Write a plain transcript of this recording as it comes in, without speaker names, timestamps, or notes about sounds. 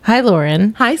Hi,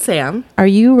 Lauren. Hi, Sam. Are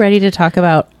you ready to talk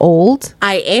about old?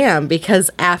 I am, because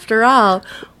after all,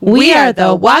 we are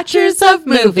the watchers of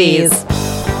movies.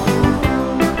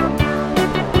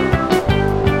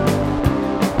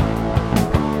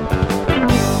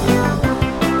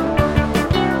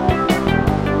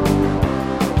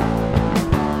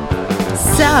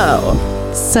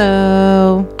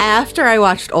 So after I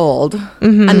watched Old,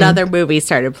 another movie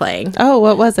started playing. Oh,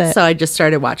 what was it? So I just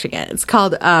started watching it. It's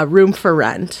called Room for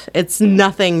Rent. It's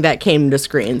nothing that came to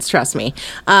screens, trust me.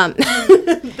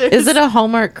 Is it a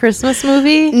Hallmark Christmas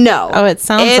movie? No. Oh, it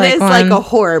sounds like it is one. like a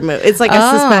horror movie. It's like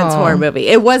a suspense horror movie.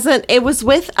 It wasn't. It was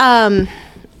with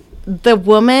the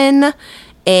woman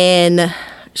in.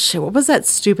 Shit, what was that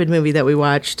stupid movie that we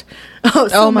watched?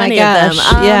 Oh my many gosh. of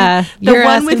them. Yeah. The You're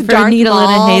one asking with for a Darth needle in a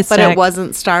Maul, haystack. but it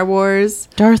wasn't Star Wars.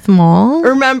 Darth Maul?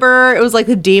 Remember, it was like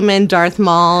the demon Darth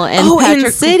Maul and Patrick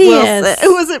Insidious. Wilson.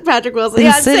 It wasn't Patrick Wilson.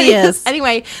 Yeah, Insidious.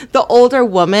 Anyway, the older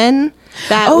woman.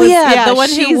 The one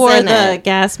who she's wore in the it.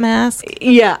 gas mask.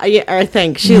 Yeah, I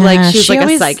think she's She like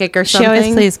always- a psychic or something. She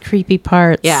always plays creepy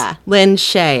parts. Yeah, Lynn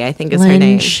Shay, I think is her Lynn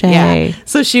name. Shay. Yeah,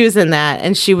 so she was in that,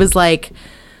 and she was like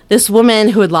this woman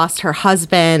who had lost her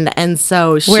husband, and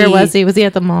so she. Where was he? Was he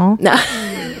at the mall? No.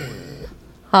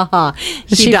 Haha.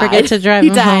 Did she forget to drive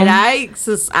him died.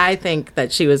 home? I think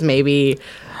that she was maybe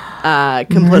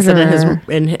complicit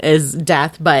in his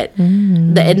death, but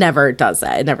it never does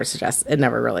that. It never suggests. It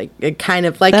never really. It kind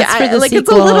of like That's for the like it's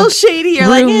a sequel, little shady. You're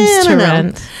like, Rooms I to don't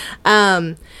Rent.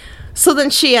 know. So then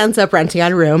she ends up renting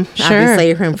out a room. Sure,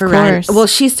 Obviously, room for of rent. course. Well,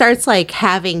 she starts like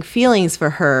having feelings for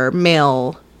her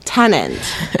male tenant,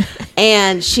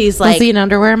 and she's like, Was he an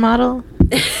underwear model?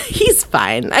 he's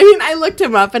fine. I mean, I looked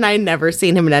him up and I never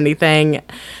seen him in anything.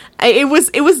 It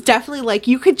was definitely like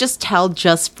you could just tell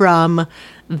just from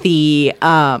the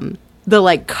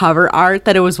like cover art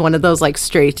that it was one of those like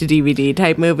straight to DVD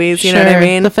type movies. You know what I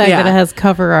mean? The fact that it has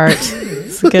cover art.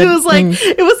 It's a good it was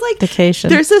like indication.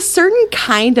 There's a certain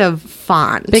kind of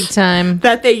font, Big time.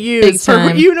 that they use. Big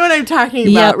time. You know what I'm talking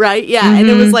about, Yep. right? Yeah, and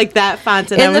it was like that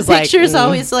font, and I And was the picture's like,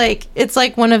 always like, it's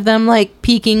like one of them like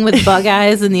peeking with bug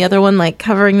eyes and the other one like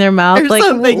covering their mouth. or Like,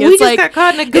 something. we It's just like, got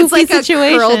caught in a goofy it's like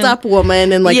situation. a curled up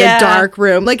woman in like Yeah. a dark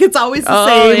room. Like it's always the Oh,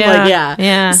 same. yeah. Like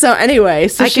Yeah. So anyway,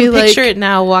 so I she can like picture it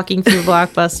now walking through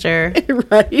Blockbuster.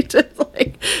 right. It's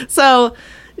like, so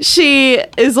she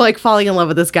is like falling in love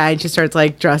with this guy, and she starts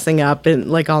like dressing up and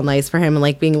like all nice for him and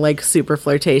like being like super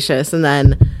flirtatious, and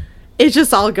then it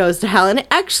just all goes to hell. And it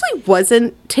actually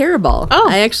wasn't terrible. Oh.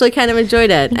 I actually kind of enjoyed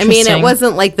it. I mean, it Interesting.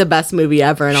 wasn't like the best movie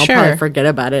ever, and I'll Sure. probably forget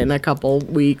about it in a couple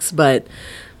weeks, but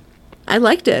I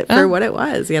liked it for what it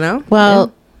was, you know?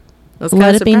 Well, I was kinda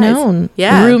let it be surprised. known.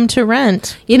 Yeah. Room to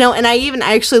Rent. You know, and I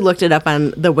actually looked it up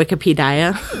on the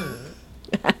Wikipedia.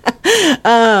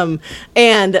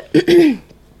 And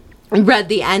read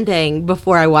the ending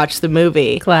before I watched the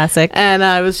movie. Classic. And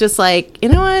I was just like, you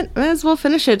know what? Might as well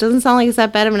finish it. Doesn't sound like it's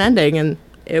that bad of an ending, and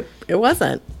it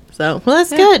wasn't. So Well,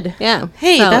 that's yeah. good. Yeah.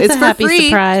 Hey, So that's it's a for happy free.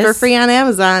 surprise. It's for free on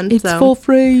Amazon. It's so. for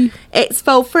free. It's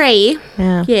for free.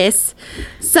 Yeah. Yes.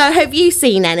 So have you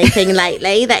seen anything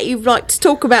lately that you'd like to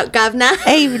talk about, Governor?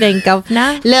 Evening,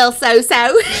 Governor. Lil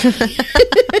So-So.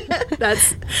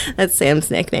 That's Sam's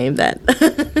nickname that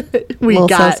we Lil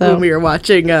got So-So. when we were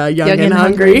watching Young and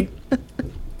Hungry.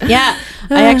 Yeah.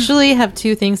 I actually have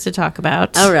two things to talk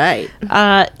about. All right.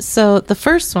 So the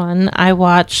first one, I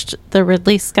watched the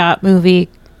Ridley Scott movie.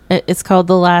 It's called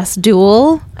The Last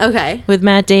Duel Okay. with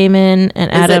Matt Damon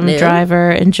and Is it Adam new? Driver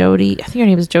and Jodie. I think her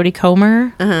name is Jodie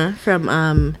Comer.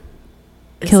 From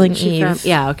Killing isn't she Eve. from-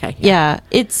 yeah, okay. Yeah.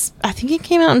 I think it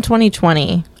came out in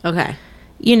 2020. Okay.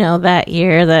 You know, that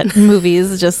year that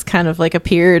movies just kind of like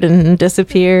appeared and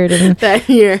disappeared. And That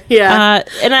year, yeah.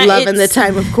 and Loving the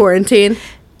time of quarantine.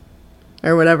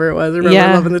 Or whatever it was. Remember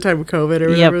Yeah. Loving the time of COVID or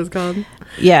whatever Yep. it was called.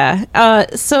 Yeah.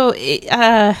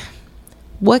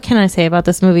 What can I say about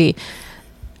this movie?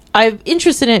 I'm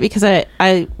interested in it because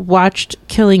I watched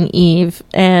Killing Eve,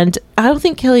 and I don't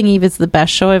think Killing Eve is the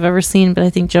best show I've ever seen, but I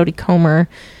think Jodie Comer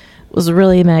was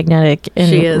really magnetic and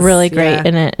She is, really great yeah.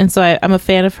 in it. And so I'm a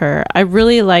fan of her. I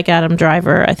really like Adam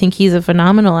Driver. I think he's a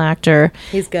phenomenal actor.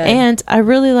 He's good. And I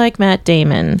really like Matt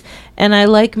Damon. And I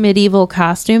like medieval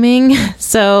costuming.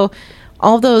 So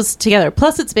all those together.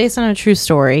 Plus, it's based on a true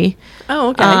story. Oh,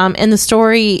 okay. And the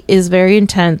story is very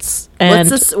intense. And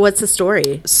What's the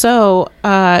story? so,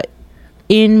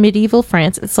 in medieval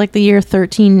France, it's like the year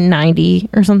 1390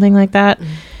 or something like that.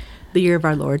 The year of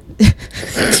our Lord.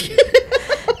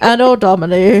 Anno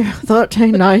Domini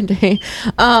 1390.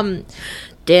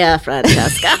 Dear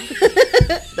Francesca.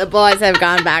 The boys have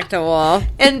gone back to war.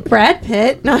 And Brad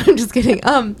Pitt. No, I'm just kidding.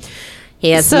 He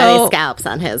has many scalps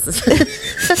on his.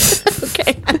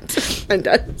 Okay, I'm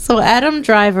done. So Adam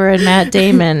Driver and Matt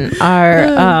Damon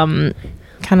are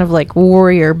kind of like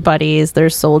warrior buddies. They're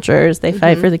soldiers. They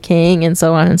fight for the king and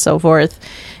so on and so forth.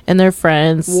 And they're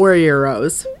friends.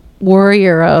 Warrioros.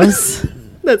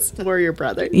 That's Warrior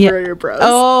Brother. Yeah. Warrior Bros.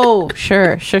 Oh,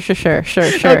 sure.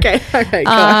 Okay, all right,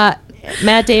 go.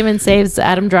 Matt Damon saves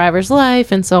Adam Driver's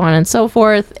life and so on and so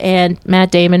forth. And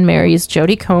Matt Damon marries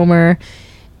Jodie Comer.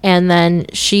 And then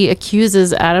she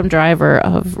accuses Adam Driver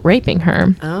of raping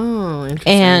her. Oh,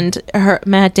 interesting. And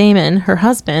Matt Damon, her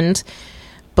husband,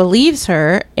 believes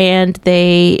her. And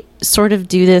they sort of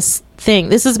do this thing.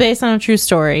 This is based on a true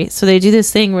story. So they do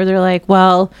this thing where they're like,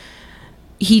 well,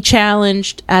 he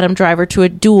challenged Adam Driver to a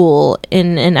duel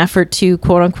in an effort to,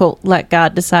 quote unquote, let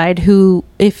God decide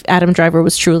if Adam Driver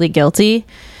was truly guilty.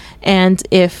 And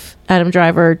if Adam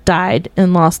Driver died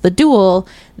and lost the duel,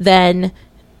 then,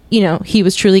 he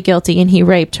was truly guilty and he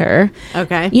raped her.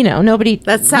 Okay. Nobody,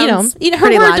 that sounds her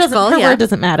pretty word logical. Her word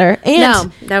doesn't matter. And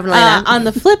no, definitely not. On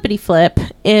the flippity flip,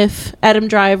 if Adam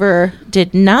Driver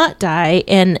did not die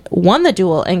and won the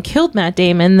duel and killed Matt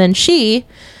Damon, then she,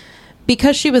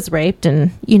 because she was raped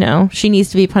and, she needs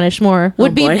to be punished more,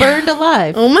 would be burned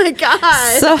alive. Oh, my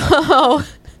God.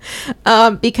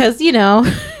 So, because,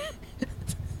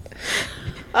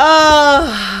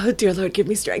 Oh, dear Lord, give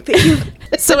me strength. Thank you.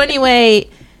 So anyway,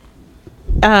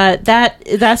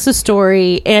 that's the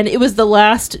story. And it was the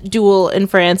last duel in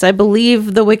France. I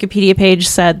believe the Wikipedia page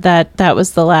said that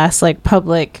was the last,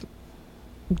 public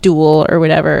duel or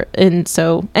whatever. And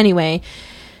so, anyway,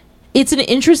 it's an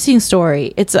interesting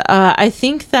story. It's I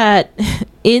think that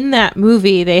in that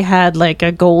movie they had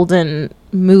a golden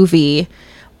movie,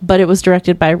 but it was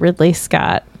directed by Ridley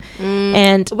Scott.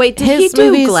 And wait, did he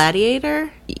do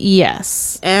Gladiator?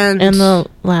 Yes. And The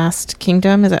Last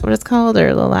Kingdom, is that what it's called?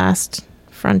 Or The Last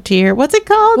Frontier? What's it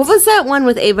called? What was that one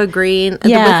with Ava Green?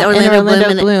 Yeah, with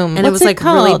Orlando Bloom. And it was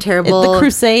called? Really terrible. The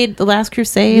Crusade, The Last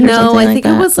Crusade. No, I think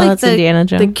it was Indiana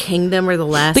Jones. The Kingdom or The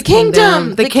Last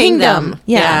Kingdom. The Kingdom.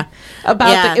 Yeah.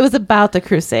 It was about the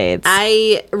Crusades.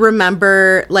 I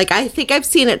remember, I think I've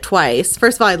seen it twice.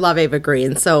 First of all, I love Ava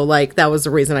Green, so that was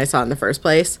the reason I saw it in the first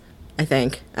place. I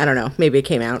think. I don't know. Maybe it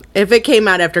came out. If it came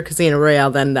out after Casino Royale,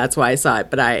 then that's why I saw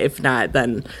it. But if not,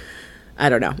 then I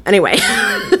don't know. Anyway,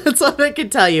 that's all I can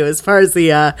tell you as far as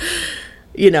the,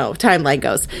 timeline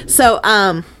goes. So,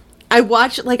 I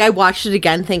watched it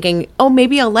again thinking, oh,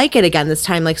 maybe I'll like it again this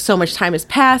time. So much time has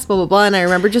passed, blah, blah, blah. And I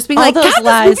remember just being all those God,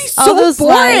 lies, this movie's so all those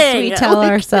boring. Lies we tell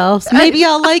ourselves. Maybe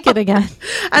I'll like it again.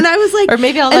 And I was like, or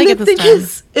maybe I'll like it this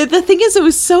time. The thing is, it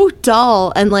was so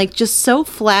dull and just so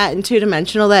flat and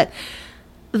two-dimensional that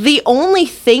the only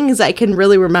things I can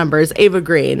really remember is Ava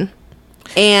Green.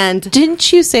 And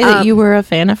didn't you say that you were a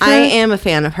fan of her? I am a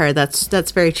fan of her.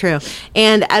 That's very true.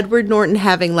 And Edward Norton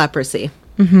having leprosy.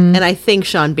 Mm-hmm. And I think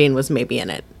Sean Bean was maybe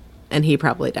in it. And he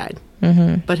probably died.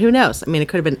 Mm-hmm. But who knows? I mean, it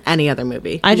could have been any other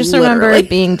movie. I just remember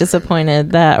being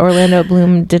disappointed that Orlando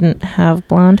Bloom didn't have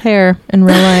blonde hair in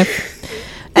real life.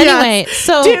 Anyway,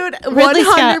 so dude,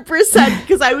 100%,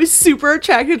 because I was super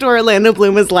attracted to Orlando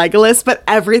Bloom as Legolas, but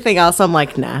everything else I'm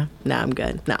like, nah, I'm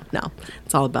good. No.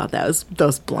 It's all about those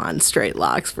blonde straight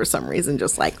locks for some reason,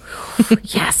 just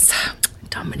yes,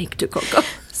 Dominique de Coco.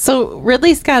 So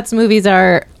Ridley Scott's movies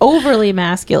are overly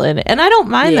masculine, and I don't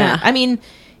mind that. I mean,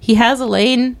 he has a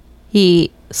lane,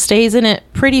 he stays in it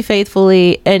pretty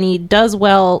faithfully, and he does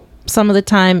well some of the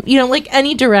time. Like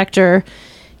any director,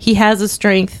 he has a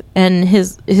strength, and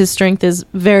his strength is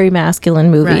very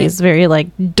masculine movies, very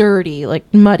dirty,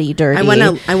 muddy, dirty. I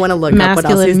want to look up what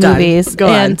else he's movies. Done. Go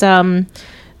on. And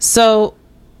so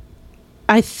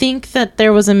I think that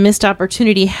there was a missed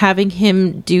opportunity having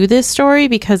him do this story,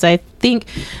 because I think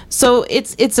so.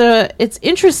 It's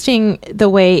interesting the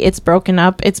way it's broken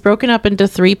up. It's broken up into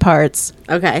 3 parts.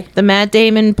 Okay. The Matt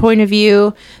Damon point of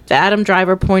view, the Adam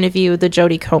Driver point of view, the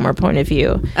Jodie Comer point of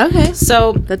view. Okay.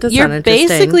 So that does you're sound interesting.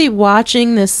 basically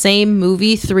watching the same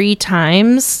movie 3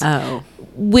 times. Oh.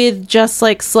 With just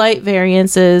slight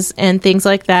variances and things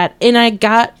like that. And I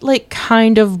got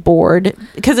kind of bored,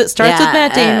 because it starts with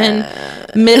Matt Damon,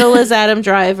 middle is Adam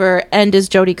Driver, end is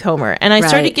Jodie Comer. And I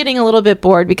started getting a little bit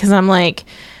bored, because I'm like,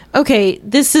 okay,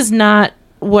 this is not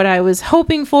what I was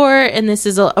hoping for, and this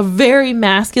is a very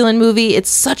masculine movie. It's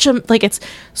such a it's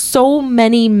so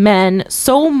many men,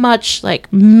 so much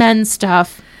men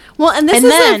stuff. Well, and this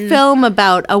is a film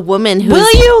about a woman who.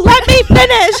 Will you let me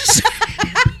finish?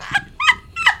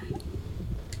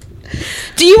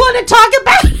 Do you want to talk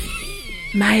about?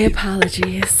 My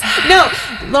apologies. No,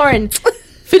 Lauren,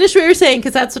 finish what you're saying,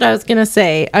 because that's what I was gonna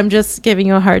say. I'm just giving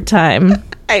you a hard time.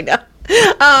 I know.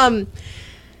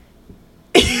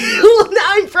 Now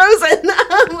I'm frozen.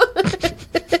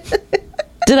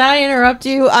 Did I interrupt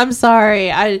you? I'm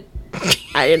sorry. I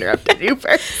interrupted you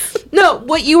first. No,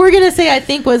 what you were going to say, I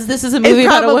think, was this is a movie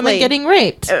about a woman getting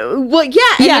raped. Well, yeah,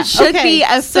 and it should be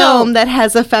a film that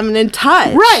has a feminine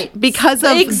touch. Right. Because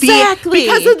of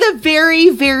the very,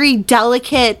 very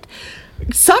delicate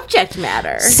subject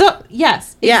matter. So,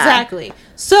 yes, exactly. Yeah.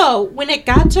 So, when it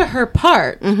got to her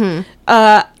part,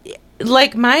 I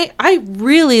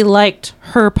really liked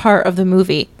her part of the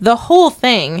movie. The whole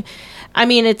thing. I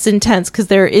mean, it's intense because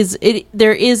there is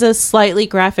a slightly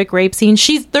graphic rape scene.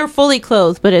 They're fully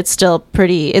clothed, but it's still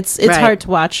pretty. It's hard to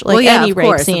watch any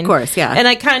rape scene. Of course, yeah. And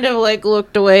I kind of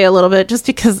looked away a little bit just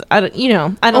because I don't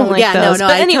like those. No,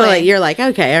 but anyway, totally, you're like,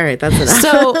 okay, all right, that's enough.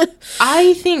 So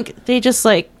I think they just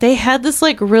they had this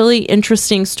really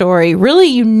interesting story, really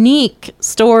unique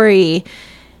story,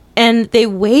 and they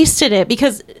wasted it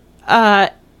because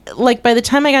by the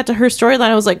time I got to her storyline,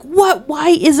 I was like, what? Why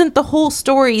isn't the whole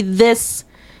story this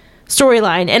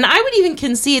storyline? And I would even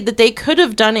concede that they could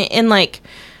have done it in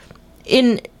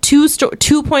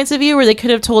two points of view, where they could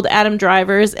have told Adam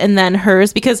Driver's and then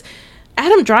hers, because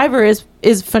Adam Driver is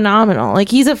phenomenal.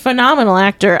 He's a phenomenal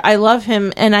actor. I love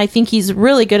him, and I think he's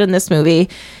really good in this movie.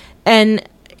 And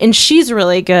she's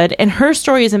really good, and her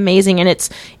story is amazing, and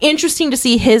it's interesting to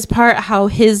see his part, how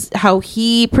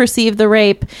he perceived the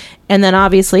rape, and then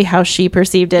obviously how she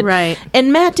perceived it. Right.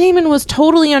 And Matt Damon was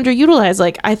totally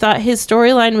underutilized. I thought his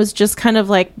storyline was just kind of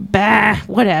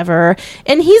whatever.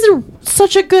 And he's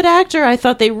such a good actor. I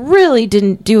thought they really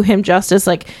didn't do him justice.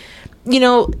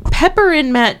 Pepper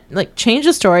in Matt, change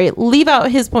the story, leave out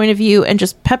his point of view, and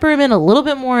just pepper him in a little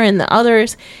bit more in the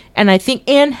others. And I think,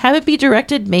 and have it be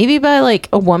directed maybe by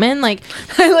a woman. I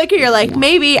like it. You're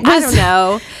maybe, I don't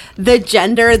know, the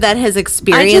gender that has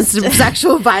experienced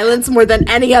sexual violence more than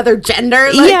any other gender.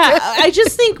 Yeah, I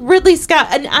just think Ridley Scott,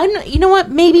 and you know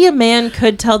what, maybe a man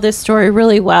could tell this story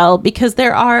really well, because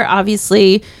there are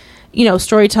obviously,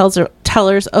 storytellers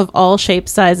of all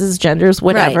shapes, sizes, genders,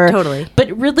 whatever. Right, totally.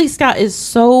 But Ridley Scott is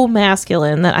so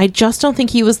masculine that I just don't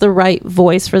think he was the right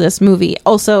voice for this movie.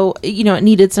 Also, it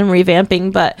needed some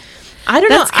revamping, but I don't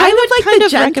know. I would The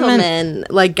Gentleman,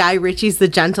 Guy Ritchie's The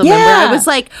Gentleman, where I was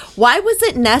like, why was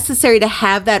it necessary to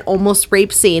have that almost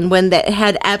rape scene when that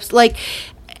had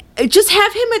just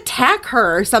have him attack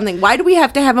her or something? Why do we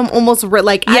have to have him almost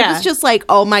I was just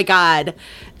oh my God,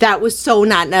 that was so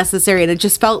not necessary, and it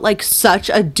just felt like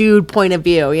such a dude point of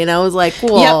view, it was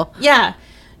cool. Yep.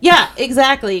 Yeah,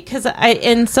 exactly.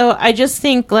 So I just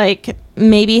think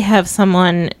maybe have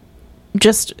someone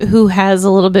just who has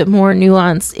a little bit more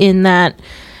nuance in that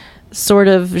sort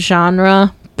of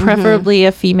genre, preferably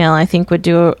a female, I think would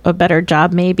do a better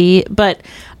job maybe. But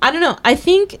I don't know. I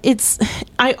think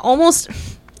I almost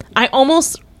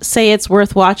say it's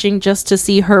worth watching just to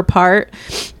see her part,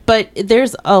 but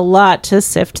there's a lot to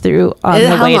sift through on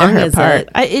the way to her part.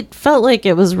 It felt like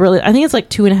it was really, I think it's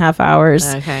 2.5 hours.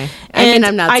 Okay. And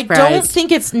I'm not surprised. I don't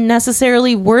think it's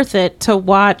necessarily worth it to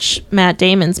watch Matt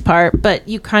Damon's part, but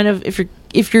you kind of, if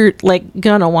you're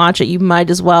gonna watch it, you might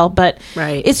as well. But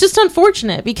it's just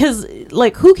unfortunate because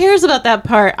who cares about that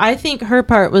part? I think her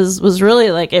part was really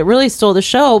it really stole the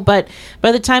show. But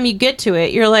by the time you get to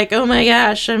it, you're oh my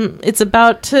gosh, it's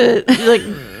about to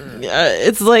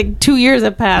it's 2 years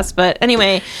have passed. But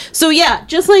anyway, so yeah,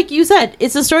 just like you said,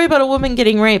 it's a story about a woman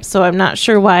getting raped. So I'm not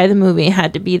sure why the movie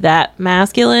had to be that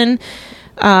masculine.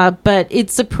 But it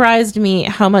surprised me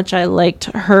how much I liked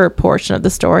her portion of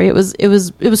the story. It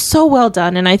was so well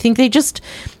done, and I think it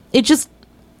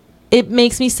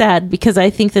makes me sad because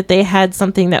I think that they had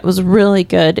something that was really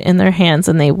good in their hands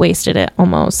and they wasted it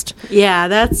almost. Yeah,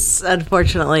 that's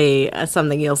unfortunately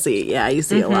something you'll see. Yeah, you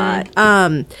see a lot.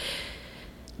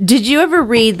 Did you ever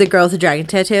read The Girl with the Dragon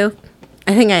Tattoo?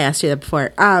 I think I asked you that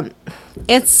before.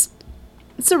 It's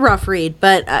a rough read,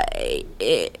 but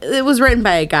it was written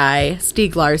by a guy,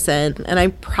 Stieg Larsson, and I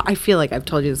feel like I've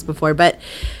told you this before, but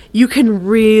you can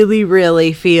really,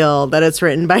 really feel that it's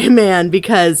written by a man,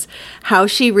 because how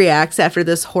she reacts after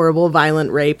this horrible,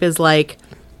 violent rape is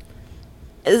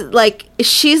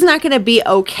she's not going to be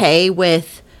okay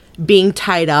with being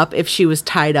tied up if she was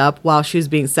tied up while she was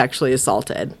being sexually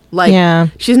assaulted.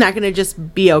 She's not going to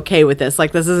just be okay with this.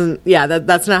 This isn't,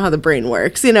 that's not how the brain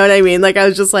works. You know what I mean? I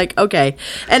was just okay.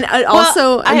 And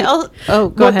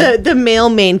go ahead. The male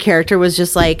main character was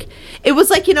just it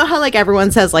was how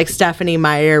everyone says Stephanie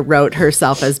Meyer wrote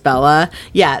herself as Bella.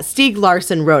 Yeah, Stieg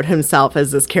Larsson wrote himself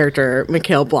as this character,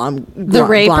 Mikhail the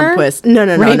raper? Blomquist. No.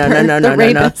 The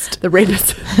rapist. The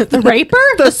rapist. The raper?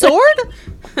 The sword?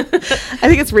 I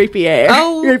think it's rapier.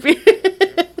 Oh.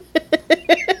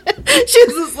 She's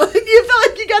just like, you feel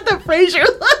like you got the Frasier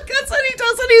look. That's what he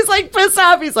does when he's like pissed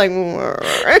off. He's like,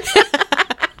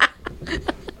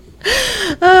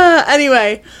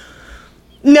 anyway.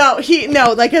 No,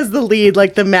 like as the lead,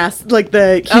 like the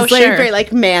he's like very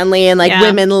like manly and like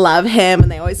women love him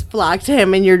and they always flock to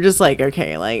him and you're just like,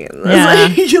 okay, like,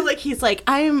 you're like, he's like,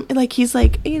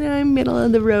 I'm middle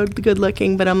of the road, good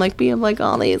looking, but I'm like being like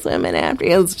all these women after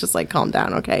you. It's just like, calm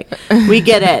down, okay? We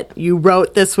get it. You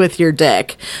wrote this with your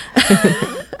dick.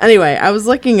 Anyway, I was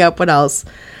looking up what else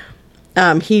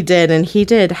he did, and he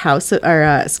did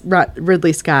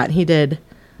Ridley Scott. He did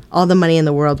All the Money in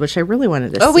the World, which I really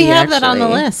wanted to see. Oh, we have that on the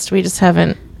list. We just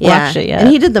haven't watched it yet. And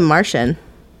he did The Martian.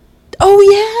 Oh,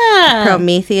 yeah.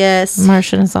 Prometheus.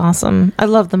 Martian is awesome. I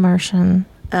love The Martian.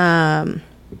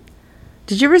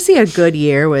 Did you ever see A Good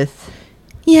Year with...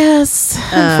 Yes,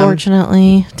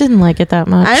 unfortunately. Didn't like it that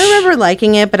much. I remember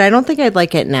liking it, but I don't think I'd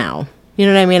like it now. You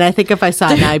know what I mean? I think if I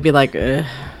saw it now, I'd be like, ugh.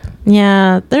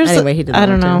 Yeah, anyway, he did I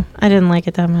don't know. I didn't like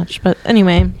it that much. But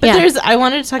anyway. But I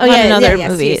wanted to talk about another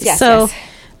movie. Yes.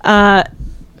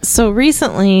 So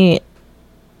recently,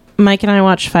 Mike and I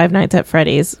watched Five Nights at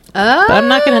Freddy's. Oh. But I'm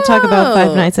not going to talk about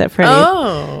Five Nights at Freddy's.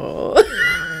 Oh.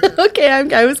 Okay,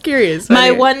 I was curious.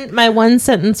 My one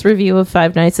sentence review of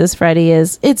Five Nights at Freddy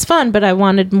is, it's fun, but I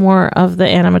wanted more of the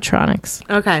animatronics.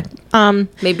 Okay.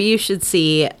 Maybe you should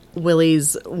see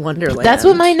Willy's Wonderland. That's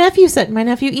what my nephew said. My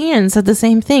nephew Ian said the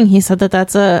same thing. He said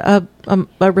that's a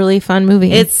really fun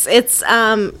movie. It's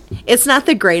not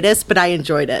the greatest, but I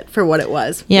enjoyed it for what it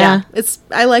was. Yeah.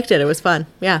 I liked it. It was fun.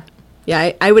 Yeah.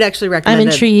 Yeah, I would actually recommend it. I'm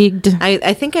intrigued.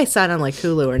 I think I saw it on like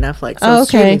Hulu or Netflix. So it's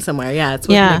streaming somewhere. Yeah, it's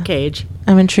with Nick Cage.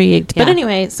 I'm intrigued. Yeah. But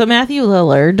anyway, so Matthew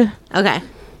Lillard. Okay.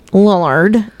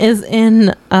 Lillard is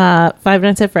in Five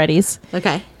Nights at Freddy's.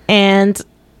 Okay. And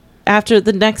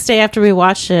the next day after we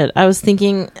watched it, I was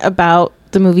thinking about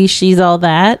the movie She's All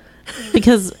That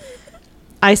because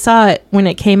I saw it when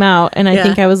it came out, and I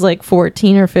think I was like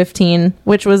 14 or 15,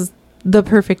 which was the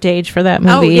perfect age for that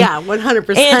movie. Oh, yeah,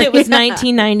 100%. And it was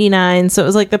 1999, so it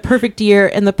was like the perfect year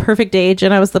and the perfect age,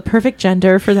 and I was the perfect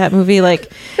gender for that movie.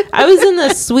 Like, I was in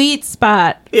the sweet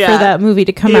spot for that movie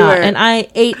to come out, and I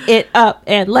ate it up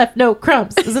and left no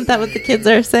crumbs. Isn't that what the kids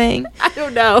are saying? I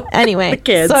don't know. Anyway, the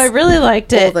kids. So I really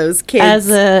liked it. All those kids.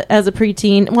 As a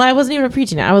preteen. Well, I wasn't even a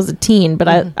preteen. I was a teen, but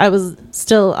I was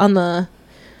still on the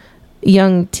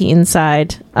young teen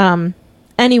side.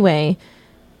 Anyway...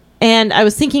 And I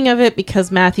was thinking of it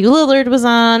because Matthew Lillard was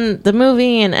on the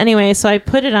movie, and anyway, so I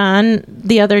put it on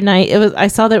the other night. I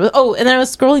saw that it was, and then I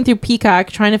was scrolling through Peacock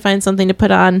trying to find something to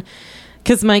put on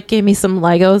because Mike gave me some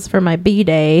Legos for my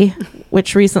B-Day,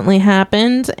 which recently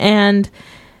happened, and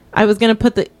I was going to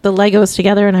put the Legos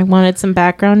together, and I wanted some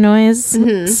background noise.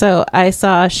 Mm-hmm. So I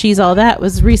saw She's All That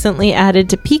was recently added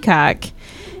to Peacock,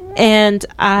 and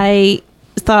I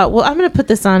thought, well, I'm going to put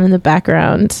this on in the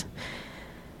background.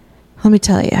 Let me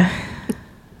tell you,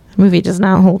 the movie does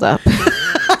not hold up.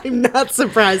 I'm not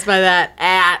surprised by that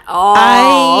at all.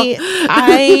 I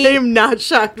am not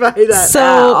shocked by that at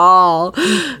all.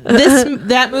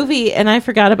 That movie, and I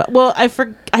forgot about. Well,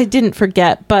 I didn't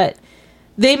forget, but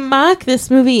they mock this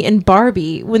movie in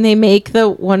Barbie when they make the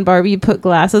one Barbie put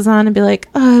glasses on and be like,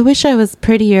 "Oh, I wish I was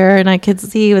prettier and I could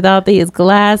see without these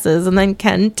glasses." And then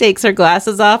Ken takes her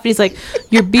glasses off and he's like,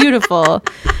 "You're beautiful."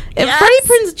 And Freddie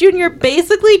Prinze Jr.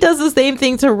 basically does the same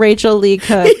thing to Rachel Lee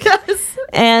Cook. Yes.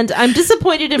 And I'm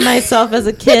disappointed in myself as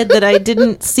a kid that I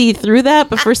didn't see through that.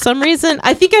 But for some reason,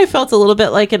 I think I felt a little bit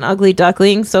like an ugly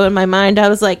duckling. So in my mind, I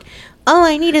was like, all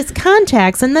I need is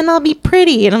contacts and then I'll be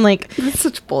pretty. And I'm like, that's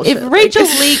such bullshit. If Rachel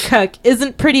Lee Cook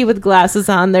isn't pretty with glasses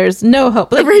on, there's no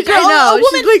hope. Like, Rachel, I know.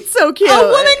 She's like so cute. A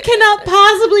woman cannot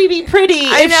possibly be pretty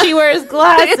if she wears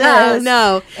glasses.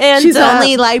 No. And she's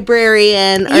only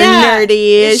librarian or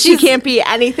nerdy. She can't be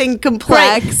anything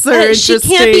complex or interesting.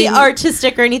 She can't be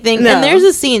artistic or anything. No. And there's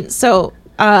a scene. So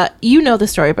you know the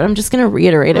story, but I'm just going to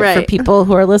reiterate it for people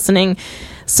who are listening.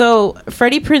 So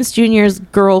Freddie Prinze Jr.'s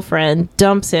girlfriend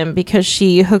dumps him because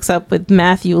she hooks up with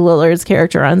Matthew Lillard's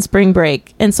character on Spring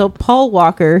Break. And so Paul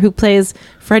Walker, who plays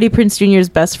Freddie Prinze Jr.'s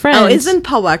best friend... Oh, isn't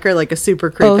Paul Walker like a super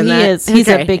creep in that? Oh, he is. He's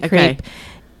a big creep.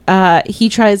 He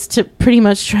tries to pretty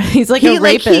much he's like a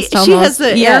rapist almost. She has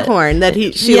the air horn that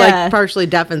she like partially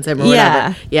deafens him or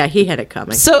whatever. Yeah, he had it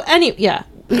coming. So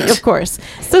Of course.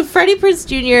 So Freddie Prinze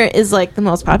Jr. is like the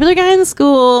most popular guy in the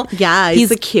school. Yeah, he's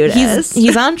the cutest.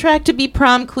 He's on track to be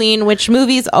prom queen, which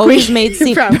movies always made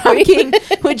seem Prom queen.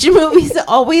 which movies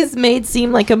always made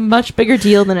seem like a much bigger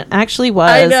deal than it actually was.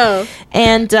 I know.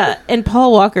 And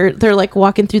Paul Walker, they're like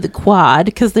walking through the quad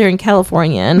because they're in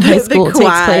California and high school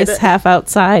takes place half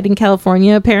outside in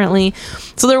California apparently.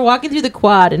 So they're walking through the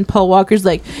quad and Paul Walker's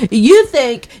like, "You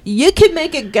think you can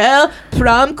make a girl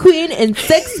prom queen in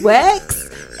 6 weeks?"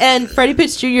 And Freddie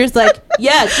Prinze Jr. is like,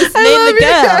 "Yeah, just name the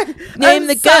girl. Name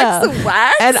the girl.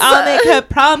 And I'll make her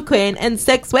prom queen in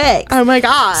 6 weeks." Oh my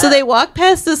God. So they walk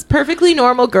past this perfectly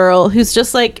normal girl who's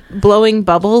just like blowing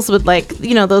bubbles with like,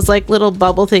 you know, those like little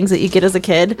bubble things that you get as a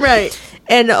kid. Right.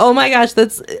 And oh my gosh,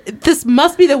 this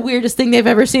must be the weirdest thing they've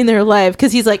ever seen in their life,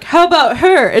 because he's like, "How about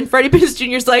her?" And Freddie Prinze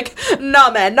Jr.'s like,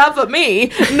 "Nah, man, not for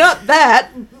me. Not that.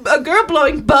 A girl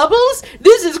blowing bubbles?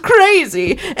 This is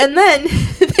crazy." And then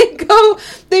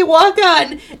they walk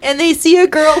on and they see a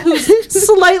girl who's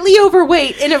slightly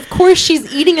overweight, and of course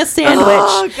she's eating a sandwich.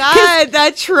 Oh God,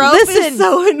 that trope is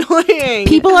so annoying.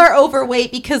 People are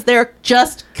overweight because they're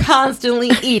just constantly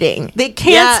eting. They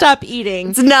can't stop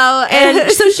eating. No. And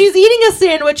so she's eating a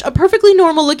sandwich, a perfectly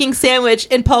normal looking sandwich,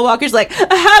 and Paul Walker's like,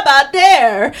 "How about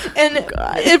there?" And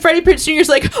Freddie Prinze Jr.'s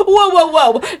like,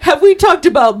 whoa, have we talked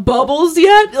about bubbles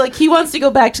yet? Like, he wants to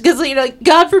go back to, because, you know,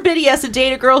 God forbid he has to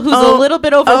date a girl who's a little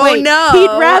bit overweight. Oh no.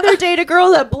 He'd rather date a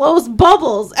girl that blows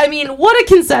bubbles. I mean, what a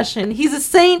concession. He's a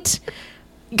saint.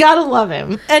 Gotta love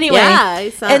him. Anyway,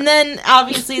 and then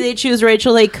obviously they choose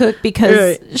Rachel A. Cook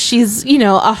because she's, you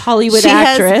know, a Hollywood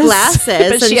actress. Has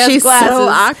glasses, but she's so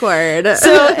awkward.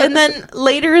 So, and then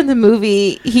later in the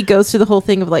movie, he goes through the whole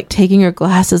thing of like taking her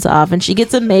glasses off, and she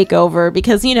gets a makeover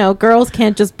because, you know, girls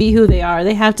can't just be who they are;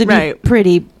 they have to be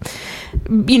pretty.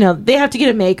 You know, they have to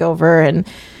get a makeover. And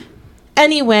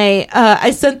anyway,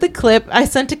 I sent a clip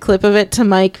of it to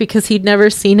Mike because he'd never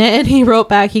seen it, and he wrote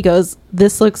back, he goes,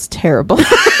 "This looks terrible."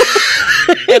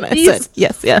 And I said,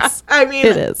 yes. I mean,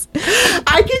 it is.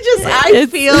 I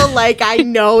feel like I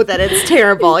know that it's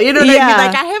terrible. You know what I mean?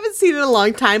 Like, I haven't seen it in a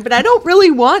long time, but I don't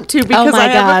really want to because I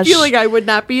have a feeling I would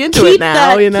not be into it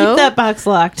now. You know, keep that box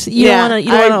locked. You don't want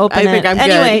to open it. I think I'm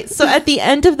anyway, good. So at the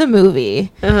end of the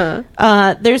movie,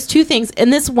 there's 2 things,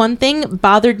 and this one thing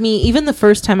bothered me even the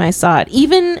first time I saw it.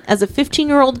 Even as a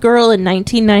 15-year-old girl in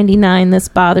 1999, this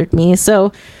bothered me.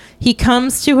 So he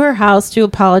comes to her house to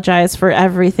apologize for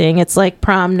everything. It's like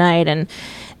prom night, and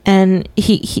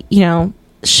he you know,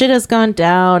 shit has gone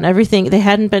down. Everything, they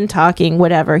hadn't been talking.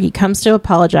 Whatever. He comes to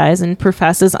apologize and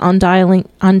professes undying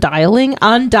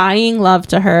love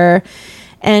to her.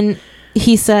 And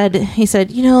he said,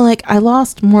 "You know, like, I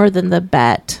lost more than the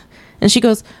bet." And she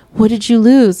goes, "What did you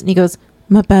lose?" And he goes,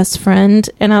 "My best friend."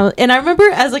 And I remember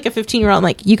as like a 15-year-old, I'm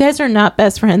like, you guys are not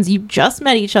best friends. You just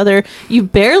met each other. You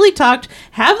barely talked.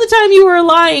 Half the time you were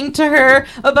lying to her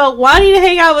about wanting to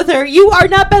hang out with her. You are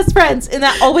not best friends. And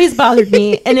that always bothered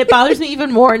me. And it bothers me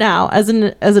even more now as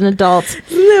an adult. Isn't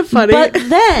that funny? But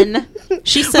then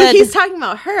she said... Well, he's talking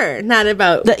about her, not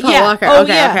about Paul Walker.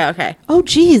 Okay. Oh,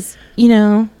 geez. You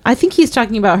know, I think he's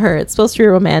talking about her. It's supposed to be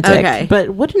romantic. Okay.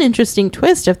 But what an interesting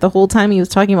twist if the whole time he was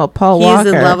talking about Paul Walker.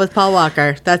 He's in love with Paul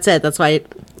Walker. That's it. That's why it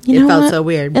felt so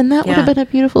weird. And that would have been a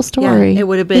beautiful story. Yeah, it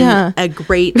would have been a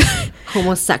great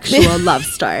homosexual love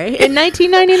story. In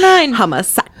 1999.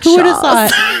 Homosexual. Who would have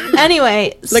thought?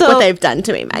 Anyway. Look what they've done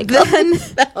to me, Michael. Then,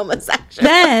 the homosexuals.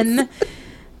 Then...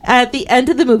 At the end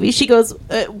of the movie, she goes,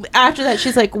 after that,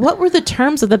 she's like, "What were the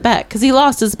terms of the bet?" Because he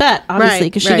lost his bet, obviously,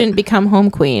 because she didn't become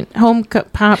prom queen.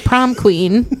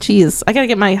 Jeez, I got to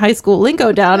get my high school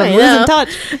lingo down. I'm losing touch.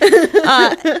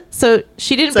 So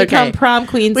she didn't become prom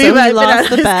queen, so he lost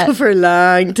the bet. For a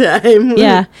long time.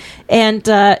 Yeah. And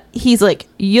he's like,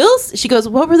 she goes,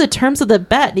 "What were the terms of the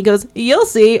bet?" And he goes, "You'll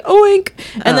see. A wink."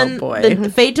 And then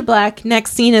the fade to black.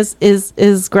 Next scene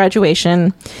is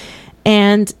graduation.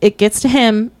 And it gets to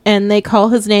him, and they call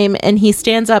his name, and he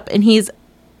stands up, and he's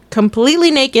completely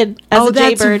naked as a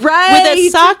jaybird with a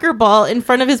soccer ball in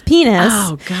front of his penis.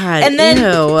 Oh, God. And then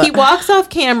he walks off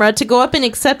camera to go up and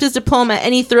accept his diploma,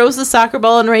 and he throws the soccer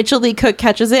ball, and Rachel Lee Cook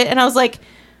catches it. And I was like,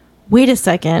 wait a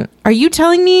second. Are you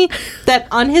telling me that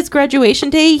on his graduation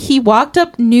day, he walked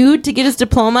up nude to get his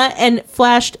diploma and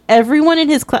flashed everyone in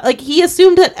his class? Like, he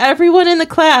assumed that everyone in the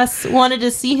class wanted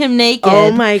to see him naked.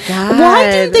 Oh, my God.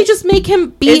 Why didn't they just make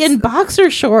him be in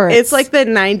boxer shorts? It's like the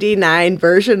 99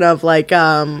 version of, like,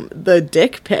 the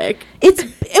dick pic. It's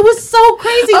it was so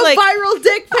crazy. A like viral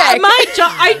dick pic. My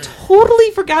jaw, I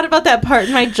totally forgot about that part.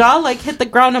 My jaw like hit the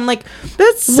ground. I'm like,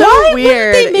 that's so why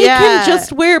weird. Wouldn't they make him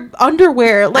just wear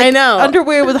underwear? Like, I know,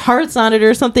 underwear with hearts on it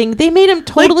or something. They made him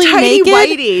totally like tiny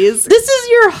naked. whiteys. This is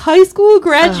your high school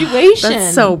graduation.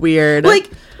 That's so weird. Like,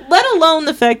 let alone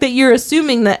the fact that you're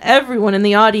assuming that everyone in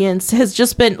the audience has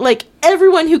just been like,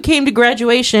 everyone who came to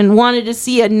graduation wanted to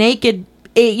see a naked,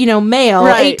 male,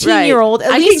 18-year-old.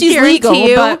 At least he's legal,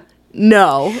 but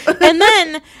no. and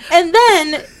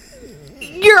then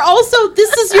you're also,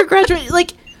 this is your graduate,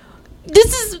 like,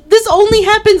 this only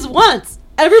happens once.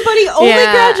 Everybody only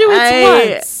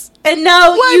graduates once. And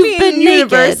now you've been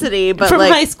university, naked but from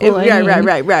like, high school.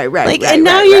 Right. Like, and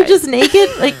now you're just naked.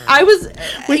 Like, I was,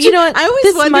 I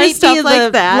always wonder stuff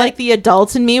like that. Like the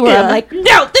adult in me, where I'm like,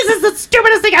 no, this is the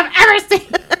stupidest thing I've ever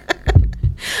seen.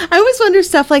 I always wonder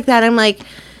stuff like that. I'm like,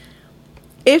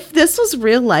 if this was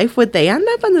real life, would they end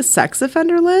up on the sex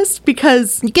offender list?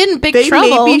 Because you get in big they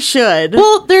trouble. Maybe should.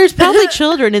 Well, there's probably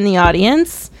children in the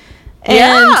audience.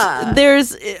 And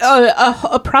there's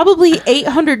probably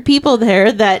 800 people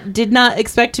there that did not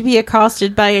expect to be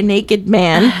accosted by a naked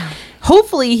man.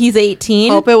 Hopefully he's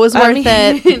 18. Hope it was worth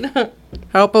it.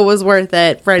 Hope it was worth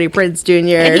it, Freddie Prinze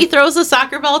Jr. And he throws a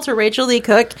soccer ball to Rachel Lee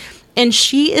Cook, and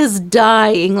she is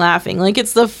dying laughing. Like,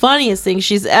 it's the funniest thing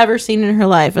she's ever seen in her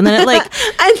life. And then it like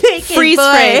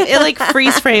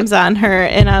freeze frames on her,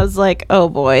 and I was like, oh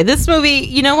boy, this movie,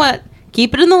 you know what?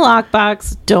 Keep it in the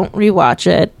lockbox. Don't rewatch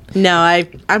it. No,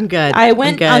 I'm good. I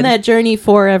went on that journey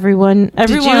for everyone. Did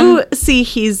you see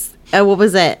he's what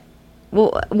was it?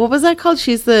 Well, what was that called?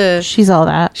 She's all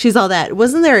that.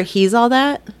 Wasn't there a he's all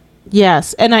that?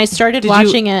 Yes, and I started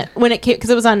watching it when it came because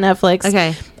it was on Netflix.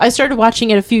 Okay, I started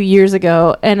watching it a few years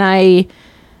ago, and I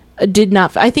did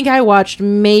not. I think I watched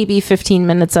maybe 15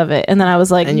 minutes of it, and then I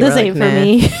was like, "This ain't for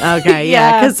me." Okay,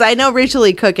 yeah, because I know Rachel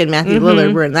Lee Cook and Matthew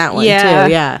Lillard were in that one too.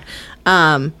 Yeah.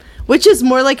 Which is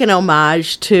more like an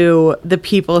homage to the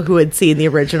people who had seen the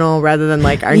original rather than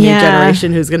like our new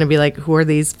generation who's going to be like, who are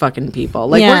these fucking people?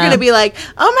 Like, we're going to be like,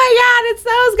 oh my God,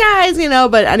 it's those guys,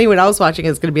 but anyone else watching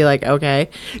is going to be like, okay.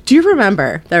 Do you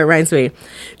remember, that reminds me,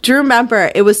 do you remember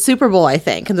it was Super Bowl, I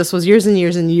think, and this was years and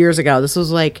years and years ago. This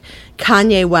was like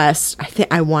Kanye West,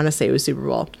 I want to say it was Super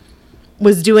Bowl,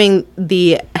 was doing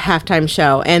the halftime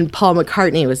show, and Paul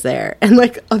McCartney was there, and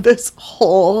like this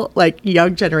whole like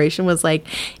young generation was like,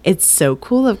 it's so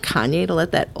cool of Kanye to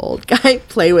let that old guy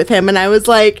play with him. And I was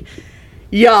like,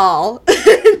 y'all,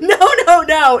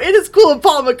 no, it is cool of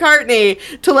Paul McCartney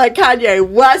to let Kanye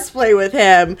West play with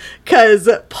him, because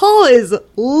Paul is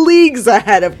leagues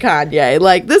ahead of Kanye.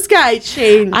 Like, this guy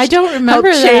changed. I don't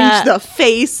remember that. Changed the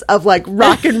face of like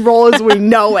rock and roll as we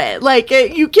know it. Like,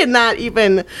 you cannot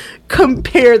even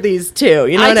compare these two.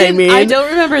 You know what I mean? I don't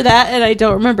remember that, and I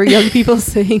don't remember young people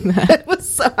saying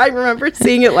that. I remember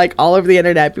seeing it like all over the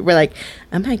internet. People were like,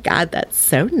 "Oh my God, that's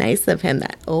so nice of him,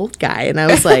 that old guy." And I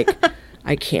was like,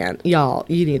 I can't, y'all.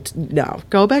 You need to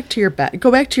go back to your bed. Go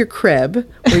back to your crib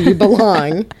where you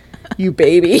belong, you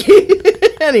baby.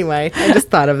 Anyway, I just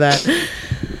thought of that.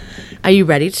 Are you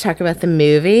ready to talk about the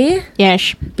movie?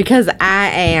 Yes. Because I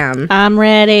am. I'm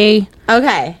ready.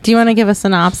 Okay. Do you want to give a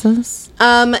synopsis?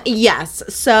 Yes.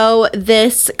 So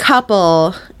this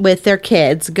couple with their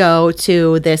kids go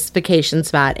to this vacation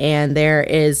spot, and there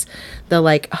is the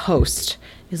like host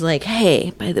who's like,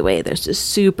 hey, by the way, there's this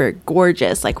super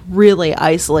gorgeous, like really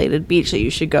isolated beach that you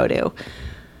should go to.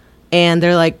 And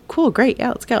they're like, cool, great. Yeah,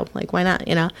 let's go. Like, why not?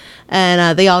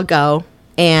 And they all go,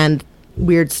 and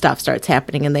weird stuff starts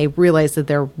happening, and they realize that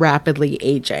they're rapidly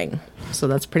aging. So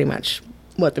that's pretty much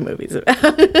what the movie's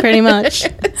about. Pretty much.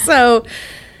 So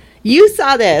you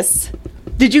saw this.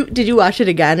 Did you watch it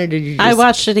again, or did you just... I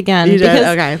watched it again. You did?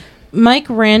 Okay. Mike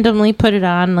randomly put it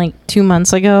on like 2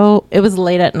 months ago. It was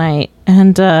late at night,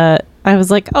 and I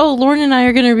was like, oh, Lauren and I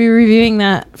are going to be reviewing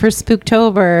that for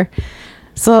Spooktober.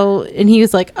 So, and he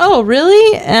was like, oh,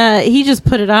 really? He just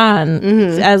put it on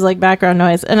as like background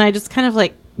noise, and I just kind of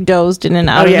like dozed in and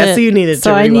out of it. So you needed to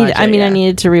rewatch it. I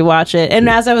needed to rewatch it. And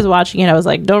as I was watching it, I was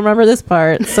like, don't remember this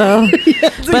part. So,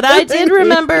 but I did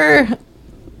remember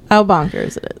how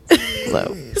bonkers it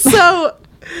is. So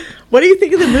what do you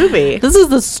think of the movie? This is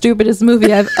the stupidest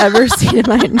movie I've ever seen in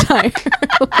my entire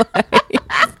life.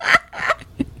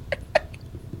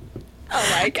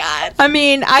 Oh my God. I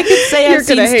mean, I could say I've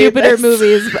seen stupider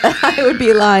movies, but I would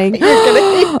be lying. You're going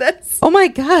to hate this. Oh my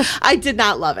gosh. I did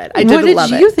not love it. What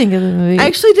did you think of the movie? I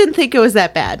actually didn't think it was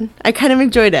that bad. I kind of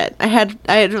enjoyed it. I had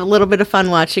a little bit of fun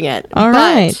watching it. All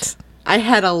right. I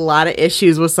had a lot of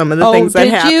issues with some of the things that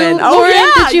happened. Lauren,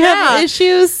 did you have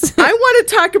issues? I want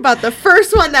to talk about the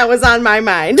first one that was on my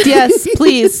mind. Yes,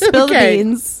 please, spill the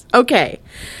beans. Okay.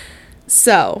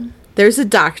 So, there's a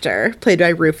doctor played by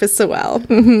Rufus Sewell.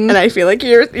 And I feel like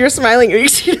you're smiling. You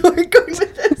know where I'm going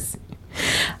with this.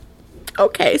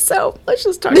 Okay, so let's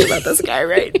just talk about this guy,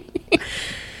 right?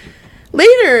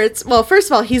 Later,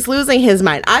 first of all, he's losing his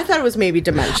mind. I thought it was maybe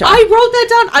dementia. I wrote that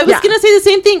down. I was going to say the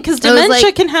same thing, because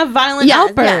dementia can have violent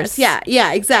outbursts.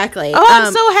 Yeah, exactly. Oh,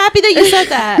 I'm so happy that you said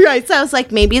that. Right, so I was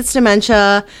like, maybe it's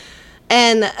dementia.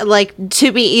 And, like,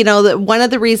 to be, one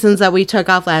of the reasons that we took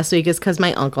off last week is because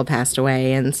my uncle passed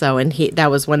away. And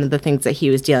that was one of the things that he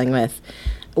was dealing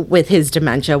with his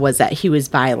dementia, was that he was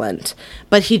violent.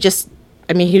 But he just,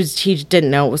 he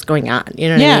didn't know what was going on. You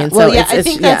know what I mean? Well, I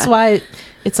think that's why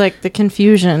it's like the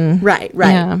confusion. Right.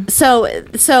 Yeah. So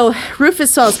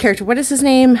Rufus Sewell's character, what is his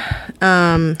name?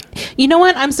 You know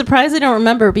what? I'm surprised I don't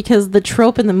remember, because the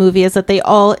trope in the movie is that they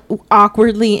all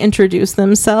awkwardly introduce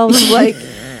themselves, like...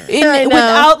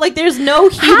 without, like, there's no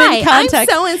human context. I'm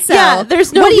so-and-so. Yeah,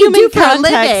 there's no human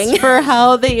context for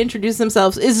how they introduce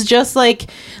themselves. It's just like,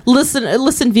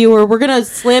 listen, viewer, we're gonna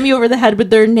slam you over the head with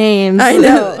their names. I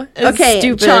know. Okay,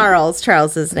 stupid.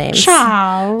 Charles' his name.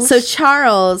 Charles. So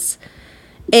Charles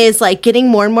is like getting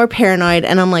more and more paranoid,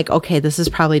 and I'm like, okay, this is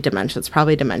probably dementia. It's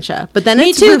probably dementia. But then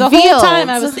it's revealed, the whole time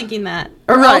I was thinking that,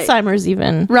 or Alzheimer's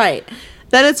even. Right.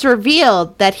 Then it's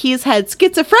revealed that he's had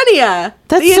schizophrenia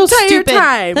the entire stupid.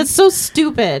 time. That's so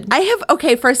stupid.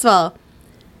 First of all,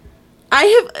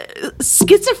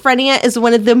 schizophrenia is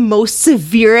one of the most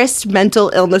severest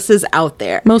mental illnesses out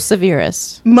there. Most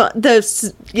severest. The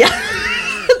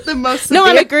most severe. No,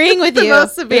 I'm agreeing with you. The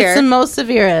most severe. It's the most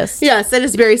severest. Yes, it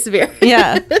is very severe.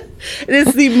 Yeah. It is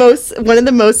one of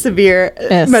the most severe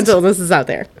mental illnesses out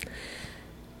there.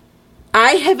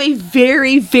 I have a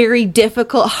very, very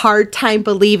difficult, hard time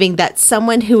believing that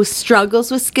someone who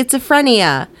struggles with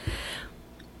schizophrenia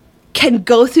can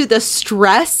go through the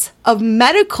stress of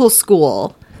medical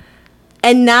school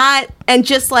and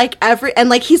he's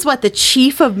what, the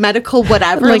chief of medical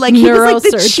whatever, like he was like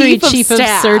the chief of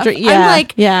surgery. Yeah, I'm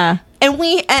like, yeah.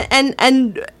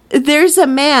 And there's a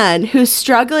man who's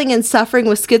struggling and suffering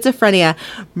with schizophrenia,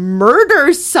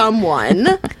 murders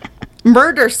someone.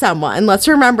 Let's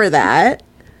remember that.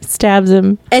 Stabs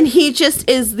him. And he just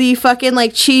is the fucking,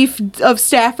 like, chief of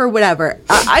staff or whatever.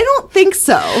 I don't think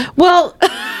so. Well,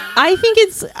 I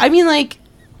think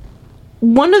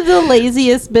one of the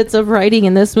laziest bits of writing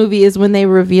in this movie is when they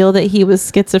reveal that he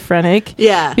was schizophrenic.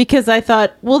 Yeah. Because I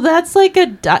thought, well, that's like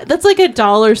a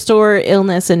dollar store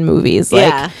illness in movies.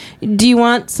 Like, do you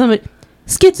want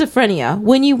schizophrenia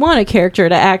when you want a character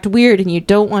to act weird and you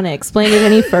don't want to explain it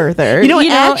any further?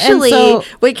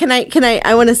 Wait, can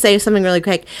I want to say something really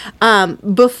quick.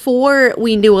 Before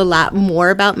we knew a lot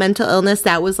more about mental illness,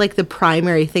 that was like the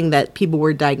primary thing that people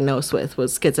were diagnosed with,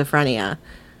 was schizophrenia.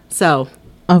 So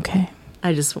okay,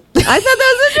 I thought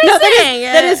that was interesting.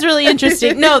 That is really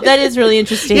interesting. No, that is really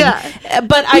interesting. Yeah.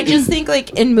 But I just think, like,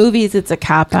 in movies, it's a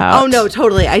cop-out. Oh, no,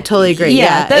 totally. I totally agree.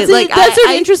 Yeah. That's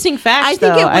an interesting fact, I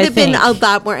think it would have been a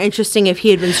lot more interesting if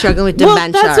he had been struggling with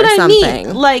dementia that's what or something. I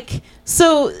mean. Like,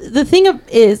 so the thing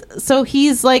is,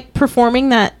 he's, like, performing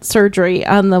that surgery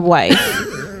on the wife.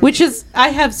 Which is, I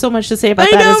have so much to say about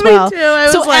that as well. Me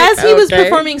too. So as he was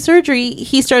performing surgery,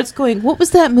 he starts going, what was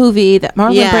that movie that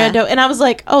Marlon Brando? And I was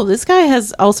like, oh, this guy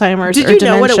has Alzheimer's or dementia. Did you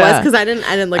know what it was? Because I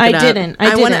didn't look it up.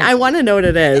 I want to know what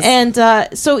it is.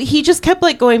 And so he just kept,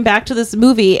 like, going back to this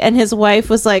movie, and his wife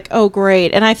was like, oh,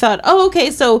 great. And I thought, oh,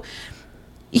 okay, so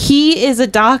he is a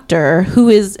doctor who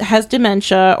has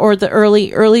dementia, or the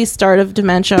early start of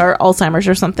dementia, or Alzheimer's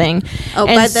or something. Oh,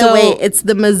 and by the way, it's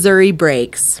the Missouri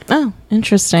breaks. Oh,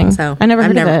 interesting. So I never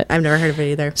heard of it. I've never heard of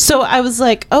it either. So I was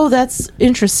like, oh, that's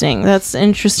interesting. That's an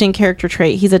interesting character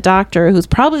trait. He's a doctor who's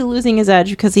probably losing his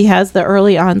edge because he has the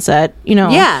early onset,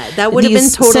 Yeah, that would have been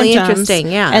totally interesting,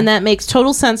 yeah. And that makes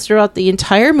total sense throughout the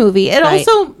entire movie. It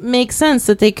also makes sense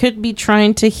that they could be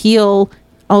trying to heal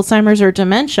Alzheimer's or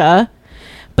dementia.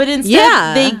 But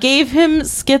instead, they gave him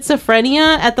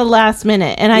schizophrenia at the last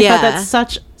minute. And I thought that's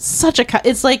such a...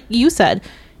 It's like you said,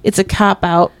 it's a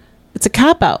cop-out. It's a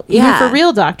cop-out. Even for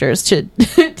real doctors to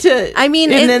I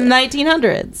mean... In the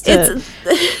 1900s.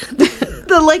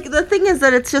 The thing is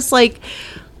that it's just like...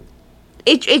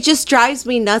 It just drives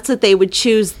me nuts that they would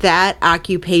choose that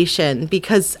occupation,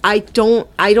 because I don't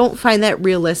find that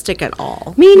realistic at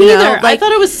all. Me neither. I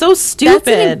thought it was so stupid. That's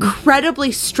an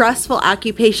incredibly stressful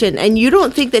occupation, and you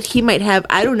don't think that he might have,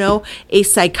 I don't know, a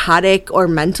psychotic or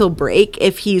mental break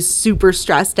if he's super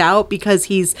stressed out because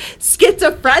he's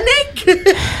schizophrenic?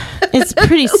 It's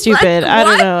pretty stupid. Like, I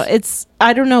don't what? know.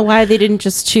 I don't know why they didn't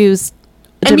just choose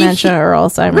dementia or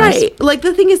Alzheimer's. Right. Like,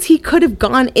 the thing is, he could have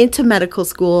gone into medical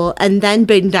school and then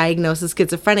been diagnosed as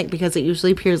schizophrenic, because it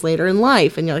usually appears later in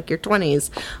life, in your 20s.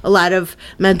 A lot of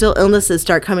mental illnesses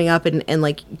start coming up in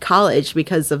like college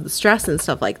because of the stress and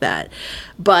stuff like that.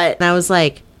 But I was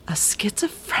like, a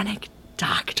schizophrenic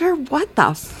doctor? What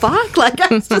the fuck? Like,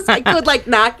 I could like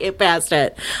not get past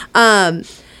it.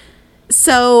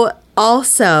 So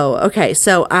also, okay,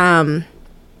 so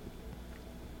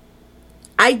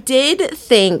I did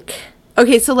think,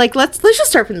 okay, so like let's just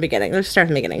start from the beginning.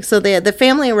 So the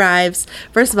family arrives.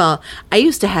 First of all, I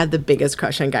used to have the biggest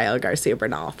crush on Gael Garcia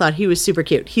Bernal. Thought he was super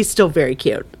cute. He's still very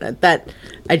cute.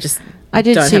 I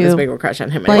did don't too. Have as big of a crush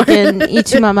on him anymore. Like in Y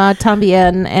Tu Mamá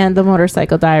Tambien and The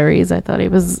Motorcycle Diaries, I thought he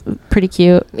was pretty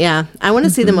cute. Yeah. I want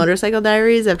to see The Motorcycle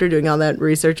Diaries after doing all that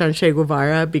research on Che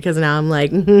Guevara, because now I'm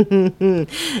like,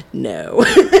 no.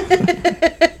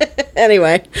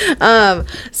 Anyway,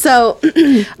 so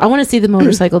I want to see The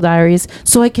Motorcycle Diaries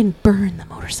so I can burn The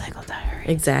Motorcycle Diary.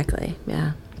 Exactly.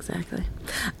 Yeah, exactly.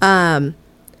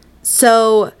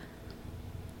 So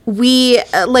we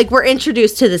we're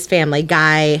introduced to this family,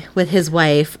 Guy with his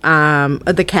wife,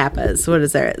 the Kappas. What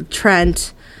is there?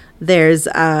 Trent. There's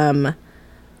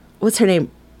what's her name?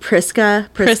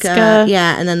 Priska.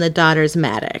 Yeah, and then the daughter's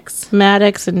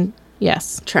Maddox and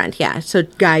yes, Trent. Yeah. So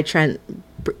Guy, Trent.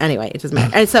 Anyway, it doesn't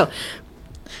matter. And so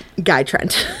Guy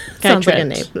Trent. Sounds like a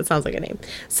name. That sounds like a name.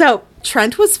 So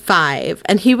Trent was 5,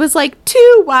 and he was like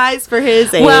too wise for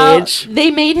his age. Well,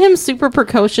 they made him super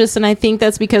precocious, and I think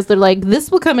that's because they're like, this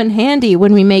will come in handy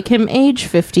when we make him age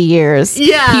 50 years.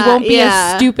 Yeah. He won't be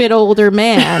a stupid older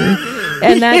man.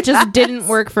 And that just didn't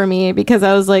work for me, because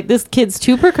I was like, this kid's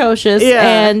too precocious,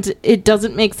 and it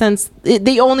doesn't make sense.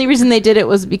 The only reason they did it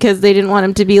was because they didn't want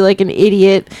him to be like an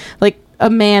idiot, like a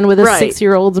man with a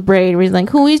 6-year-old's brain, where he's like,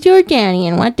 who is your daddy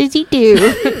and what does he do?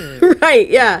 Right,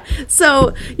 yeah.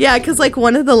 So, yeah, because like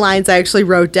one of the lines I actually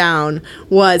wrote down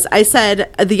was, I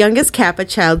said, the youngest Kappa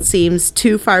child seems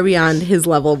too far beyond his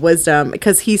level of wisdom,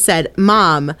 because he said,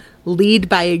 Mom, lead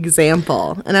by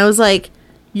example. And I was like,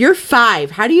 you're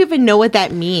 5. How do you even know what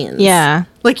that means? Yeah.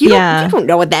 Like, you don't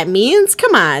know what that means.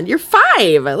 Come on. You're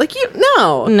 5. Like,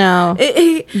 No.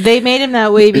 They made him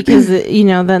that way because,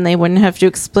 then they wouldn't have to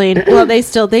explain. Well,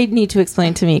 they need to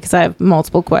explain to me, because I have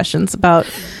multiple questions about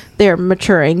their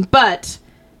maturing. But,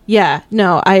 yeah,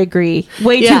 no, I agree.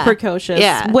 Way too precocious.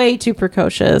 Yeah. Way too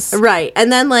precocious. Right. And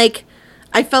then, like,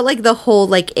 I felt like the whole,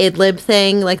 like, idlib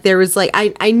thing, like, there was, like,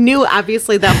 I knew,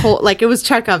 obviously, that whole, like, it was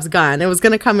Chekhov's gun. It was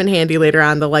going to come in handy later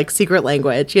on, the, like, secret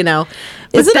language, But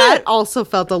that also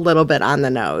felt a little bit on the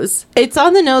nose. It's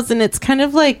on the nose, and it's kind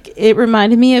of like, it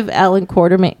reminded me of Alan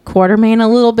Quatermain a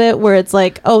little bit, where it's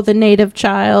like, oh, the native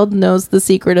child knows the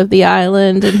secret of the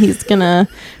island, and he's going to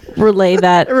relay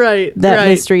that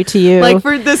mystery to you. Like,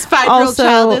 for this 5-year-old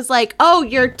child is like, oh,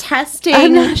 you're testing.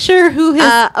 I'm not sure who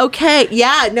his... okay,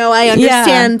 yeah, no, I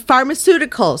understand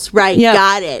pharmaceuticals. Right,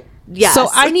 got it. Yes. So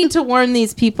I need to warn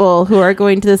these people who are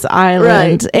going to this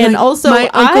island. And like, also, my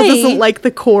uncle doesn't like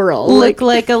the coral. Look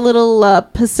like a little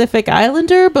Pacific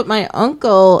Islander, but my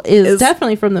uncle is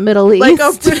definitely from the Middle East.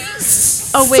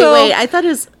 Like wait. I thought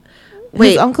his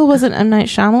uncle wasn't M. Night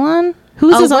Shyamalan?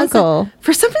 Who's his uncle?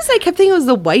 For some reason, I kept thinking it was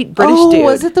the white British dude. Oh,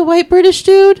 was it the white British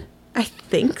dude? I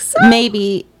think so.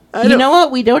 Maybe. You know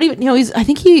what? We don't even know.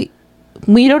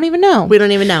 We don't even know. We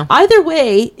don't even know. Either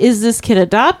way, is this kid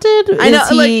adopted? I know.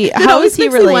 How is he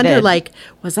related? Wonder, like,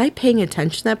 was I paying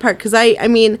attention to that part? Because I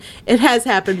mean, it has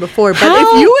happened before. But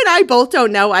if you and I both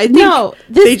don't know, I think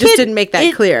they just didn't make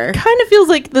that clear. Kind of feels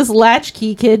like this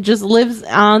latchkey kid just lives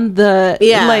on the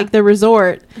the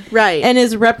resort, right, and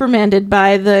is reprimanded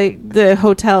by the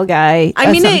hotel guy.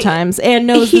 Sometimes and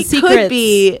knows the secrets. Could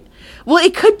be. Well,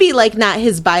 it could be, like, not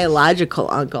his biological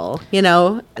uncle, and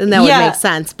that would make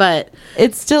sense, but...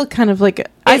 It's still kind of like...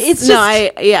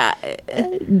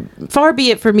 Far be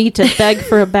it for me to beg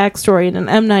for a backstory in an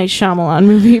M. Night Shyamalan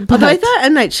movie, but... Although I thought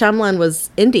M. Night Shyamalan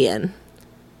was Indian.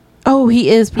 Oh, he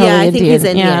is probably Indian. I think he's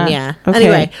Indian, yeah. Okay.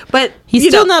 Anyway, but... He's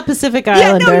still not Pacific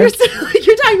Islander. Yeah, no,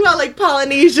 you're talking about, like,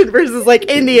 Polynesian versus, like,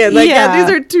 Indian. Like, these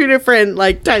are two different,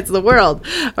 like, types of the world.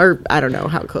 Or, I don't know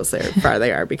how far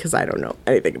they are, because I don't know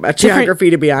anything about geography,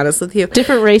 to be honed with you.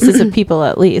 Different races of people,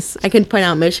 at least. I can point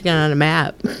out Michigan on a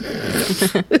map.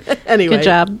 Anyway. Good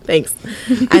job. Thanks.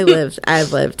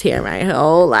 I've lived here my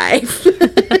whole life.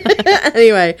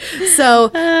 Anyway, so,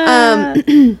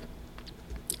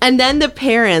 And then the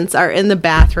parents are in the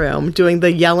bathroom doing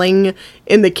the yelling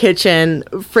in the kitchen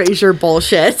Frasier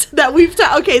bullshit that we've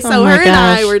okay, so her and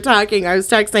I were talking. I was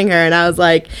texting her and I was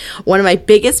like, one of my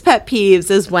biggest pet peeves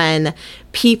is when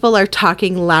people are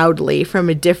talking loudly from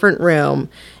a different room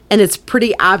and it's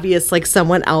pretty obvious like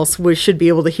someone else should be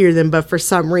able to hear them, but for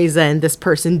some reason this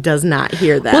person does not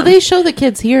hear them. Well, they show the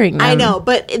kids hearing them. I know,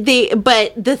 but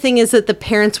the thing is that the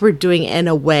parents were doing it in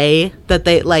a way that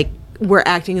they like were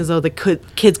acting as though the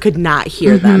kids could not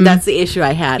hear them. That's the issue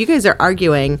I had. You guys are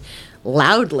arguing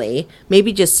loudly.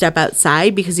 Maybe just step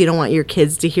outside because you don't want your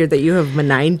kids to hear that you have a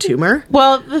benign tumor.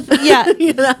 Well, yeah,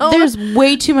 you know? There's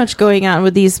way too much going on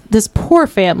with this poor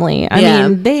family. I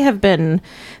mean, they have been...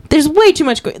 There's way too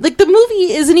much like the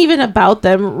movie isn't even about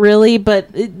them really, but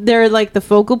they're like the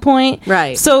focal point.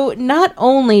 Right. So not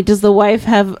only does the wife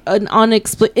have an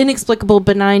inexplicable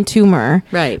benign tumor,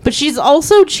 right, but she's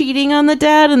also cheating on the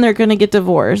dad and they're going to get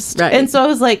divorced. Right. And so I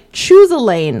was like, choose a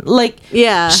lane. Like,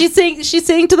 yeah. She's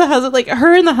saying to the husband, like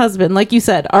her and the husband, like you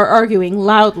said, are arguing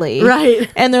loudly.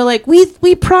 Right. And they're like,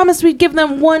 we promised we'd give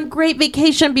them one great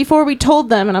vacation before we told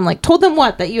them. And I'm like, told them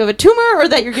what? That you have a tumor or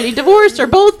that you're getting divorced or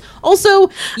both? Also,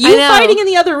 you fighting in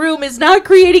the other room is not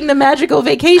creating the magical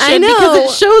vacation because it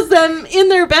shows them in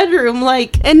their bedroom.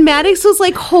 Like, and Maddox was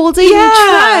like holding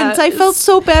Trent. I felt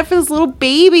so bad for this little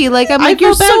baby. Like, I'm like,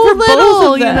 you're so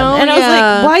little, you know? And I was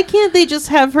like, why can't they just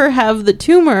have her have the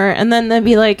tumor and then they'd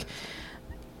be like,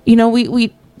 you know, we're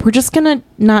just gonna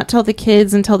not tell the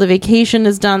kids until the vacation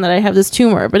is done that I have this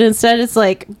tumor, but instead it's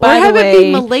like, by the way, it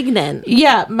be malignant.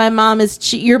 Yeah,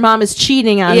 your mom is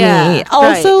cheating on me.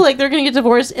 Also, like they're gonna get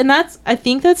divorced, and I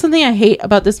think that's something I hate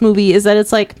about this movie is that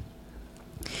it's like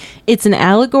it's an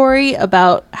allegory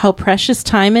about how precious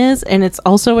time is, and it's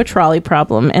also a trolley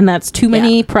problem, and that's too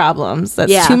many problems.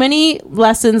 That's too many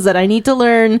lessons that I need to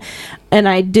learn, and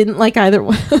I didn't like either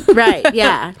one. Right?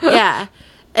 Yeah, yeah.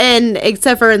 And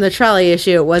except for in the trolley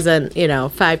issue, it wasn't,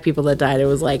 5 people that died. It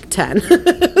was like 10.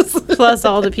 Plus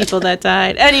all the people that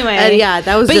died. Anyway. And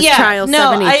that was just trial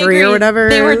 73 or whatever.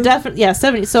 They were definitely,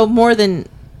 70. So more than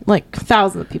like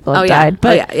thousands of people have died.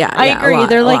 But I agree.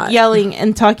 They're like yelling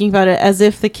and talking about it as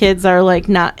if the kids are like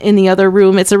not in the other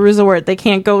room. It's a resort. They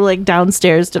can't go like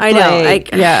downstairs to play. I know.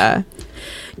 Yeah.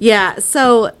 Yeah.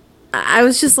 So I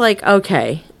was just like,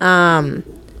 okay.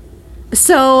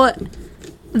 So...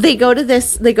 They go to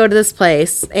this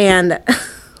place and M.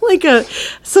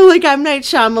 Night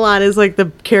Shyamalan is like the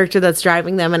character that's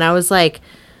driving them, and I was like,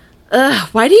 ugh,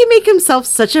 why do you make himself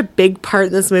such a big part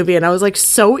in this movie? And I was like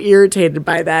so irritated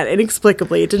by that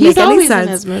inexplicably. It didn't make any sense.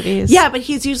 In his movies. Yeah, but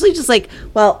he's usually just like,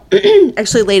 well,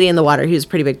 actually Lady in the Water, he was a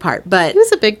pretty big part, but he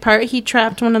was a big part. He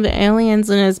trapped one of the aliens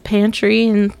in his pantry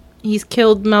and he's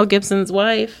killed Mel Gibson's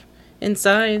wife in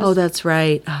Signs. Oh, that's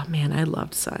right. Oh man, I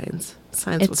loved Signs.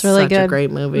 Signs was really such a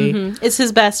great movie. Mm-hmm. It's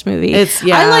his best movie.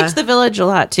 I liked The Village a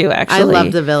lot too. Actually, I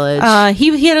loved The Village.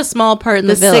 He had a small part in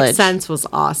The Village. The Sixth Sense was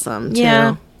awesome too.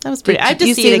 Yeah, that was pretty. I have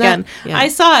to see it again. Yeah. I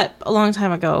saw it a long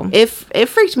time ago. It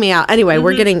freaked me out. Anyway,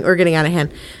 we're getting out of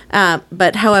hand.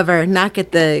 But however, Knock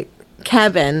at the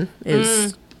Cabin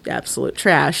is absolute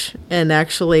trash. And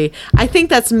actually, I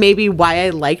think that's maybe why I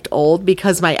liked Old,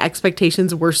 because my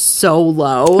expectations were so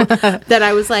low that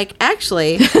I was like,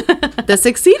 actually, this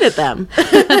exceeded them. So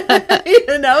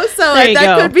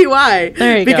that could be why.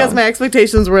 Because my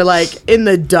expectations were like in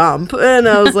the dump. And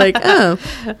I was like, oh.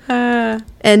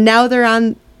 And now they're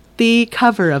on the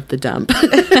cover of the dump.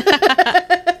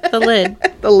 The lid.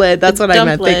 The lid. That's what I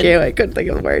meant. Thank you. I couldn't think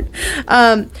of the word.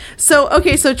 So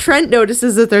Trent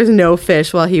notices that there's no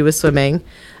fish while he was swimming,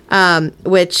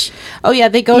 which... Oh, yeah,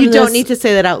 they go You don't need to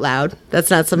say that out loud. That's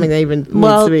not something that even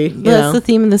needs to be, that's the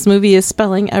theme of this movie is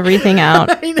spelling everything out.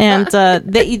 And so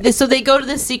they go to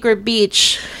this secret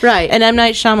beach. Right. And M.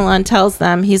 Night Shyamalan tells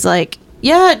them, he's like,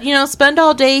 yeah, spend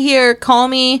all day here. Call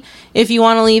me if you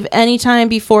want to leave anytime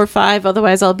before 5.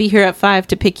 Otherwise, I'll be here at 5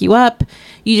 to pick you up.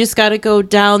 You just got to go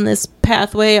down this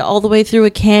pathway all the way through a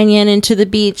canyon into the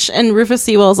beach. And Rufus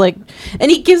Sewell's like,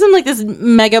 and he gives him like this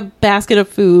mega basket of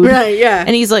food. Right, yeah.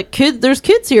 And he's like, there's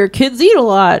kids here. Kids eat a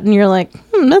lot. And you're like,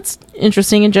 that's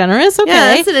interesting and generous. Okay.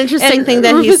 Yeah, that's an interesting thing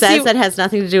that he says that has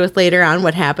nothing to do with later on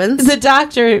what happens. The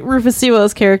doctor, Rufus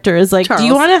Sewell's character, is like, Charles. Do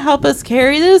you want to help us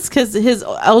carry this? Because his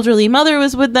elderly mother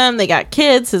was with them. They got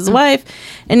kids, his wife.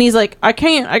 And he's like, I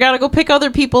can't. I got to go pick other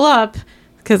people up.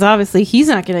 Because obviously he's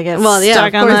not going to get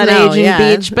stuck on that aging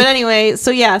beach. But anyway,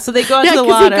 so they go into the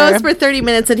water. He goes for 30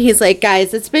 minutes and he's like,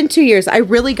 guys, it's been 2 years. I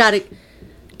really got to...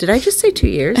 Did I just say 2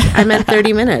 years? I meant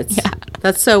 30 minutes. Yeah.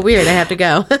 that's so weird. I have to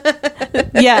go.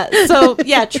 Yeah. So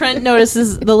yeah,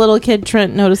 the little kid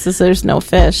Trent notices there's no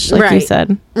fish, like you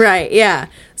said. Right. Yeah.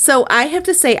 So I have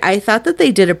to say, I thought that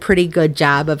they did a pretty good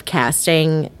job of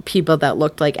casting people that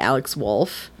looked like Alex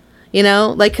Wolff. You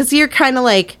know, like, because you're kind of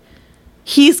like,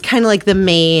 he's kind of like the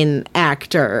main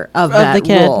actor of that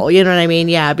role. You know what I mean?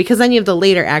 Yeah. Because then you have the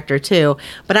later actor too.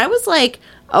 But I was like,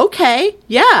 okay,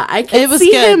 yeah, I can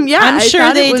see him. Yeah, I'm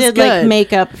sure they did like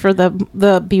makeup for the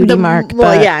beauty mark.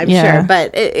 Well, yeah, I'm sure.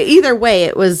 But either way,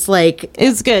 it was like, it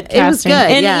was good casting. It was good.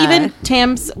 And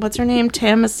even what's her name?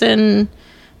 Thomasin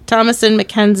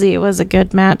McKenzie was a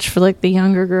good match for like the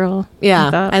younger girl.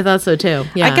 Yeah, I thought so too.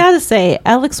 Yeah. I gotta say,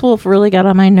 Alex Wolff really got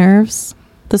on my nerves.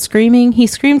 The screaming, he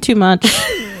screamed too much.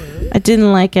 I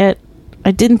didn't like it.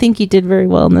 I didn't think he did very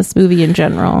well in this movie in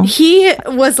general. He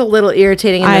was a little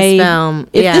irritating in this film.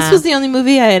 If this was the only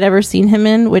movie I had ever seen him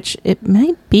in, which it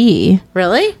might be.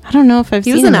 Really? I don't know if I've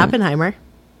seen him. He was in Oppenheimer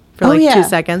for 2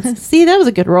 seconds. See, that was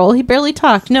a good role. He barely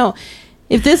talked. No,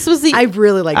 if this was I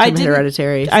really liked him in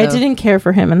Hereditary. So. I didn't care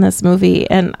for him in this movie,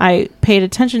 and I paid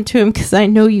attention to him because I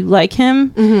know you like him.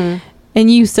 Mm-hmm. And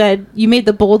you said, you made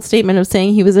the bold statement of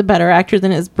saying he was a better actor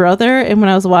than his brother. And when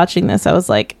I was watching this, I was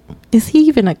like, is he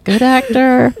even a good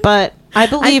actor? But I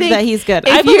believe that he's good.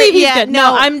 I believe he's good.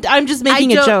 No, I'm just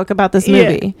making a joke about this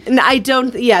movie. Yeah, I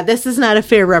don't. Yeah, this is not a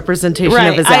fair representation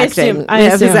of his acting.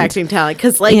 Of his acting talent.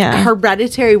 Because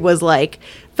Hereditary was like,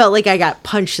 felt like I got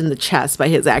punched in the chest by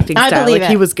his acting style. I believe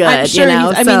he was good. I'm sure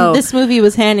I mean, this movie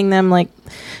was handing them like,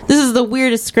 this is the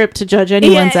weirdest script to judge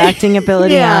anyone's acting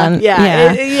ability on.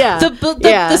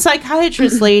 The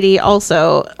psychiatrist lady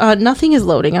also, nothing is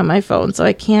loading on my phone, so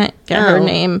I can't get her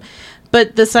name.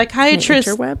 But the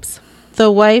psychiatrist,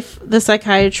 the wife, the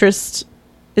psychiatrist,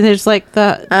 there's like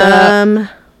the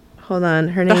hold on,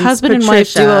 her name, the husband and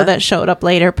wife duo that showed up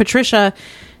later. Patricia,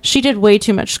 she did way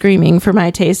too much screaming for my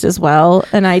taste as well,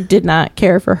 and I did not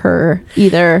care for her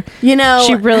either. You know,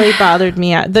 she really bothered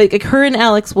me. Her and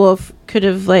Alex Wolff could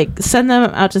have like sent them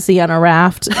out to sea on a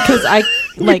raft because I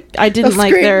didn't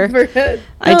like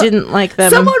I didn't like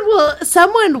them.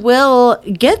 Someone will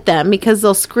get them because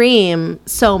they'll scream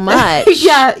so much.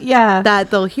 That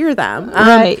they'll hear them.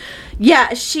 Right. Yeah,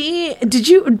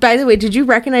 by the way, did you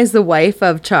recognize the wife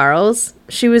of Charles?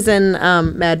 She was in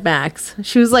Mad Max.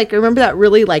 She was like, remember that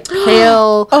really like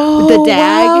pale, the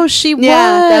dag? Wow, she was.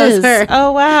 Yeah, that was her.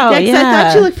 Oh, wow. Yeah, I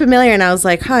thought she looked familiar, and I was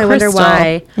like, I wonder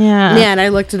why. Yeah. Yeah, and I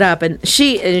looked it up, and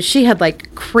she had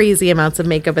like crazy amounts of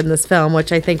makeup in this film,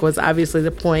 which I think was obviously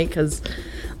the point, because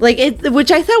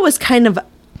which I thought was kind of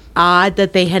odd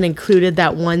that they had included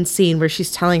that one scene where she's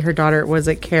telling her daughter, was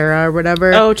it Kara or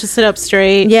whatever? Oh, to sit up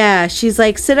straight. Yeah, she's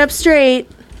like, sit up straight.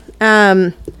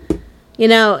 You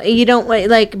know, you don't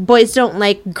like boys don't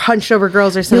like hunched over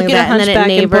girls or something like that. And then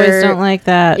it never, boys don't like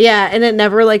that. Yeah, and it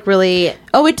never like really.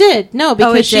 Oh, it did. No,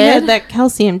 because she had that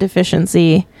calcium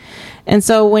deficiency. And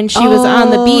so when she was on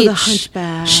the beach,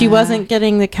 she wasn't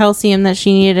getting the calcium that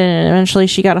she needed, and eventually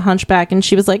she got a hunchback, and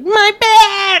she was like, my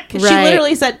back! Right. She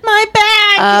literally said, my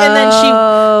back! And then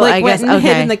she went and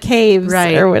hid in the caves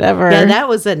or whatever. Yeah, that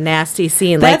was a nasty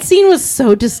scene. That scene was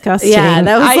so disgusting. Yeah,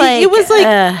 that was it was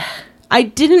like, I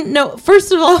didn't know.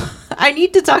 First of all, I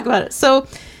need to talk about it. So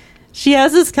she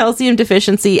has this calcium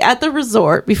deficiency at the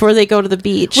resort before they go to the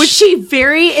beach, which she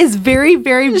is very,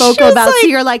 very vocal about. Like, so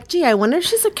you're like, gee, I wonder if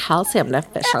she's a calcium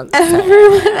deficiency.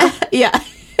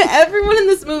 Everyone in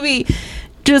this movie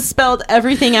just spelled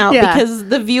everything out because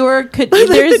the viewer could.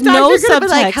 There's no subtext.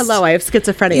 Like, hello, I have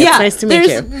schizophrenia. Yeah, it's nice to meet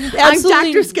you. I'm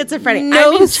Dr.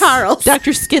 Schizophrenia. I'm Charles.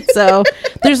 Dr. Schizo.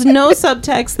 There's no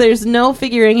subtext. There's no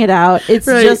figuring it out. It's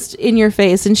just in your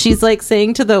face. And she's like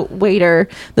saying to the waiter,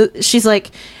 she's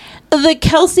like, the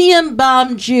calcium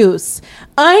bomb juice.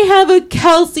 I have a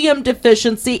calcium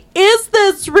deficiency. Is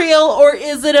this real or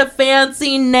is it a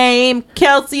fancy name?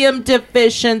 Calcium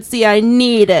deficiency. I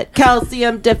need it.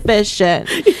 Calcium deficient.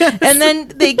 Yes. And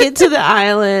then they get to the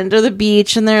island or the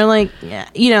beach and they're like,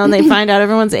 and they find out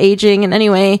everyone's aging. And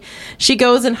anyway, she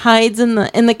goes and hides in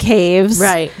the caves.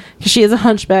 Right. She has a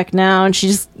hunchback now, and she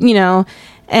just,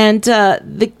 and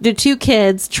the two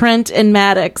kids, Trent and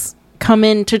Maddox, come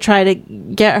in to try to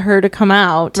get her to come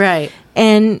out. Right.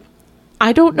 And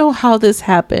I don't know how this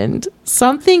happened.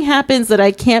 Something happens that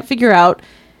I can't figure out.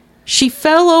 She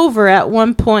fell over at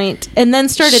one point and then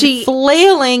started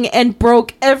flailing and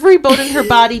broke every bone in her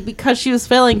body because she was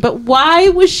flailing. But why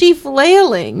was she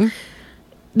flailing?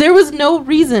 There was no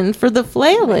reason for the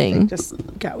flailing. It just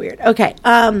got weird. Okay.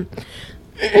 I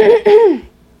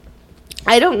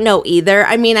don't know either.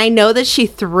 I mean, I know that she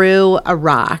threw a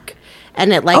rock.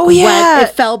 and it like it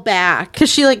fell back because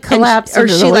she like collapsed or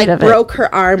under she the weight like of it. broke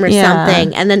her arm or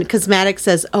something, and then Cosmetic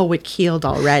says, "Oh, it healed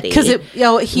already," because it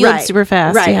healed super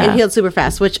fast. Right, yeah. it healed super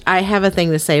fast. Which I have a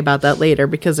thing to say about that later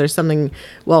because there's something.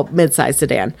 Well, mid-sized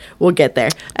sedan. We'll get there.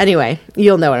 Anyway,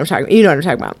 you'll know what I'm talking about. You know what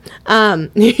I'm talking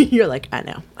about. You're like, I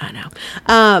know.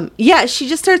 Yeah, she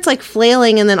just starts like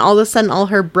flailing, and then all of a sudden, all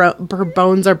her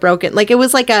bones are broken. Like it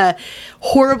was like a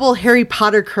horrible Harry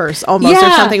Potter curse almost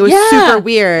or something. It was super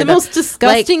weird. The most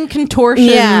disgusting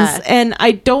contortions, and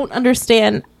I don't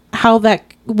understand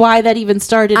why that even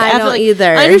started. I don't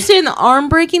either. I understand the arm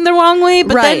breaking the wrong way,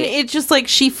 but then it's just like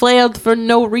she flailed for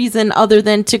no reason other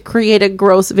than to create a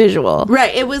gross visual.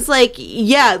 Right. It was like,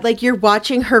 like you're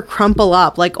watching her crumple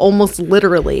up, like almost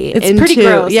literally. It's pretty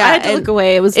gross. Yeah, I had to look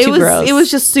away. It was too gross. It was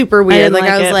just super weird.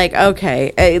 I was like,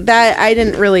 okay, that I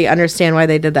didn't really understand why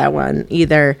they did that one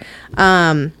either.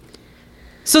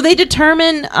 So they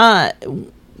determine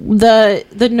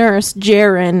the nurse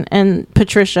Jaren and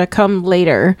Patricia come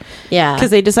later,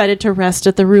 because they decided to rest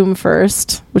at the room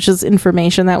first, which is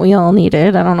information that we all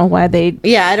needed. I don't know why they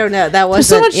I don't know, that was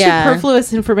so much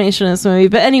superfluous information in this movie,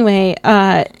 but anyway,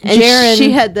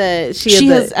 Jaren, she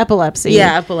has epilepsy.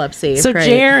 Epilepsy. So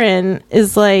Jaren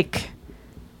is like,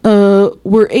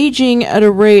 we're aging at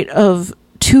a rate of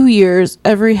 2 years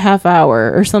every half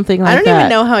hour or something like that. I don't even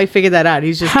know how he figured that out.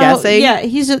 He's just guessing. Yeah,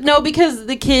 he's just because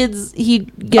the kids he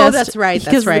guessed. Oh, that's right.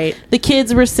 That's right. The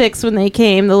kids were 6 when they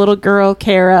came. The little girl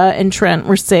Kara and Trent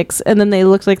were 6, and then they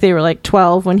looked like they were like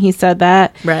 12 when he said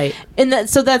that. Right. And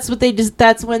that's what they just.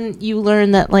 That's when you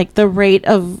learn that like the rate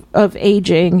of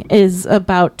aging is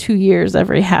about 2 years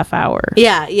every half hour.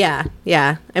 Yeah.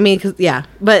 I mean,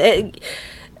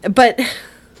 but.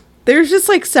 There's just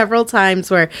like several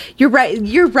times where you're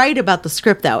right about the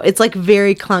script though. It's like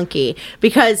very clunky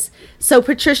because so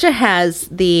Patricia has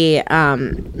the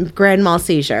grand mal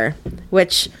seizure,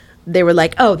 which they were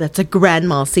like, oh, that's a grand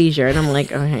mal seizure, and I'm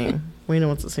like, okay, we know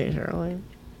what's a seizure, like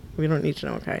we don't need to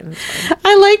know what kind.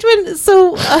 I liked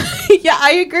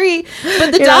I agree.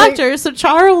 But the doctor, so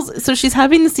Charles, so she's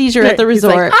having the seizure at the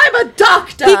resort. Like, I'm a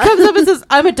doctor. He comes up and says,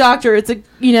 I'm a doctor. It's and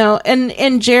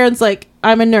Jaren's like,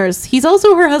 I'm a nurse. He's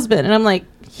also her husband. And I'm like,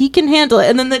 he can handle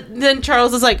it. And then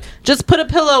Charles is like, just put a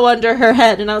pillow under her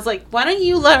head. And I was like, why don't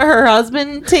you let her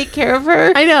husband take care of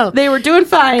her? I know. They were doing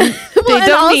fine. They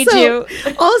don't need you.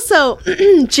 Also,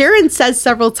 Jaren says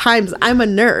several times, I'm a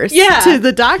nurse to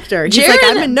the doctor. He's like,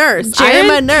 I'm a nurse. Jaren I am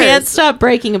a nurse. Can't stop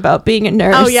breaking about being a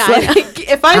nurse. Oh, yeah.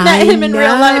 Like, if I met him in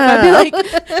real life, I'd be like,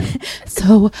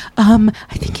 so, I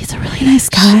think he's a really nice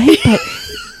guy,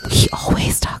 but he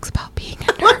always talks about being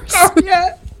a nurse.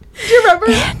 Yeah. Do you remember?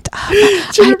 And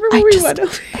do you remember when we went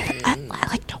over? I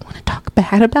like don't want to talk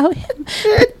bad about him,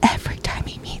 but every time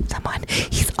he meets someone,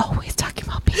 he's always talking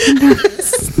about being a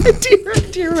nurse.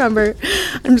 Do you remember?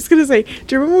 I'm just gonna say.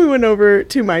 Do you remember when we went over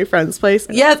to my friend's place?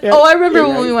 Yes. Yeah. Oh, I remember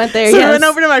when we went there. So we went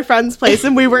over to my friend's place,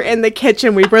 and we were in the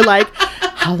kitchen. We were like,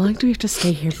 "How long do we have to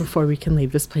stay here before we can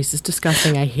leave? This place is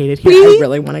disgusting. I hate it here. I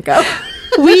really want to go."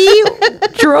 We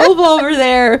drove over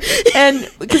there, and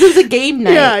because it was a game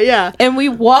night, and we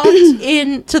walked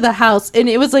into the house, and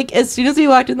it was like as soon as we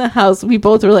walked in the house, we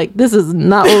both were like, "This is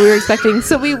not what we were expecting."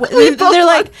 So they're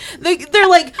like,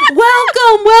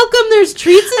 "Welcome! There's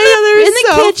treats in the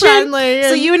kitchen." Friendly,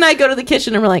 so you and I go to the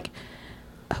kitchen, and we're like,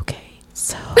 "Okay,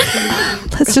 so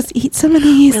let's just eat some of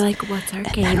these." We're like, "What's our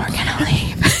game?" And we're gonna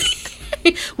leave.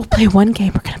 We'll play one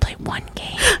game. We're gonna play one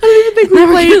game. I don't even think we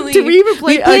played. Did we even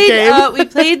play a game? We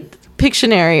played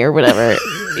Pictionary or whatever.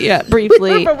 Yeah,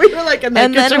 briefly. But we were like in the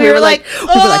and kitchen. then we were like, look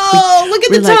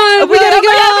at the time. We gotta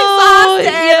go.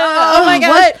 Yeah. Oh my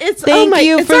god! Thank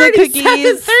you for the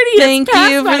cookies. Thank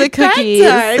you for the cookies.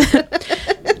 I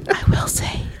will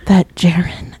say that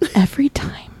Jaren, every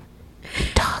time he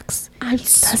talks, he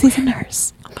says he's a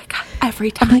nurse. Oh my god! Every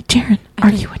time. I'm like, Jaren,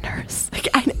 are you a nurse?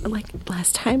 Like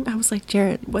last time, I was like,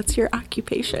 Jaren, what's your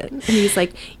occupation? And he's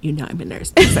like, I'm a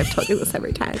nurse because I've told you this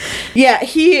every time.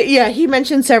 He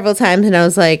mentioned several times, and I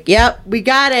was like, yep, we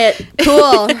got it.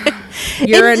 Cool.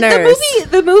 You're a nurse.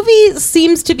 The movie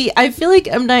seems to be. I feel like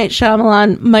M. Night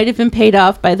Shyamalan might have been paid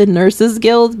off by the Nurses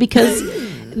Guild because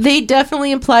they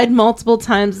definitely implied multiple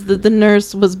times that the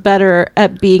nurse was better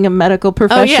at being a medical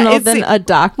professional than a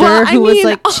doctor who was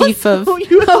like chief of. He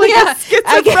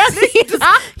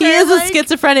is a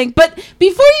schizophrenic. But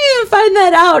before you even find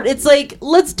that out, it's like,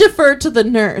 let's defer to the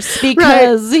nurse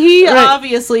because he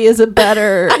obviously is a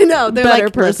better. I know they're better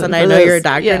like, person. Listen, I know you're a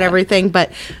doctor and everything,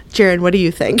 but Jaren, what do you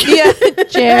think? Yeah,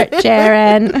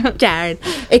 Jaren,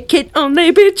 it can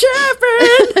only be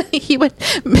Jaren. He went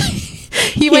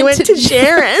to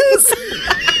Jaren's.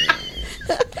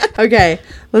 Okay,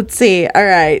 let's see. All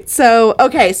right. So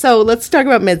let's talk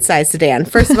about mid-sized sedan.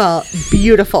 First of all,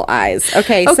 beautiful eyes.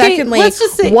 Okay, secondly, let's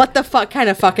just say, what the fuck kind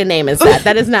of fucking name is that?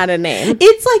 That is not a name.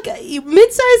 It's like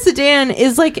mid-sized sedan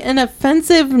is like an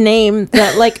offensive name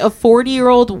that like a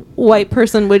 40-year-old white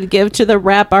person would give to the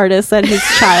rap artist that his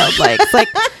child likes. Like,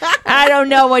 I don't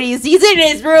know what he's in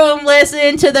his room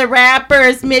listening to the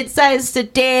rappers mid-sized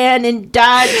sedan and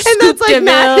Dodge And that's like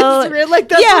not his real, like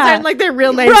that's not like their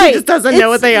real names. Right. He just doesn't know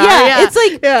what they are. Yeah,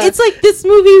 it's like this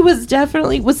movie was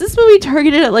this movie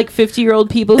targeted at like 50-year-old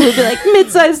people who'd be like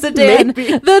mid-sized sedan.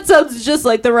 Maybe. That sounds just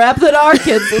like the rap that our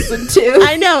kids listen to.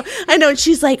 I know. And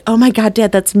she's like, "Oh my god,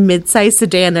 Dad, that's mid-sized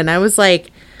sedan." And I was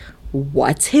like,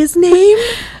 "What's his name?"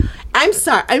 I'm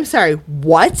sorry.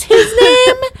 What's his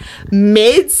name?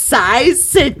 Mid-sized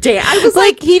sedan. I was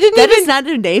like, he didn't that even. is not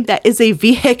a name. That is a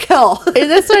vehicle.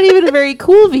 That's not even a very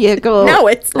cool vehicle. No,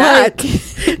 it's not. Like,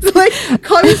 It's like,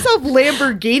 call yourself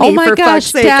Lamborghini. oh my for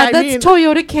gosh, fuck's sake. Dad, that's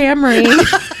Toyota Camry.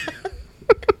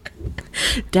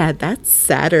 Dad, that's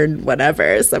Saturn.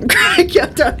 Whatever. Some crack. I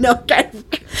don't know.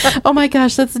 Oh my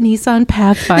gosh, that's Nissan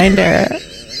Pathfinder.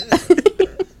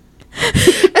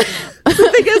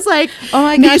 The thing is, like, Oh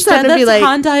my gosh, Dad, that's like,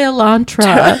 Hyundai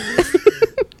Elantra.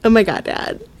 oh my god,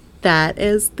 Dad, that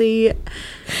is the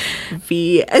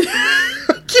V.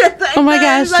 Oh my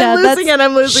gosh, Dad,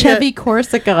 I'm losing Chevy it.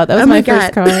 Corsica. That was Oh my my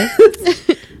first car.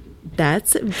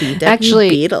 That's VW Actually,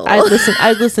 Beetle.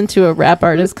 I listened to a rap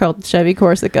artist called Chevy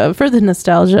Corsica for the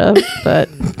nostalgia, but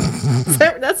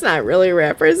That's not really a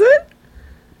rapper, is it?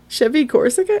 Chevy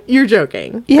Corsica? You're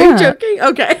joking. Yeah. Are you joking?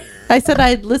 Okay. I said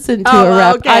I'd listen to a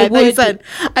rap. Okay. I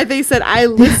I think you said I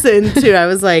listened to. I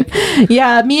was like,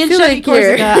 yeah, me and feel Chevy like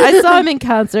you're- Corsica. I saw him in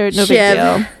concert. No big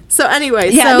deal. So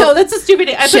anyway, Yeah, so no, that's a stupid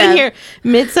name. I put Chev. in here,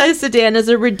 mid-sized sedan is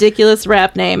a ridiculous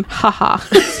rap name. Haha.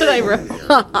 That's what I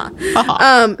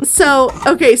wrote. so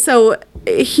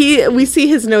we see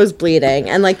his nose bleeding,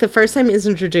 and like the first time he's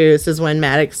introduced is when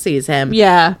Maddox sees him.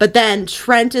 Yeah. But then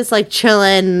Trent is like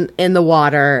chilling in the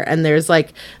water, and there's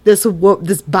like this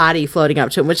body floating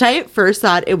up to him, which I at first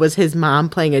thought it was his mom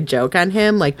playing a joke on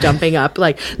him, like jumping up.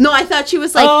 Like, no, I thought she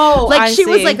was like, she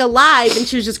was like alive, and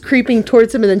she was just creeping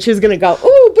towards him, and then she was gonna go,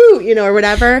 ooh, boo, you know, or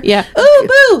whatever. Yeah. Ooh,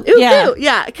 boo. Ooh, Yeah. boo.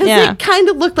 Yeah, because Yeah. it kind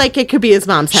of looked like it could be his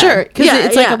mom's head. Sure, because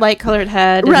it's like a light-colored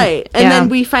head. Right. And then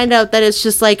we find out that it's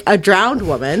just like a drowned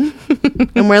woman.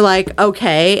 And we're like,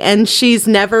 okay. And she's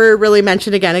never really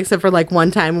mentioned again, except for like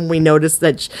one time when we noticed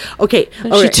that.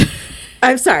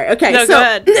 I'm sorry. Okay. No, so go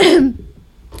ahead.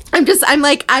 I'm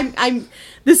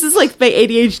this is like my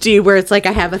ADHD where it's like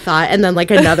I have a thought and then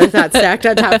like another thought stacked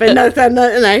on top of another thought,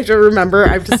 and I have to remember.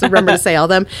 I just remember to say all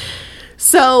them.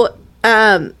 So,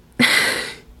 I'm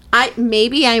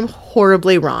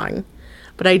horribly wrong,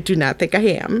 but I do not think I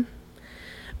am.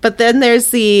 But then there's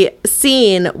the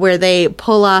scene where they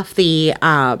pull off the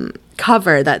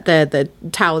cover, that the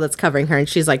towel that's covering her, and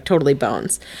she's like totally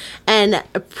bones. And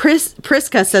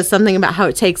Priska says something about how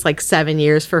it takes like 7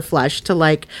 years for flesh to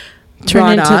like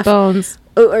turn into off. bones.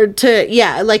 Or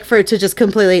like for it to just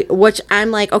completely, which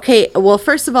I'm like, okay, well,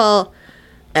 first of all,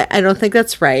 I don't think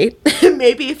that's right.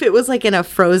 Maybe if it was like in a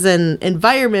frozen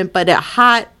environment, but a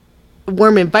hot,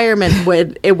 warm environment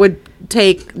it would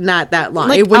take not that long.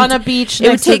 Like it would, on a beach it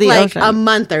would next to take the like ocean. a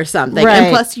month or something. Right.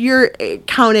 And plus you're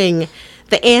counting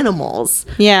the animals.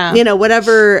 Yeah. You know,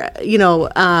 whatever,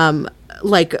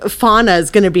 like fauna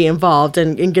is going to be involved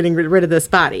in getting rid of this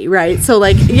body, right? So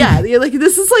like, yeah, you're like,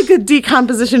 this is like a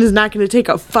decomposition is not going to take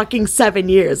a fucking 7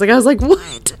 years. Like I was like,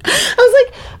 what? I was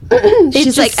like,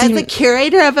 she's like, as a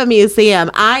curator of a museum,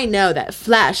 I know that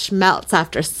flesh melts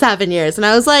after 7 years. And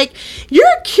I was like, you're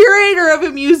a curator of a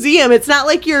museum. It's not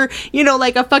like you're,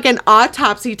 like a fucking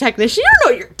autopsy technician. You don't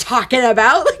know what you're talking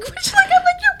about. Like, I'm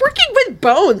like, you're working with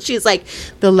bones. She's like,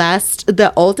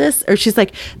 the oldest, or she's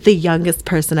like, the youngest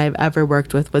person I've ever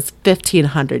worked with was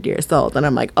 1,500 years old. And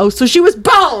I'm like, oh, so she was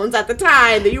bones at the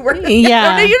time that you were.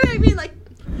 Yeah. You know what I mean? Like,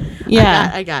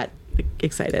 Yeah. I got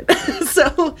excited.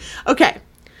 So, okay.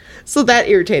 So that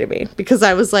irritated me because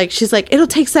I was like, she's like, it'll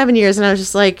take 7 years. And I was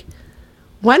just like,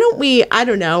 why don't we, I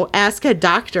don't know, ask a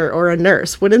doctor or a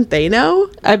nurse? Wouldn't they know?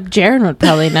 Jaron would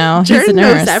probably know. Jaron He's a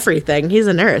nurse. knows everything. He's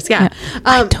a nurse. Yeah.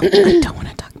 I don't want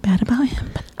to talk bad about him,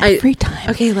 but every time.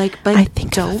 Okay, like, but I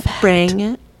think don't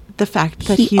bring the fact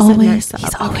that he's always, a nurse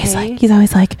up. He's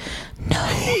always like, no,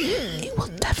 it will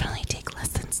definitely take less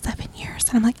than 7 years.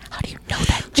 And I'm like, how do you know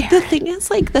that, Jared?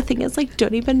 The thing is,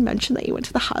 don't even mention that you went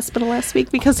to the hospital last week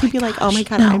because he'd be like, oh my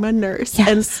God, no. I'm a nurse. Yes.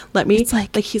 And let me, It's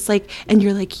like he's like, and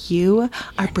you're like, you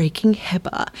are breaking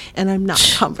HIPAA and I'm not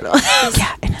comfortable.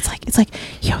 Yeah, and it's like,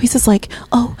 he always is like,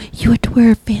 oh, you had to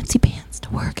wear fancy pants to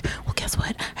work. Well, guess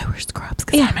what? I wear scrubs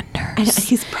because I'm a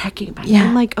bragging about it. Yeah.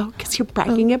 I'm like, oh, because you're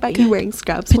bragging about you wearing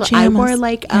scrubs. Well, I wore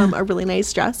like a really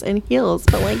nice dress and heels,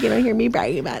 but like you don't hear me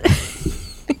bragging about it.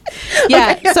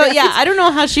 Yeah. Okay. So yeah, I don't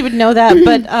know how she would know that,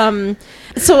 but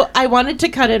so I wanted to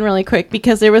cut in really quick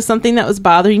because there was something that was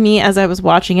bothering me as I was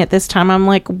watching it this time. I'm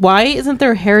like, why isn't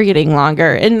their hair getting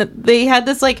longer? And they had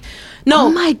this like, no, oh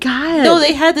my god, no,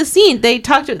 they had the scene. They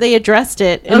addressed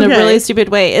it in a really stupid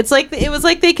way. It's like it was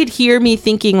like they could hear me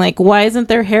thinking like, why isn't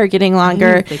their hair getting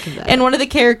longer? And one of the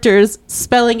characters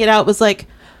spelling it out was like,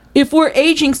 if we're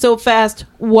aging so fast,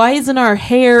 why isn't our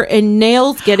hair and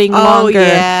nails getting longer?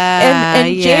 Yeah,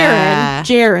 and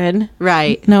Jaren,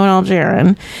 right? No, not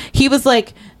Jaren. He was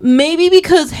like, maybe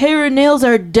because hair and nails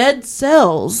are dead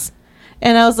cells.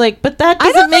 And I was like, but that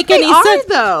doesn't make any sense,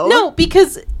 though. No,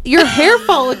 because your hair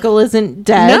follicle isn't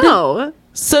dead. No.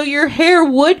 So your hair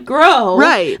would grow.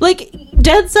 Right. Like,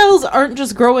 dead cells aren't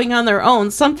just growing on their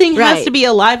own. Something has to be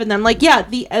alive in them. Like, yeah,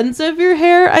 the ends of your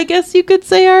hair, I guess you could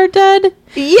say, are dead.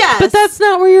 Yes. But that's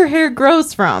not where your hair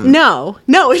grows from. No,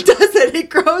 it doesn't. It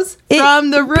grows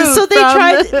from the root. So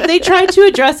they tried to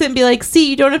address it and be like, see,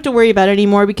 you don't have to worry about it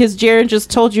anymore because Jaren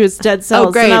just told you it's dead cells.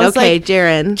 Oh, great. And I was okay, like,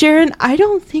 Jaren, I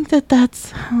don't think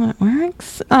that's how it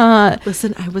works.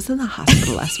 Listen, I was in the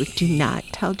hospital last week. Do not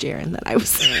tell Jaren that I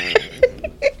was...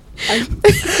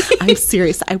 I'm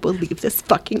serious. I will leave this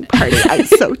fucking party. I'm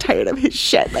so tired of his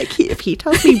shit. Like, if he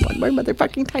tells me one more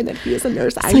motherfucking time that he is a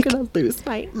nurse, I'm like, gonna lose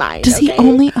my mind. Does he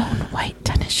only own white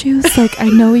tennis shoes? Like, I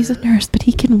know he's a nurse, but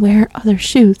he can wear other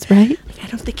shoes, right? I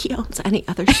don't think he owns any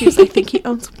other shoes. I think he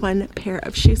owns one pair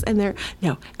of shoes, and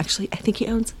actually, I think he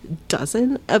owns a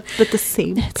dozen of the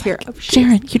same pair of shoes.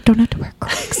 Jaren, you don't have to wear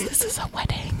Crocs. This is a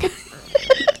wedding.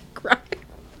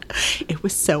 It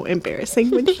was so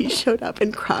embarrassing when he showed up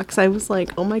in Crocs. I was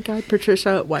like, oh my God,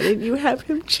 Patricia, why didn't you have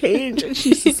him change? And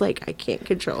she's just like, I can't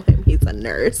control him. He's a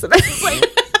nurse. And I was like,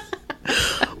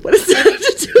 what does that have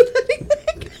to do with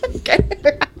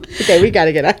anything? Okay, we got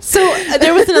to get out. So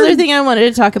there was another thing I wanted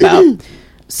to talk about.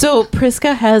 So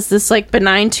Priska has this like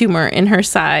benign tumor in her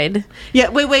side. Yeah,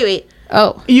 wait.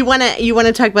 Oh, you want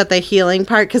to talk about the healing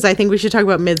part? Because I think we should talk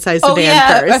about mid-sized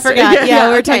sedan first. I forgot. Yeah,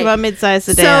 we were talking about mid-sized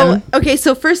sedan.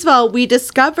 So first of all, we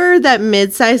discover that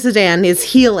mid-sized sedan is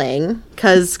healing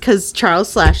because Charles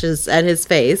slashes at his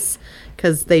face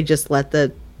because they just let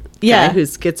the guy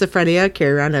who's schizophrenia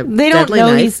carry around a They don't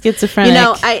know he's schizophrenic. You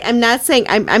know, I'm not saying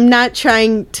I'm not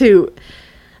trying to.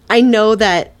 I know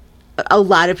that a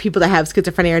lot of people that have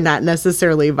schizophrenia are not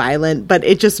necessarily violent, but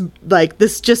it just like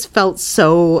this just felt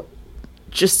so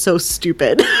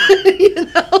stupid. You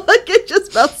know, like it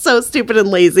just felt so stupid and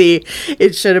lazy.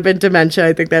 It should have been dementia.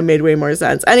 I think that made way more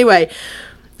sense. Anyway,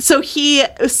 so he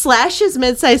slashes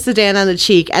mid-sized sedan on the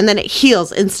cheek and then it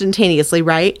heals instantaneously,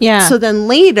 right? Yeah. So then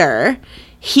later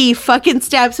he fucking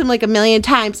stabs him like a million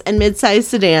times and mid-sized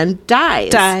sedan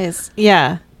dies.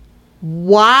 Yeah.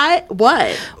 What?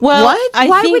 Well, what?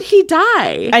 Why would he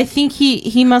die? I think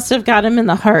he must have got him in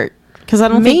the heart because I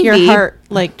don't think your heart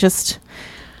like just...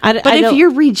 But if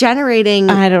you're regenerating...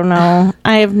 I don't know.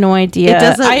 I have no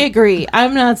idea. I agree.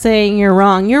 I'm not saying you're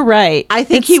wrong. You're right. I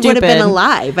think he would have been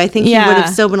alive. I think he would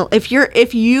have still been...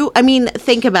 I mean,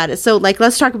 think about it. So, like,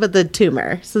 let's talk about the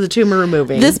tumor. So, the tumor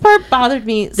removing. This part bothered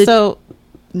me. No,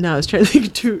 I was trying to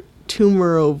think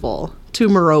tumor oval.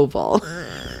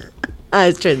 I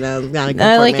was trying to...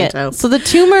 I like it. So, the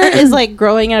tumor is, like,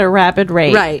 growing at a rapid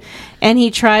rate. Right. And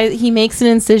he makes an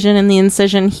incision, and the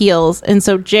incision heals. And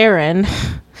so, Jaren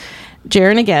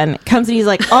again comes and he's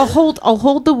like, I'll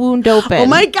hold the wound open. Oh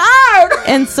my God.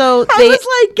 And so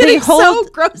they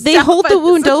hold the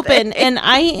wound open, and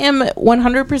I am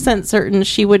 100% certain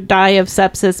she would die of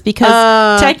sepsis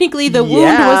because technically the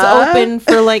wound was open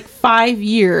for like 5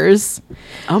 years.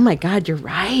 Oh my God, you're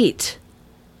right.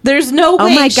 There's no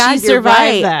way she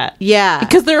survived that. Yeah.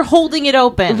 Because they're holding it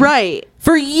open. Right.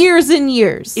 For years and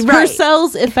years. Right. Her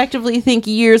cells effectively think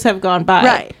years have gone by.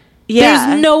 Right. Yeah.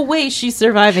 There's no way she's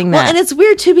surviving that. Well, and it's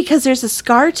weird, too, because there's a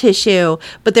scar tissue,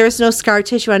 but there's no scar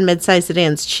tissue on mid-sized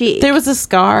sedan's cheek. There was a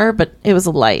scar, but it was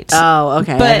light. Oh,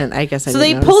 okay. But, I guess I so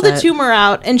didn't they pull that. the tumor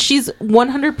out, and she's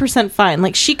 100% fine.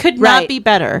 Like, she could not be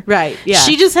better. Right, yeah.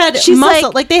 She just had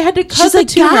muscle. Like, they had to cut the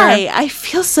tumor. Guy, I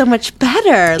feel so much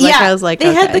better. Like, I was like,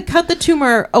 they had to cut the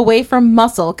tumor away from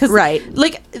muscle. Cause,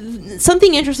 like,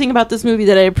 something interesting about this movie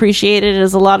that I appreciated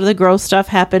is a lot of the gross stuff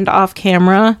happened off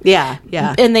camera. Yeah,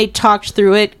 yeah. And they talked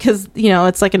through it. Because, you know,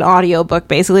 it's like an audio book,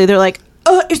 basically. They're like,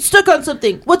 it's stuck on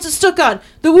something. What's it stuck on?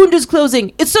 The wound is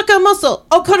closing. It's stuck on muscle.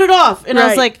 I'll cut it off. And I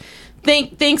was like,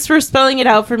 thanks for spelling it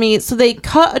out for me. So they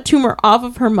cut a tumor off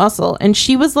of her muscle. And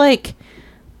she was like,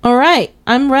 all right,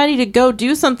 I'm ready to go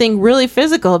do something really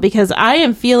physical because I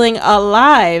am feeling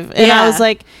alive. And I was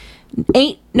like,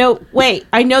 Ain't no way.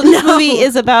 I know this movie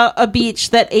is about a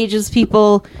beach that ages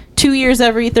people 2 years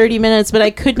every 30 minutes, but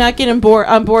I could not get on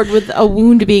board with a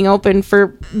wound being open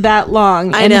for that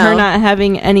long and her not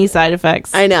having any side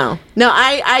effects. I know. No,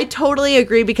 I totally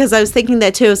agree, because I was thinking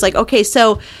that too. It's like, okay,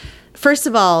 so first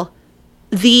of all,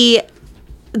 the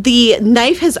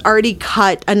knife has already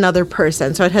cut another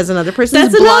person, so it has another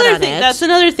person's blood on it. That's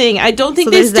another thing. I don't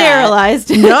think they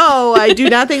sterilized it. No, I do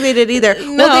not think they did either.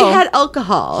 No. Well, they had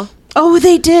alcohol. Oh,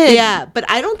 they did. Yeah, but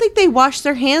I don't think they washed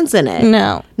their hands in it.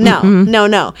 No.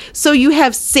 No. So you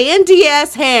have sandy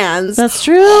ass hands. That's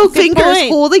true. Fingers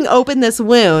holding open this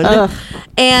wound. Ugh.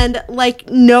 And like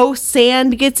no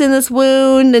sand gets in this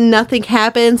wound and nothing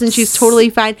happens and she's totally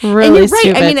fine. Really and you're right.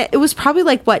 stupid. I mean, it was probably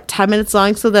like what, 10 minutes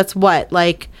long, so that's what,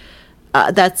 like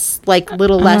that's like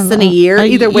little less than a year.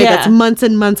 Either way, that's months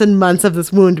and months and months of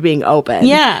this wound being open.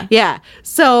 Yeah.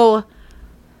 So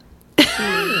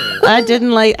I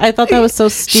thought that was so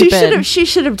stupid. She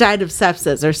should have died of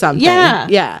sepsis or something.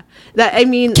 Yeah. That, I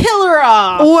mean, kill her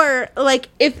off. Or like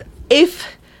if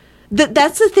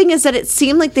that's the thing, is that it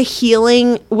seemed like the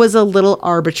healing was a little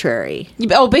arbitrary.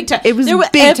 Oh, big time. It was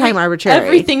big time arbitrary.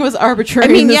 Everything was arbitrary.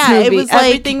 I mean, in this movie. It was like,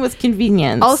 everything was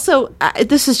convenience. Also,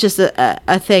 this is just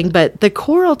a thing, but the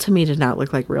coral to me did not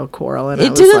look like real coral, and I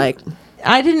was like,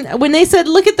 I didn't. When they said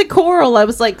look at the coral, I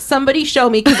was like, somebody show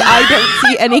me, because I don't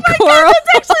see any coral. God,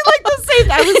 it's actually like the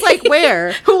same. I was like,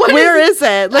 where? Where is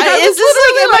it? Like, is this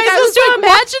like? Am I supposed to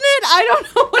imagine it? I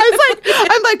don't know.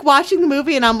 I'm like watching the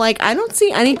movie, and I'm like, I don't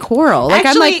see any coral. Like,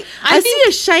 actually, I'm like, I see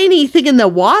a shiny thing in the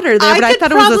water there, but I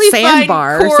thought it was a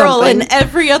sandbar or something. In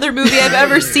every other movie I've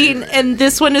ever seen, and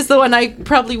this one is the one I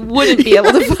probably wouldn't be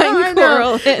able to find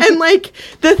coral in. And like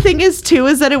the thing is too,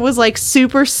 is that it was like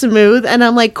super smooth, and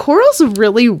I'm like, coral's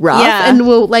really rough and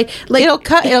will like it'll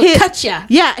cut you.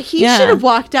 Yeah, he should have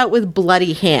walked out with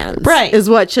bloody hands. Right, is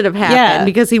what should have happened,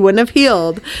 because he wouldn't have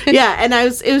healed. And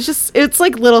it's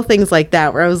like little things like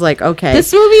that where I was like, okay,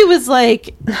 this movie was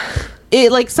like,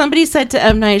 it like somebody said to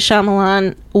M. Night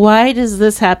Shyamalan, why does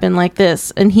this happen like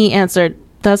this? And he answered,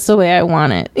 that's the way I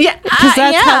want it. Yeah, because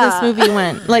that's how this movie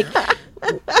went. Like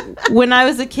when I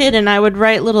was a kid and I would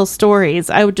write little stories,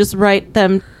 I would just write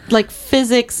them like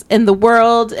physics and the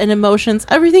world and emotions.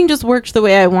 Everything just worked the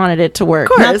way I wanted it to work,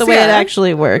 not the way it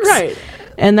actually works. Right.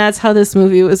 And that's how this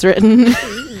movie was written.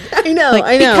 I know.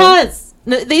 Because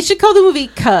they should call the movie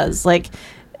 "Cuz," like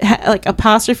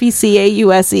apostrophe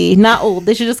CAUSE, not old.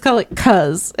 They should just call it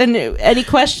 "Cuz." And any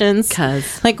questions?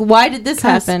 Cuz. Like, why did this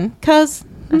happen? Cuz.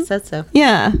 I said so.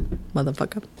 Yeah.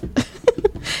 Motherfucker.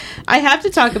 I have to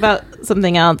talk about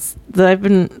something else that I've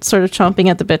been sort of chomping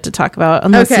at the bit to talk about.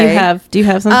 Unless you have, do you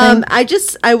have something?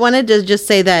 I wanted to just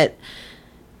say that,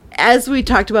 as we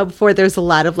talked about before, there's a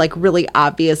lot of like really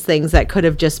obvious things that could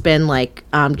have just been like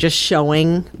just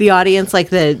showing the audience, like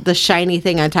the shiny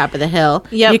thing on top of the hill.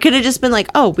 Yeah, you could have just been like,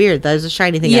 oh, weird, there's a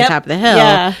shiny thing on top of the hill.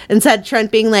 Yeah. Instead,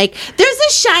 Trent being like, there's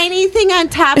a shiny thing on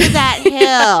top of that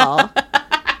hill.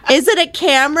 Is it a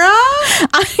camera?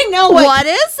 I know what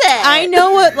is it? I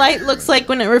know what light looks like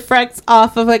when it refracts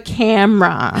off of a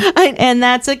camera. And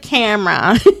that's a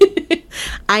camera.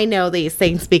 I know these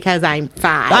things because I'm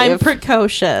 5. I'm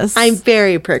precocious. I'm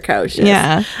very precocious.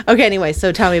 Yeah. Okay, anyway,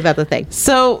 so tell me about the thing.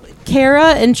 So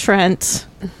Kara and Trent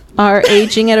are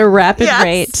aging at a rapid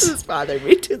rate. This bothered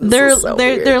me too.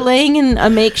 They're laying in a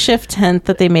makeshift tent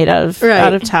that they made out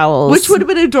of towels. Which would have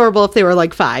been adorable if they were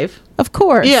like 5. Of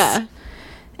course. Yeah.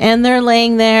 And they're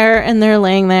laying there and they're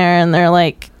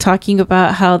like talking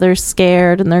about how they're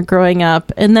scared and they're growing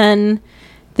up. And then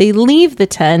they leave the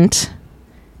tent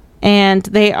and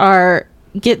they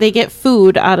get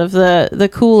food out of the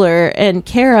cooler, and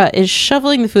Kara is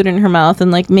shoveling the food in her mouth, and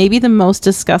like maybe the most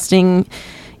disgusting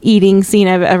eating scene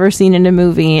I've ever seen in a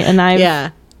movie. And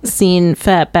I've seen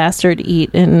Fat Bastard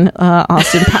eat in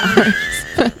Austin Powers.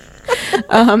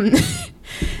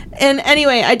 And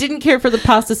anyway, I didn't care for the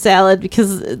pasta salad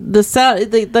because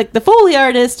the Foley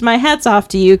artist, my hat's off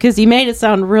to you, because you made it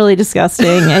sound really disgusting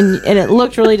and it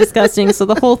looked really disgusting. So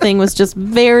the whole thing was just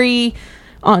very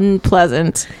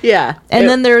unpleasant. Yeah. And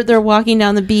then they're walking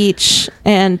down the beach,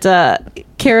 and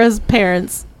Kara's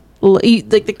parents,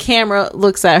 like the camera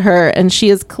looks at her, and she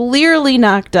is clearly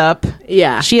knocked up.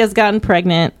 Yeah. She has gotten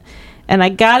pregnant. And I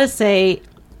gotta say,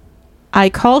 I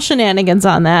call shenanigans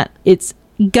on that. It's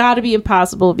gotta be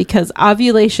impossible, because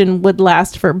ovulation would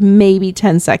last for maybe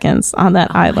 10 seconds on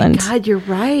that island. My God, you're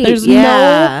right. There's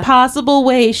no possible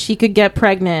way she could get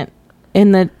pregnant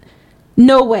in the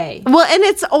No way. Well, and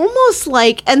it's almost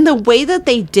like, and the way that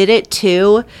they did it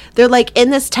too, they're like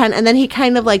in this tent, and then he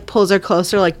kind of like pulls her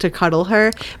closer, like to cuddle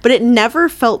her, but it never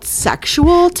felt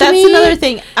sexual to me. That's another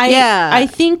thing. I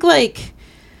think like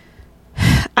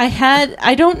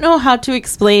I don't know how to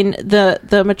explain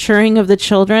the maturing of the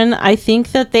children. I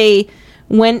think that they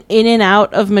went in and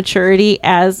out of maturity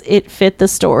as it fit the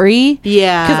story.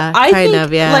 Yeah, because I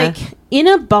think like in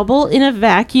a bubble, in a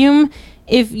vacuum,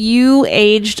 if you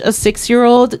aged a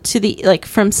 6-year-old to the like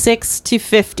from 6 to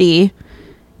 50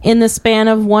 in the span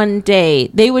of one day,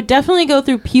 they would definitely go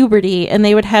through puberty and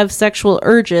they would have sexual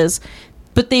urges,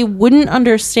 but they wouldn't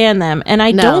understand them. And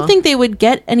I don't think they would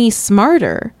get any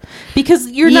smarter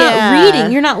because you're not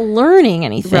reading, you're not learning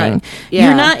anything. Right. Yeah.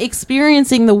 You're not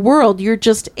experiencing the world. You're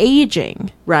just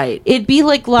aging. Right. It'd be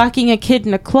like locking a kid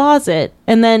in a closet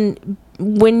and then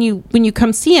when you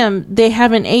come see them, they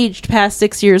haven't aged past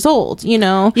 6 years old, you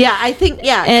know? Yeah, I think,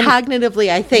 and cognitively,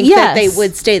 I think that they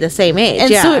would stay the same age.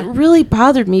 And so it really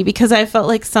bothered me because I felt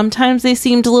like sometimes they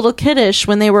seemed a little kiddish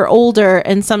when they were older,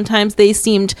 and sometimes they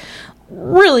seemed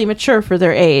really mature for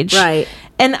their age. Right.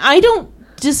 And I don't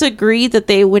disagree that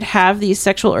they would have these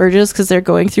sexual urges because they're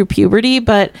going through puberty,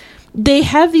 but they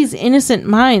have these innocent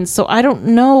minds. So I don't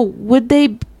know, would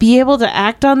they be able to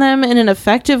act on them in an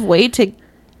effective way to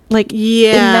like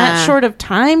in that short of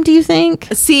time, do you think?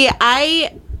 See,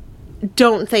 I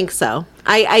don't think so.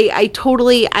 I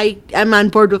totally am on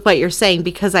board with what you're saying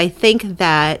because I think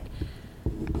that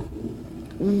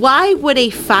why would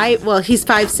he's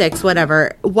 5'6",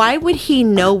 whatever, why would he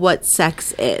know what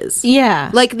sex is?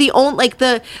 Yeah. Like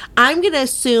I'm gonna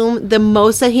assume the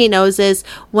most that he knows is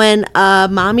when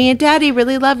mommy and daddy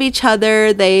really love each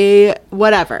other, they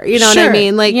whatever. You know what I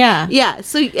mean? Like yeah.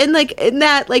 So and like in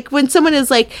that, like when someone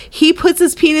is like he puts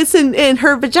his penis in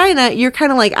her vagina, you're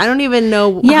kind of like, I don't even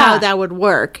know how that would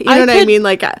work. You know what I mean?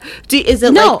 Like does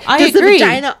the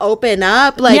vagina open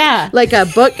up like a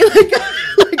book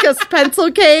like a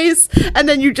pencil case, and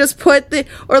then you just put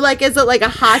or like is it like a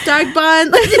hot dog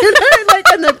bun, like, you know, like,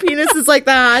 and the penis is like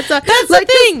the hot dog. That's like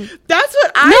the thing. That's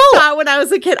what I thought when I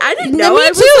was a kid. I didn't know. I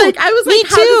was like, how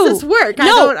does this work?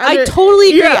 I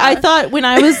totally agree. I thought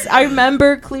I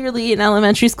remember clearly in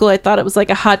elementary school, I thought it was like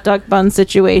a hot dog bun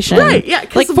situation. Right? Yeah.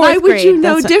 Like why would you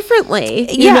know differently?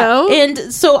 You know? And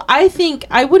so I think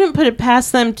I wouldn't put it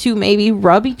past them to maybe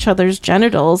rub each other's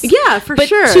genitals. Yeah, for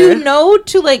sure. But to know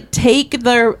to like take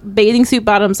their bathing suit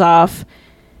bottoms off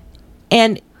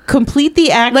and complete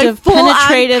the act like of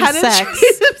penetrative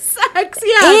sex.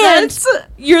 Yeah, and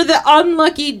you're the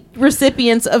unlucky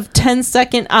recipients of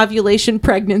 10-second ovulation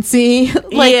pregnancy.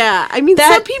 Like, yeah, I mean,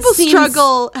 some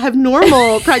people have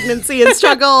normal pregnancy and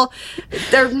struggle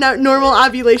their normal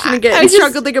ovulation and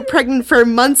struggle to get pregnant for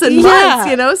months and months,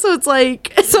 you know? So it's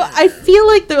like... So I feel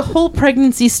like the whole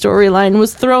pregnancy storyline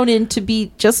was thrown in to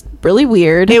be just really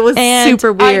weird. It was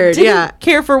super weird, I didn't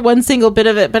care for one single bit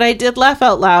of it, but I did laugh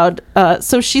out loud.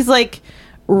 So she's like...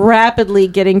 rapidly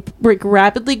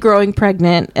growing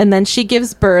pregnant, and then she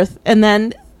gives birth, and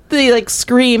then they like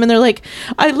scream and they're like,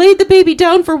 I laid the baby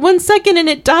down for 1 second and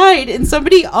it died, and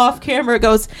somebody off camera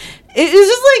goes, it was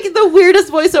just like the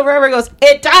weirdest voiceover ever, goes,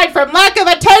 it died from lack of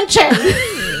attention.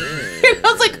 I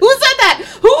was like, who said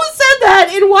that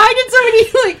and why did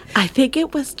somebody like, I think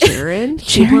it was Jaron.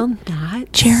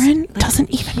 Jaron doesn't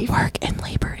even work in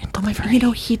labor and delivery. You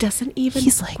know, he doesn't even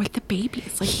he's like with the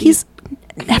babies, like he's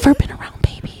never been around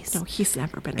babies. No, he's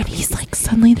never been around babies. He's like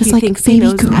suddenly this he like thinks baby he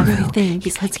knows guru everything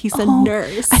because he's a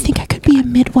nurse. I think I could be a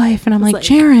midwife, and I'm like,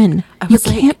 Jaron, you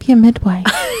can't be a midwife.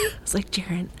 I was like,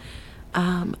 Jaron,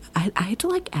 I had to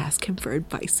like ask him for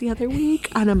advice the other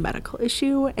week on a medical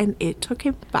issue, and it took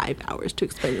him 5 hours to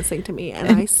explain this thing to me, and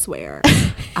I swear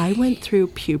I went through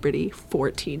puberty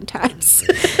 14 times.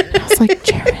 I was like,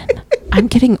 Jaron, I'm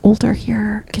getting older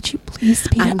here. Could you please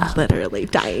speed I'm up? literally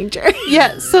dying, Jaron.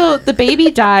 Yeah, so the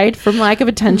baby died from lack of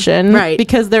attention. Right.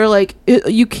 Because they're like,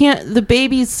 you can't, the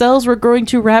baby's cells were growing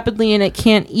too rapidly and it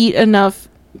can't eat enough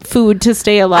food to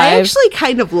stay alive. I actually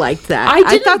kind of liked that.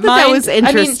 I thought that was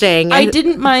interesting. I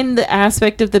didn't mind the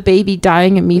aspect of the baby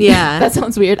dying immediately. Yeah. That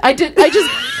sounds weird. I just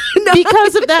no,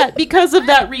 because of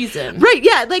that reason. Right,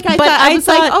 yeah. Like I was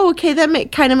like, oh, okay,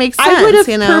 that kind of makes sense.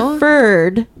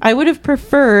 I would have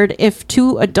preferred if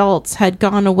two adults had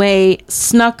gone away,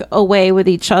 snuck away with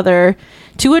each other.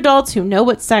 Two adults who know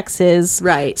what sex is,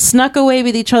 right, snuck away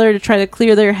with each other to try to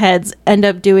clear their heads, end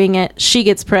up doing it. She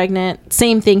gets pregnant.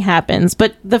 Same thing happens.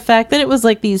 But the fact that it was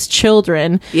like these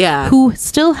children who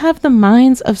still have the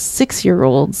minds of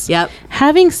 6-year-olds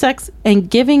having sex and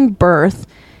giving birth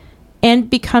and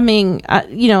becoming,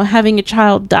 having a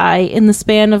child die in the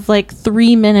span of like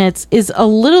 3 minutes is a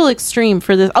little extreme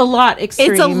for this. A lot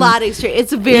extreme. It's a lot extreme.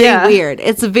 It's very weird.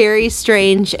 It's very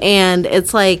strange, and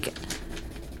it's like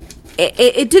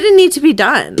it didn't need to be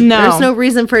done. No. There's no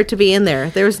reason for it to be in there.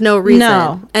 There's no reason.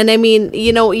 No. And I mean,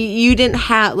 you didn't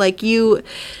have, like, you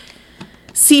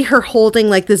see her holding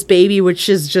like this baby, which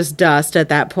is just dust at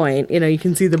that point. You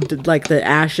can see the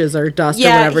ashes or dust or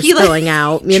whatever spilling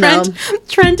out.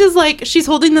 Trent is like, she's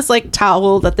holding this like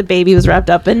towel that the baby was wrapped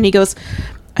up in, and he goes,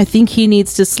 I think he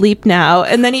needs to sleep now.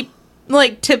 And then he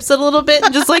like tips it a little bit,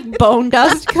 and just like bone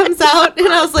dust comes out. And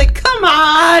I was like, come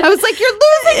on. I was like, you're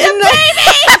losing the baby.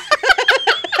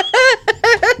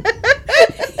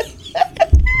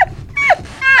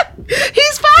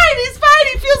 He's fine.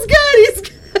 He feels good. He's good.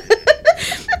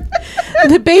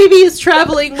 The baby is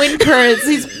traveling wind currents.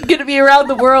 He's gonna be around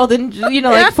the world in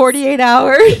like 48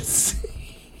 hours.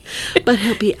 But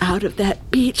he'll be out of that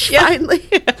beach finally.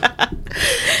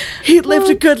 He lived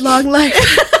a good long life.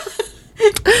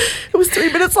 It was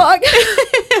 3 minutes long.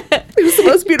 It was the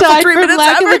most beautiful 3 minutes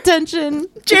lack ever. Of attention.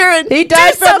 Jaron, he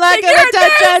died from lack of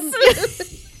attention.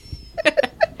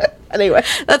 Anyway,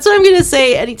 that's what I'm gonna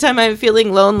say anytime I'm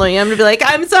feeling lonely. I'm gonna be like,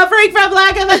 I'm suffering from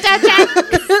lack of attention.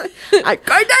 I'm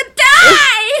going to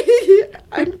die.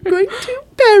 I'm going to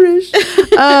perish.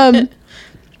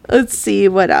 Let's see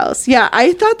what else. Yeah,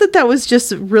 I thought that was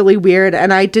just really weird,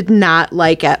 and I did not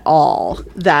like at all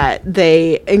that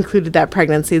they included that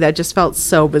pregnancy. That just felt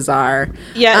so bizarre.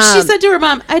 Yeah, she said to her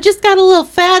mom, I just got a little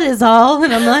fat is all.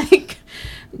 And I'm like,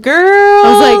 girl.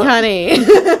 I was like, honey,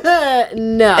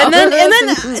 no. And then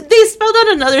they spelled out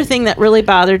another thing that really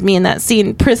bothered me in that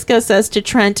scene. Priska says to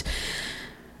Trent,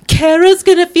 Kara's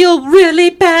gonna feel really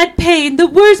bad pain, the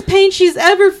worst pain she's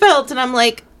ever felt. And I'm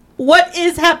like, what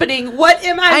is happening? What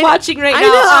am I watching right now?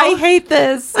 I hate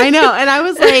this. I know. And I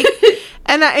was like,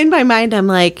 in my mind, I'm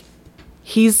like,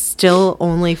 he's still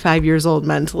only 5 years old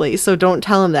mentally, so don't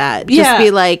tell him that. Just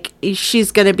be like,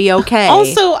 she's gonna be okay.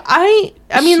 Also, I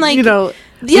mean, like,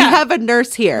 we have a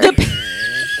nurse here.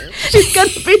 She's gonna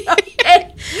be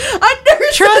okay. A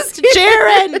nurse. Trust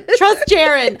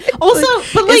Jaron. Also,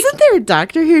 but like, isn't there a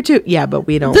doctor here too? Yeah, but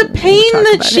we don't. The pain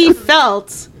that she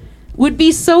felt would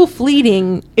be so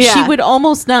fleeting. Yeah. She would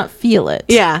almost not feel it.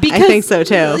 Yeah, because, I think so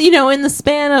too. In the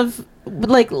span of,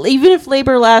 like, even if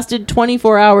labor lasted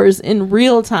 24 hours in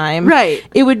real time, right,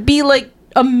 it would be like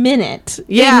a minute.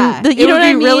 Yeah, you know what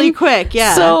I mean? Really quick.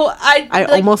 Yeah. So I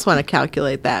almost want to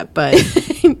calculate that, but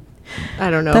I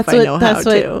don't know if I know how to. That's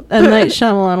what M. Night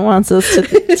Shyamalan wants us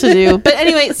to do. But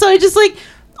anyway, so I just like,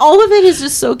 all of it is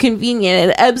just so convenient.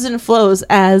 It ebbs and flows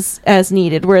as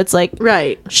needed, where it's like,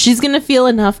 right, she's going to feel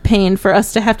enough pain for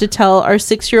us to have to tell our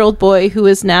 6-year-old boy, who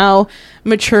is now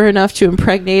mature enough to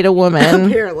impregnate a woman,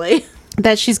 apparently,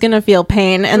 that she's going to feel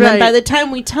pain. And then by the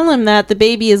time we tell him that, the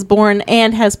baby is born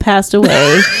and has passed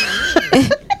away.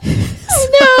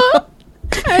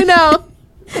 I know.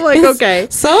 I'm like, okay.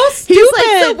 So stupid. He's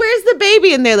like, so where's the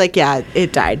baby? And they're like, yeah,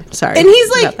 it died. Sorry. And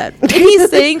he's like, and he's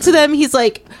saying to them, he's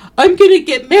like, I'm going to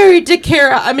get married to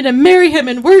Kara. I'm going to marry him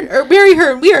and marry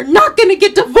her, and we are not going to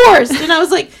get divorced. And I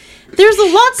was like, there's a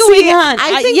lot going on.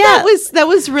 I think that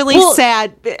was really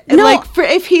sad. No, like,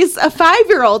 if he's a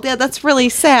 5-year-old, that's really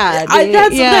sad.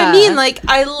 That's what I mean. Like,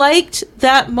 I liked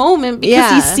that moment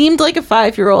because he seemed like a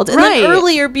 5-year-old. And then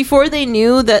earlier, before they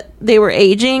knew that they were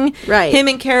aging, him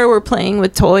and Kara were playing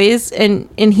with toys, and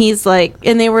he's like,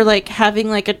 and they were like having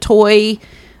like a toy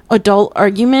adult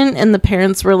argument, and the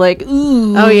parents were like,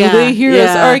 ooh, they hear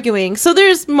us arguing. So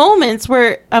there's moments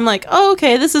where I'm like, oh,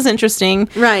 okay, this is interesting.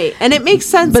 Right. And it makes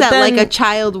sense that like a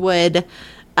child would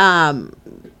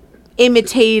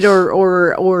imitate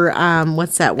or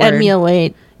what's that word?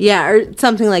 Emulate. Yeah, or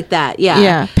something like that. Yeah.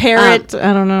 Yeah. Parrot.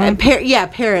 I don't know.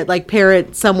 Parrot. Like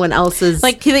parrot someone else's.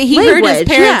 Like he heard his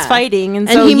parents fighting, and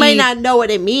so he might not know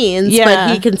what it means, but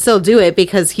he can still do it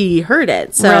because he heard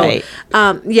it. So,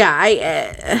 I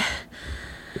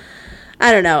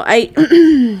don't know.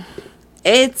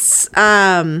 It's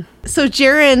so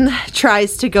Jaron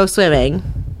tries to go swimming.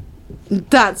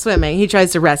 Not swimming. He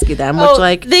tries to rescue them,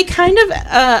 which they kind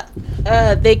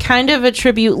of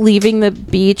attribute leaving the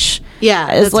beach. Yeah,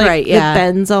 as that's like right. the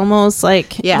bends almost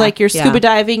like you're scuba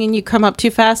diving and you come up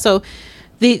too fast. So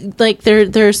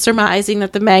they're surmising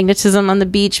that the magnetism on the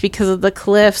beach because of the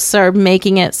cliffs are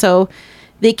making it so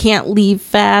they can't leave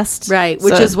fast. Right,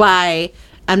 which is why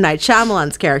M. Night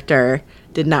Shyamalan's character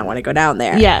did not want to go down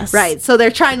there. Yes. Right. So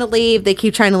they're trying to leave. They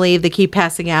keep trying to leave. They keep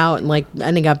passing out and like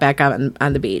ending up back out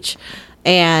on the beach.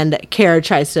 and Kara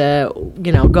tries to,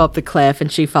 go up the cliff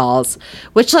and she falls,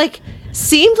 which like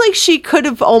seemed like she could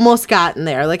have almost gotten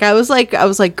there. Like I was like,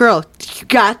 girl, you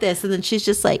got this. And then she's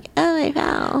just like, oh, I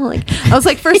fell. Like I was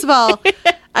like, first of all,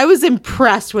 I was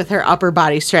impressed with her upper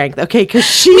body strength. Okay, because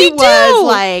she was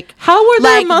like, how were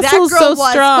their muscles that girl so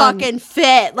was strong? Fucking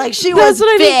fit. Like she was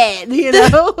fit. You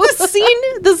know,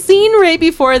 the scene right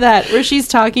before that where she's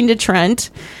talking to Trent.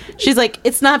 She's like,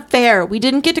 it's not fair. We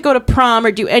didn't get to go to prom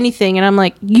or do anything. And I'm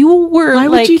like, you were Why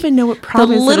would you even know what prom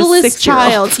the is? littlest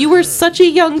child. You were such a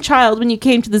young child when you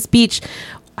came to this beach.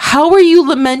 How are you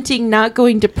lamenting not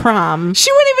going to prom?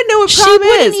 She wouldn't even know what prom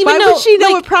is. Why would she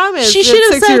know what prom is? She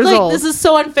should have said, like, this is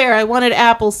so unfair. I wanted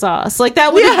applesauce. Like,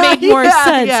 that would have made more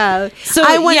sense. Yeah. So,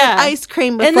 I wanted ice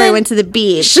cream before I went to the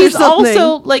beach. She's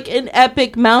also, like, an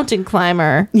epic mountain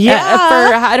climber. Yeah.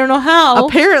 For, I don't know how.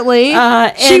 Apparently.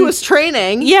 She was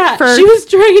training. Yeah, she was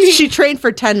training. She trained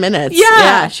for 10 minutes.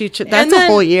 Yeah. That's a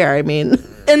whole year, I mean.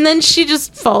 And then she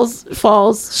just falls.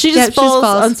 She just falls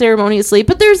unceremoniously.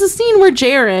 But there's a scene where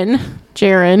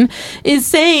Jaren is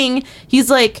saying, he's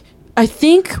like, I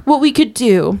think what we could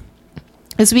do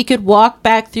is we could walk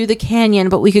back through the canyon,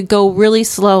 but we could go really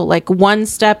slow, like one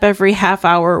step every half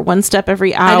hour, one step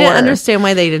every hour. I didn't understand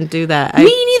why they didn't do that. Me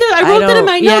neither. I wrote that in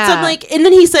my notes. I'm like, and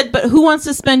then he said, but who wants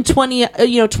to spend 20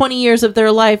 years of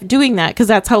their life doing that? Because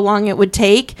that's how long it would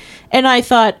take. And I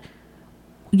thought,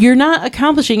 you're not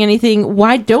accomplishing anything.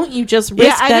 Why don't you just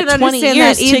risk that 20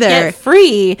 years to get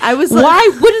free? I was like,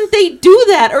 why wouldn't they do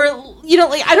that? Or,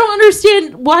 like, I don't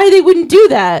understand why they wouldn't do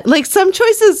that. Like some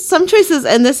choices,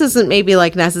 and this isn't maybe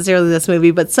like necessarily this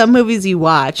movie, but some movies you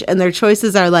watch and their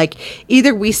choices are like,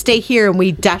 either we stay here and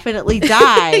we definitely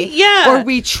die, or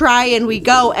we try and we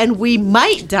go and we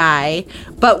might die,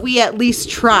 but we at least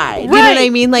try. You know what I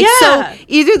mean? Like, so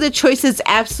either the choice is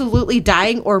absolutely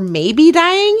dying or maybe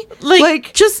dying.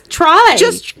 Like just try.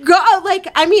 Just go. Like,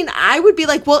 I mean, I would be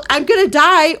like, well, I'm going to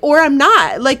die or I'm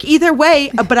not. Like, either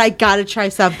way, but I got to try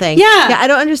something. Yeah, I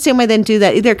don't understand why they didn't do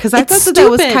that either, because I thought that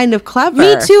was kind of clever.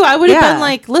 Me too. I would have been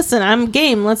like, listen, I'm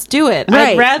game. Let's do it. Right.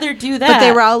 I'd rather do that. But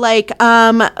they were all like,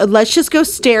 let's just go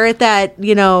stare at that,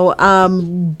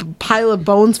 pile of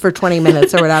bones for 20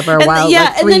 minutes or whatever while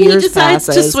like 3 and then years he decides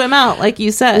passes. to swim out, like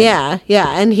you said. Yeah,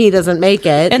 and he doesn't make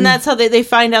it. And that's how they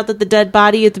find out that the dead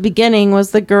body at the beginning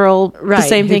was the girl. The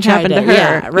same thing happened to her.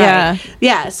 Yeah, right.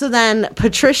 Yeah, so then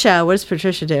Patricia, what does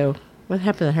Patricia do? What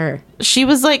happened to her? She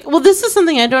was like, well, this is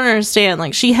something I don't understand.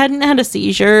 Like, she hadn't had a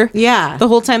seizure the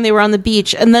whole time they were on the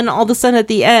beach. And then all of a sudden at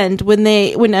the end, when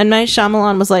M. Night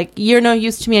Shyamalan was like, you're no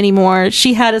use to me anymore,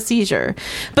 she had a seizure.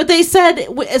 But they said,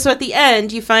 so at the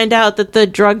end, you find out that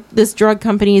this drug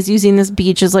company is using this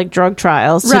beach as like drug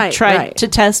trials to try to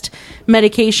test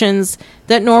medications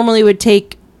that normally would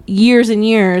take years and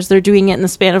years. They're doing it in the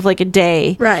span of like a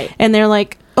day. Right. And they're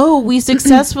like, oh, we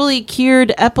successfully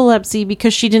cured epilepsy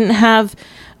because she didn't have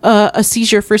a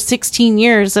seizure for 16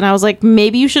 years. And I was like,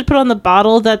 maybe you should put on the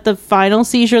bottle that the final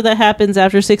seizure that happens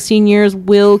after 16 years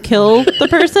will kill the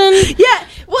person. Yeah.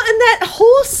 Well, and that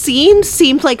whole scene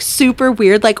seemed like super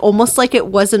weird, like almost like it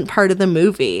wasn't part of the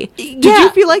movie. Did you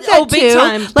feel like that too? Big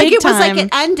time. Like it was like it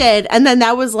ended and then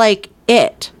that was like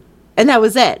it. And that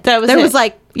was it. Was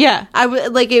like, I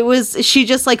would like, it was, she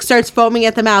just like starts foaming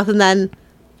at the mouth and then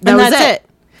that's it.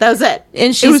 That was it.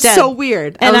 And she's It was dead. so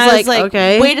weird. And I was like,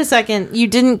 okay. Wait a second. You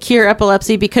didn't cure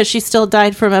epilepsy because she still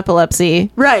died from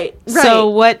epilepsy. Right. So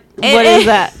what is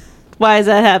that? Why is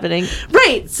that happening?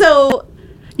 Right. So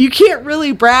you can't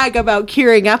really brag about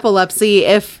curing epilepsy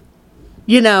if,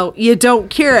 you don't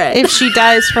cure it. If she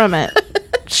dies from it.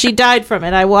 She died from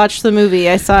it. I watched the movie.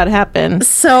 I saw it happen. And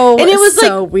it was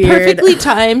so like weird. Perfectly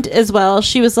timed as well.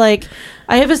 She was like,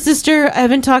 I have a sister. I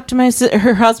haven't talked to my sister.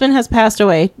 Her husband has passed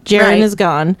away. Jaren is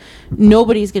gone.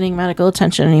 Nobody's getting medical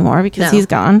attention anymore because he's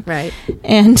gone. Right.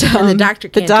 And the doctor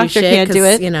can't do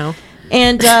it.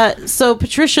 And so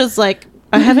Patricia's like,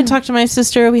 I haven't talked to my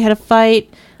sister. We had a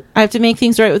fight. I have to make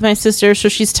things right with my sister, so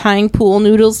she's tying pool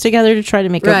noodles together to try to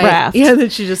make a raft. Yeah, then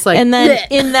she just like... And then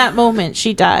in that moment,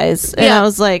 she dies. And I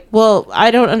was like, well,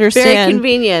 I don't understand. Very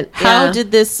convenient. How did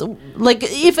this... Like,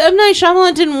 if M. Night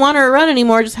Shyamalan didn't want her to run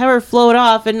anymore, just have her float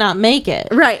off and not make it.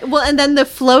 Right. Well, and then the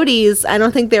floaties, I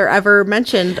don't think they were ever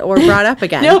mentioned or brought up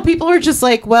again. No, people were just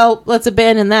like, well, let's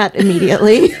abandon that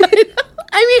immediately.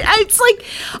 I mean, it's like,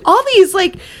 all these,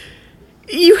 like...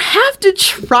 You have to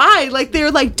try. Like,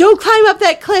 they're like, don't climb up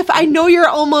that cliff. I know you're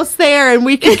almost there and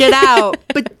we can get out,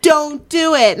 but don't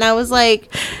do it. And I was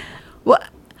like, what?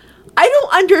 I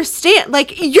don't understand.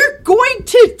 Like, you're going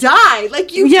to die. Like,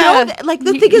 know that. Like,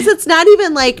 the thing is, it's not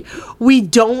even like we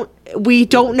don't we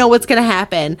don't know what's gonna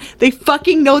happen. They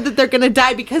fucking know that they're gonna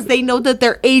die because they know that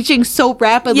they're aging so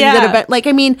rapidly. Yeah.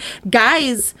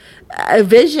 Guy's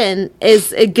vision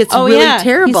gets really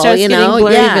terrible. He starts getting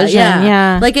blurry vision.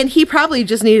 Yeah. Like, and he probably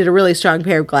just needed a really strong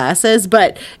pair of glasses,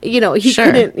 but he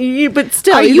couldn't. But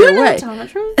still, Are you either an way.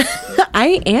 optometrist?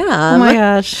 I am. Oh my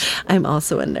gosh. I'm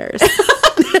also a nurse.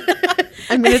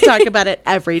 I'm going to talk about it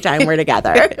every time we're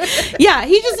together. Yeah,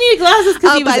 he just needed glasses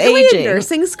because he was by the way, aging. in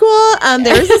nursing school,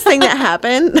 there was this thing that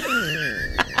happened.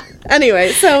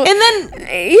 Anyway, so And then,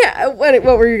 yeah, what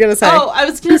were you going to say? oh, I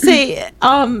was going to say,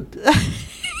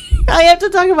 I have to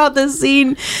talk about this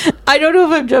scene. I don't know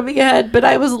if I'm jumping ahead, but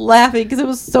I was laughing because it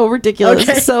was so ridiculous.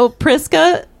 Okay. So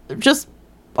Priska just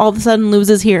all of a sudden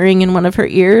loses hearing in one of her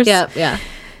ears. Yeah.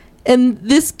 And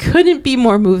this couldn't be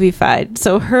more movie-fied.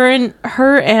 So her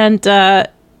and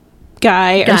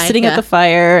Guy are sitting at the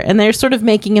fire, and they're sort of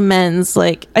making amends.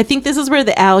 Like, I think this is where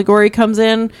the allegory comes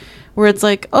in, where it's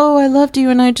like, oh, I loved you,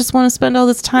 and I just want to spend all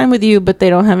this time with you, but they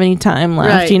don't have any time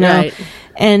left, you know? Right.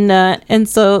 And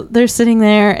so they're sitting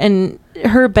there, and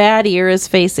her bad ear is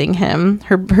facing him.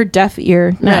 Her deaf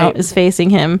ear now is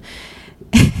facing him.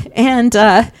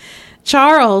 And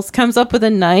Charles comes up with a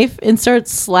knife and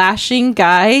starts slashing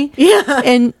Guy. Yeah.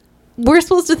 And we're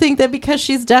supposed to think that because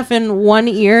she's deaf in one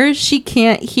ear, she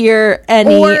can't hear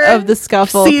any of the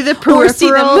scuffle. See the peripheral. Or see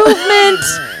the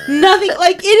movement. Nothing.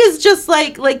 Like, it is just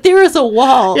like there is a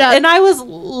wall. Yeah. And I was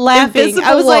laughing. Invisible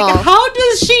I was wall. like, how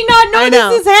does she not know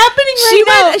this is happening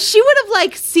now? She would have,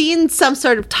 like, seen some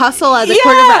sort of tussle at the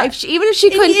corner, even if she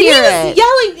couldn't hear it.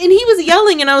 He was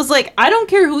yelling, and I was like, I don't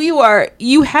care who you are.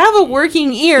 You have a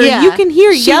working ear. Yeah. You can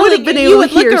hear yelling. Would have been able to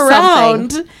hear look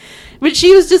around. something. But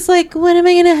she was just like, what am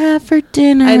I going to have for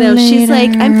dinner I know. later? She's like,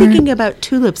 I'm thinking about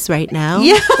tulips right now.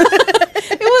 Yeah.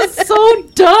 It was so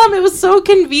dumb. It was so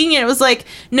convenient. It was like,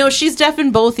 no, she's deaf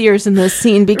in both ears in this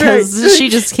scene because she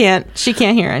just can't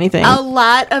hear anything. A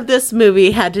lot of this movie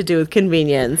had to do with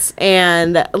convenience,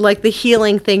 and like the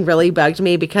healing thing really bugged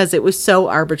me because it was so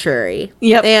arbitrary.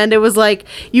 Yep. And it was like,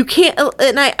 you can't,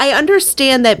 and I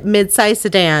understand that mid-size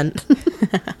sedan.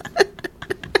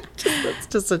 That's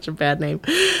just such a bad name.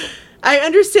 I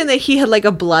understand that he had like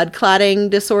a blood clotting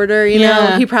disorder, you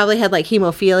know. He probably had like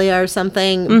hemophilia or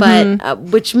something, but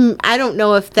which I don't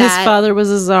know if that. His father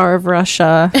was a czar of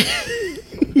Russia.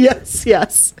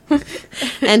 Yes.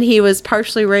 And he was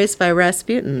partially raised by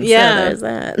Rasputin. Yeah. So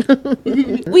there's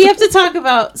that. We have to talk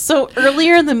about, so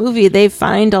earlier in the movie, they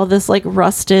find all this like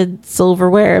rusted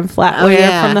silverware and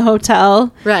flatware from the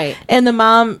hotel. Right. And the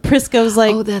mom, Priska, was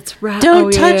like, oh, that's right.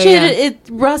 Don't touch it. It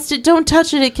rusted. Don't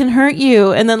touch it. It can hurt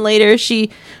you. And then later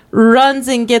she runs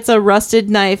and gets a rusted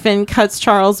knife and cuts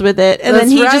Charles with it. And then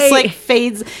he just like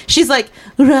fades. She's like,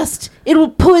 rust. It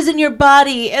will poison your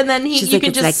body. And then you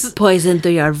can just like poison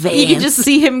through your veins. You can just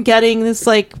see him getting this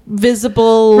like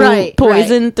visible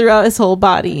poison throughout his whole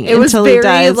body. It was very he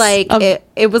dies like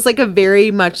it was like a very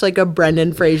much like a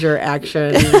Brendan Fraser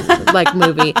action like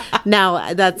movie.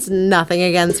 Now that's nothing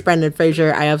against Brendan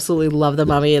Fraser. I absolutely love The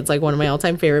Mummy. It's like one of my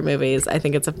all-time favorite movies. I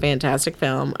think it's a fantastic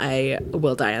film. I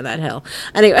will die on that hill.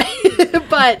 Anyway,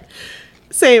 but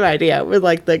same idea with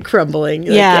like the crumbling.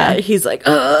 Like, he's like,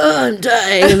 oh, I'm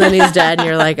dying, and then he's dead, and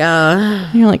you're like, oh.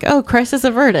 You're like, oh, crisis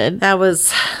averted. That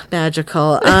was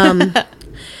magical.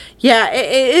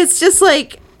 It's just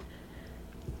like,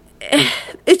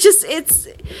 it's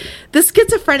the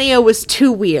schizophrenia was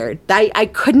too weird. I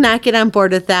could not get on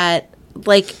board with that.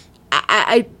 Like,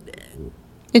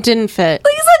 it didn't fit.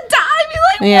 Lisa died.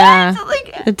 Like, what?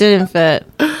 Like, it didn't fit.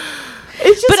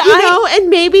 It's just,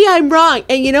 and maybe I'm wrong.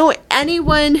 And,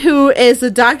 anyone who is a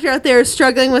doctor out there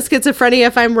struggling with schizophrenia,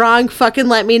 if I'm wrong, fucking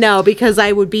let me know, because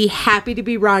I would be happy to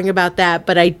be wrong about that,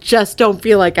 but I just don't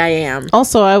feel like I am.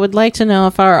 Also, I would like to know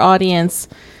if our audience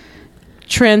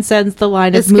transcends the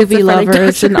line of movie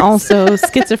lovers and also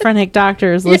schizophrenic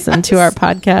doctors listen to our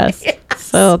podcast. Yes.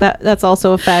 So that's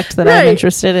also a fact that I'm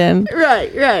interested in.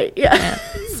 Right. Yeah.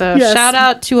 So shout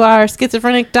out to our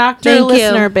schizophrenic doctor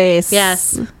listener base.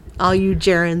 Yes. All you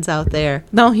gerunds out there.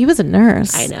 No, he was a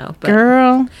nurse. I know. But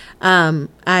girl.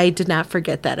 I did not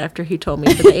forget that after he told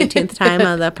me for the 18th time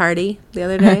on the party the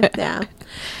other day. Yeah.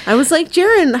 I was like,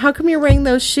 Jaron, how come you're wearing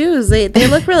those shoes? They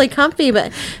look really comfy.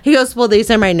 But he goes, well, these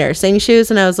are my nursing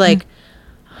shoes. And I was like,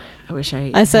 I wish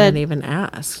I hadn't even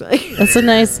asked. That's a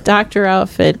nice doctor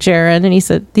outfit, Jaron. And he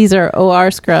said, these are OR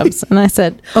scrubs. And I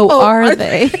said, are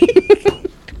they?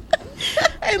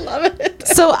 I love it.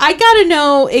 So I gotta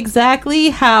know exactly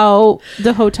how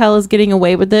the hotel is getting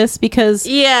away with this, because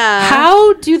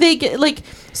how do they get, like,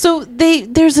 so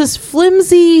there's this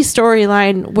flimsy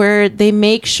storyline where they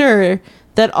make sure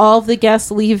that all of the guests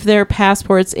leave their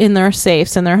passports in their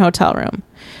safes in their hotel room.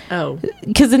 Oh.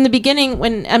 Because in the beginning,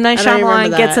 when M. Night I don't remember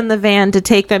Shyamalan that. gets in the van to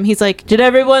take them, he's like, did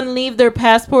everyone leave their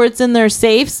passports in their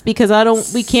safes?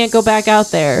 Because we can't go back out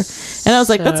there. And I was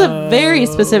like, that's a very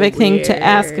specific thing to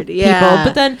ask people. Yeah.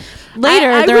 But then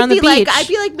later, they're on the beach. I'd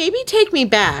be like, maybe take me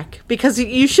back, because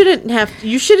you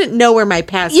shouldn't know where my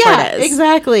passport is.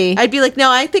 Exactly. I'd be like, no,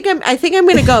 I think I'm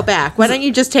going to go back. Why don't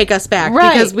you just take us back?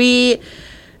 Right.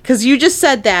 Because you just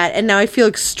said that, and now I feel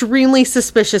extremely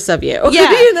suspicious of you. Yeah.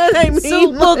 You know what I mean? So,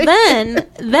 well,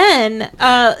 then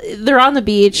they're on the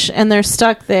beach, and they're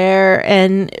stuck there,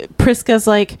 and Priska's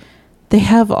like, they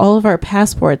have all of our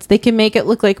passports. They can make it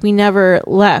look like we never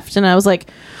left. And I was like,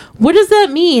 what does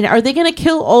that mean? Are they going to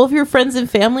kill all of your friends and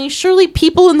family? Surely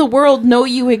people in the world know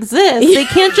you exist. They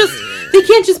can't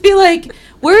just be like,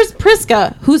 where's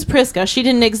Priska? Who's Priska? She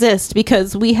didn't exist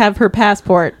because we have her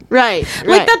passport. Right.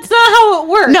 Like, that's not how it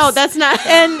works. No, that's not.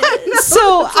 And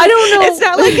so I don't know. It's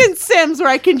not like in Sims where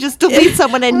I can just delete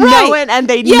someone and Right. know it, and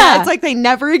they Yeah. know it's like they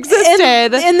never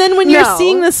existed. And then when you're No.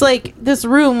 seeing this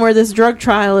room where this drug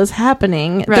trial is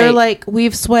happening, they're Right. like,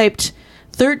 we've swiped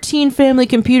 13 family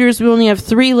computers. We only have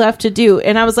 3 left to do.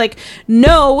 And I was like,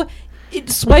 no.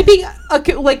 Wiping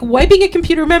a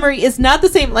computer memory is not the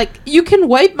same. Like, you can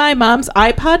wipe my mom's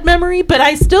iPod memory, but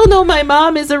I still know my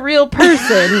mom is a real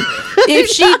person. If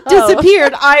she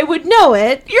disappeared, I would know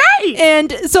it. Right.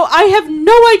 And so I have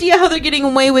no idea how they're getting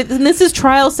away with, and this is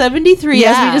trial 73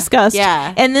 as we discussed.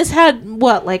 Yeah. And this had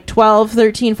like 12,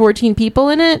 13, 14 people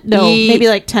in it? No, maybe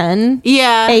like 10.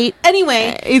 Yeah. 8.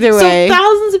 Anyway, Either way. so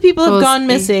thousands of people have gone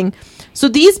missing. So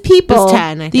these people, It was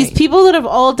 10, I these think. people that have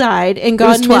all died and It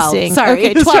was gone 12. missing. Sorry.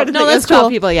 Okay, I was 12. trying to No, think. It that's was 12 cool.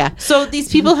 people, yeah. So these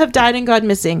people have died and gone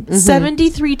missing.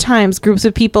 73 times groups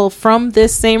of people from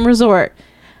this same resort.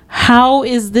 How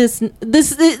is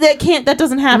that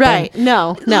doesn't happen. Right.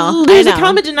 No. There's a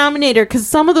common denominator because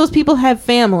some of those people have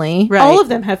family. Right. All of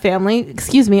them have family.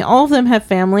 Excuse me. All of them have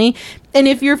family. And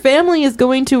if your family is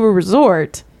going to a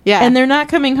resort, Yeah. and they're not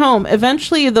coming home,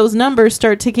 eventually those numbers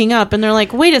start ticking up, and they're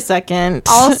like, "Wait a second."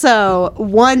 Also,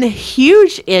 one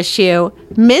huge issue: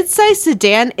 Midsize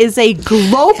Sedan is a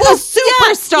global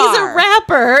superstar. He's a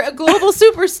rapper, a global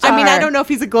superstar. I mean, I don't know if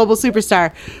he's a global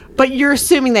superstar, but you're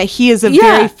assuming that he is a Yeah.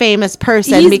 very famous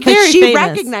person He's because very she famous.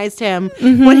 recognized him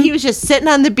when he was just sitting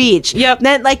on the beach. Yep.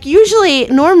 Then,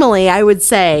 normally, I would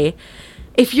say,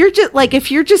 if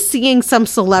you're just seeing some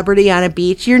celebrity on a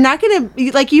beach, you're not gonna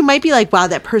you might be like, wow,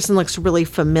 that person looks really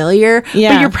familiar.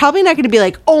 Yeah. But you're probably not gonna be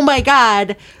like, oh my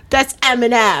god, that's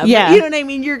Eminem. Yeah. You know what I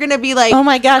mean? You're gonna be like, Oh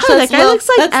my gosh, that guy looks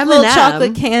like that's Eminem. little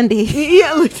chocolate candy.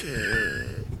 Yeah.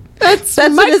 That's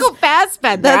what Michael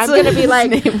Fassbender. that's I'm what gonna be his like,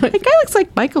 name was. that guy looks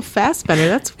like Michael Fassbender.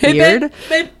 That's Hey, weird.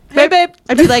 babe. Hey, babe.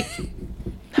 I'd be like,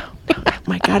 oh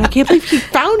my god, I can't believe he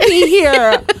found me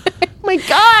here. Oh my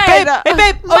god. Hey,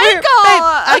 babe, over here, Michael. babe,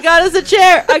 I got us a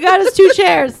chair. I got us 2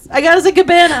 chairs. I got us a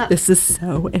cabana. This is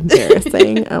so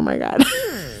embarrassing. Oh my god.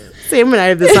 Sam and I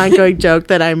have this ongoing joke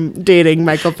that I'm dating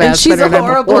Michael And she's Fassbender a and I'm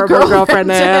horrible girlfriend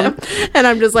to him. And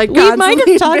I'm just like, We might have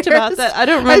constantly talked about embarrassed. that. I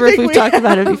don't remember I if think we've talked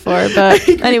about it before, but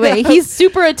anyway, he's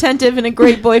super attentive and a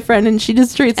great boyfriend, and she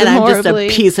just treats And him I'm horribly.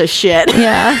 just a piece of shit.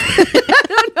 Yeah, I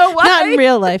don't know why. not in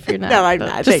real life. You're not. No, I'm but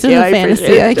not. Just Thank in you. the I fantasy.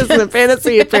 appreciate I it. Just in the guess.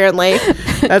 fantasy, apparently.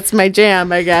 That's my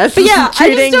jam, I guess. But yeah, I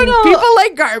treating just don't know. people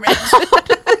like garbage.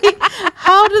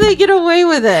 How do they get away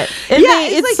with it? And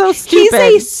it's like, so stupid.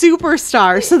 He's a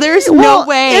superstar, so there's Well, no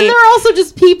way. And they're also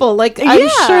just people. Like, I'm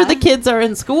Yeah. sure the kids are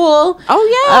in school.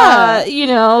 Oh, yeah.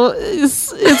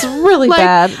 It's really Like,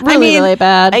 bad. Really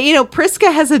bad.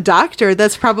 Priska has a doctor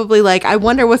that's probably like, I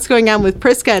wonder what's going on with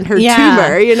Priska and her Yeah.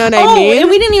 tumor. You know what I mean? And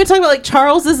we didn't even talk about, like,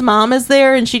 Charles's mom is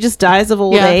there, and she just dies of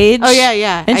old Yeah. age. Oh,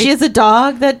 yeah. And she has a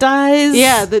dog that dies.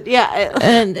 yeah.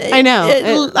 And I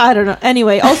know. I don't know.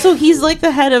 Anyway, also, he's like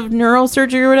the head of neurosurgery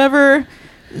or whatever.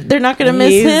 They're not going to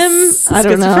miss him. I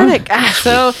don't know. schizophrenic.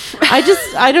 So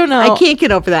I don't know. I can't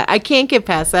get over that. I can't get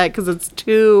past that because it's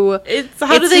too. How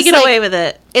do it's they just get like- away with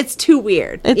it? It's too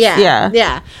weird. Yeah.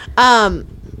 Yeah.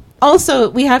 Also,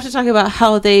 we have to talk about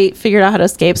how they figured out how to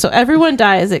escape. So everyone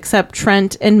dies except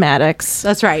Trent and Maddox.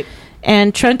 That's right.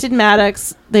 And Trent and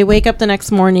Maddox, they wake up the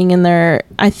next morning and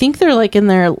I think they're like in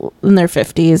their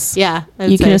 50s. Yeah.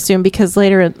 You can assume because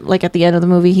later, like at the end of the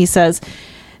movie, he says,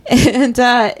 and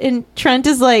Trent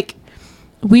is like,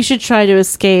 we should try to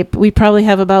escape. We probably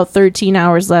have about 13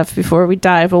 hours left before we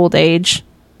die of old age.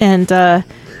 And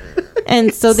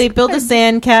so they build a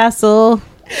sandcastle.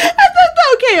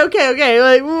 Okay.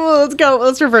 Like, let's go.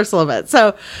 Let's reverse a little bit.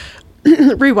 So,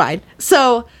 rewind.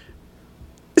 So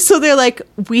they're like,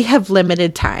 we have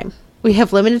limited time. We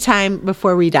have limited time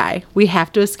before we die. We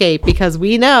have to escape because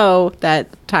we know that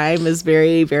time is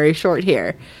very, very short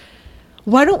here.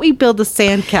 Why don't we build a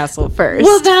sandcastle first?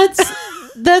 Well,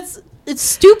 that's it's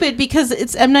stupid because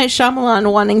it's M. Night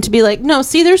Shyamalan wanting to be like, no,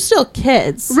 see, they're still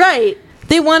kids. Right.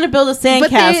 They want to build a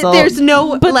sandcastle. There's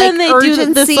no, but like, then they urgency.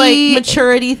 do this, like,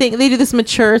 maturity thing. They do this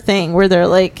mature thing where they're,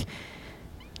 like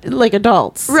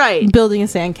adults. Right. Building a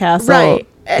sandcastle. Right.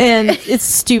 And it's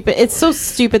stupid. It's so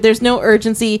stupid. There's no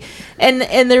urgency. And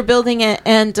they're building it.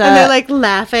 And they're, like,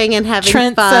 laughing and having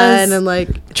Trent fun. Says, and,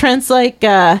 like... Trent's like,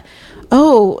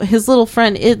 his little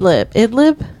friend Idlib.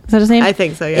 Idlib? Is that his name? I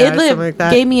think so, yeah. Idlib like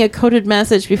that. gave me a coded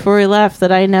message before he left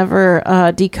that I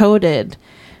never decoded.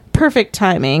 Perfect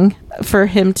timing for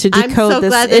him to decode this. I'm so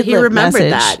glad that he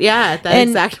remembered that. Yeah, at that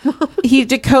exact moment. He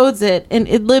decodes it, and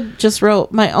Idlib just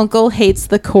wrote, "My uncle hates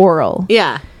the coral."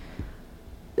 Yeah.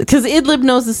 Because Idlib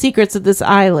knows the secrets of this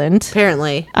island.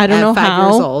 Apparently. I don't know 5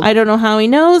 how. years old. I don't know how he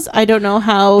knows. I don't know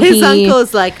how his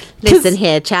uncle's like, listen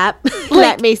here, chap.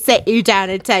 Let me sit you down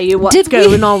and tell you what's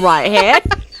going on right here.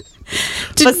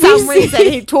 For some reason,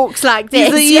 he talks like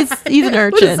this. He's an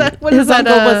urchin. His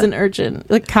uncle was an urchin.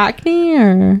 Like Cockney,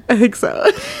 or? I think so.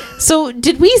 So,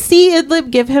 did we see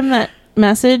Idlib give him that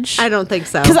message? I don't think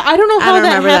so. Because I don't know how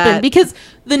that happened. That. Because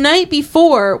the night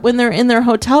before, when they're in their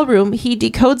hotel room, he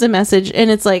decodes a message,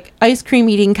 and it's like, ice cream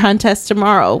eating contest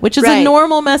tomorrow, which is a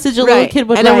normal message a little kid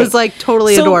would write. And it was like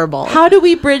totally adorable. How do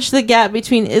we bridge the gap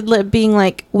between Idlib being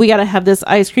like, we got to have this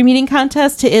ice cream eating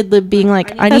contest, to Idlib being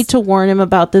like, I need to warn him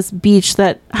about this beach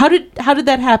that... How did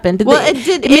that happen? Did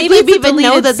Idlib even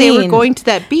know that they were going to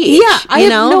that beach? Yeah, I have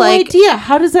no idea.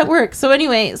 How does that work? So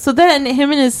anyway, then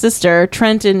him and his sister,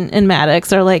 Trent and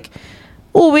Maddox, are like,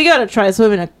 well, we got to try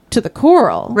swimming to the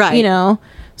coral. Right. You know?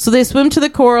 So they swim to the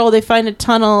coral, they find a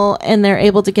tunnel, and they're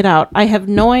able to get out. I have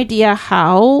no idea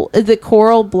how the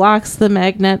coral blocks the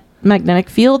magnetic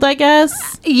field, I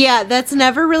guess. Yeah, that's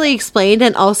never really explained.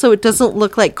 And also, it doesn't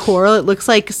look like coral. It looks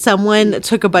like someone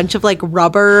took a bunch of, like,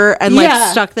 rubber and,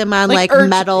 like, stuck them on, like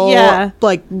metal,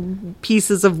 like,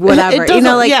 pieces of whatever. You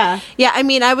know, like, yeah, I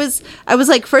mean, I was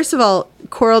like, first of all,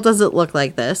 coral doesn't look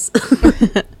like this.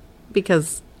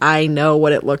 Because I know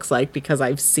what it looks like because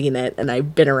I've seen it and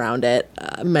I've been around it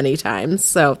many times.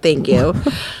 So thank you.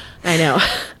 I know.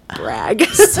 Brag.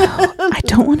 So I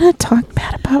don't want to talk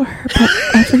bad about her, but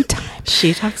every time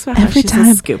she talks about how she's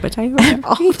a scuba diver,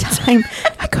 every time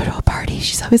I go to a party,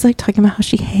 she's always like talking about how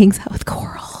she hangs out with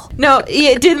coral. No,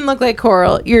 it didn't look like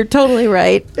coral. You're totally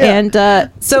right. Yeah.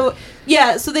 And so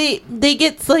they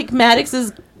get, like,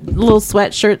 Maddox's little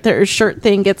sweatshirt, their shirt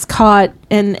thing gets caught,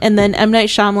 and then M. Night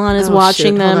Shyamalan is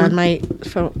watching them. Hold on, my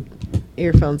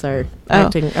earphones are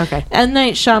acting. Okay. M.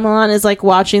 Night Shyamalan is, like,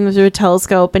 watching them through a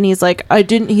telescope, and he's like,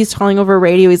 he's calling over a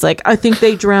radio. He's like, I think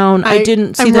they drowned. I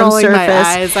didn't see them surface.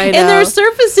 My eyes, I know. And they're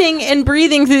surfacing and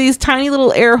breathing through these tiny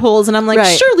little air holes, and I'm like,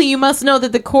 surely you must know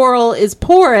that the coral is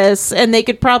porous, and they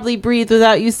could probably breathe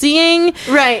without you seeing.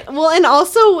 Right. Well, and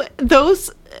also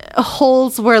those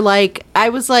holes were like, I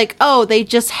was like, oh, they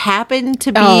just happen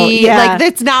to be like,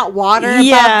 it's not water above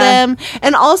them.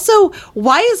 And also,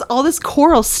 why is all this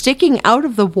coral sticking out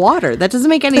of the water? That doesn't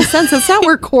make any sense. That's not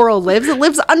where coral lives. It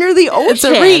lives under the ocean. It's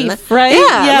a reef, right?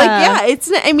 It's,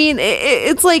 I mean,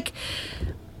 it's like,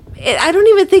 I don't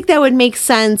even think that would make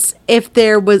sense if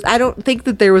there was, I don't think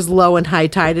that there was low and high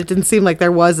tide. It didn't seem like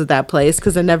there was at that place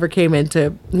because it never came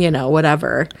into,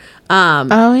 whatever.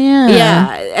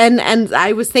 Yeah. And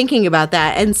I was thinking about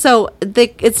that. And so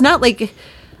it's not like,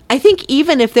 I think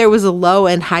even if there was a low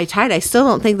and high tide, I still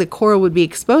don't think the coral would be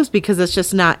exposed because it's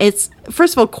just not,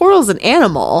 first of all, coral's an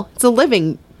animal. It's a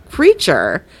living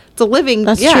creature. It's a living.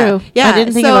 That's true. Yeah, I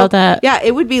didn't think about that. Yeah,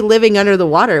 it would be living under the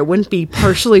water. It wouldn't be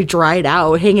partially dried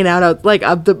out, hanging out like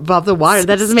above the water.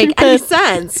 That doesn't make any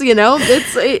sense.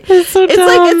 It's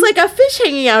like a fish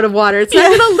hanging out of water. It's not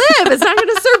going to live. It's not going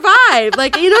to survive.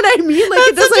 Like, you know what I mean?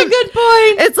 Like, that's such a good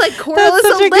point. It's like coral is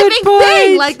a living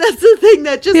thing. Like, that's the thing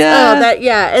that just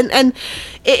and.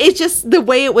 It's just the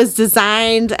way it was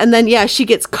designed, and then she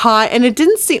gets caught, and it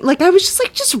didn't seem like, I was just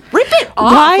like, just rip it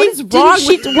off.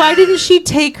 Why didn't she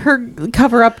take her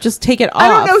cover up? Just take it off. I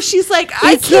don't know. She's like,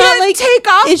 I can't take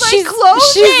off my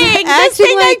clothing. This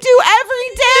thing I do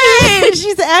every day.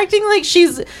 She's acting like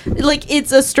she's like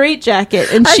it's a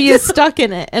straitjacket, and she is stuck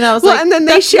in it. And I was like, and then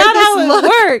that's not how it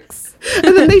works.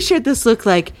 And then they shared this look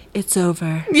like, it's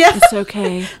over. Yeah. It's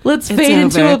okay. Let's fade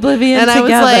into oblivion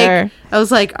together. I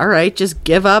was like, all right, just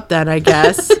give up then, I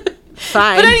guess.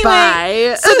 Fine, But anyway,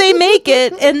 bye. so they make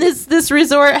it, and this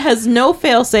resort has no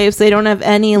fail safes. They don't have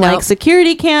any like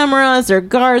security cameras or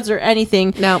guards or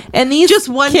anything. No, and these just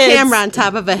one kids, camera on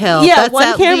top of a hill. Yeah, That's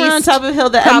one camera on top of a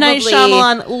hill that M. Night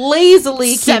Shyamalan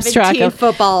lazily keeps track of.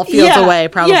 Football fields away,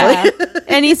 probably. Yeah.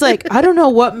 And he's like, I don't know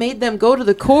what made them go to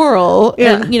the coral,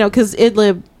 and because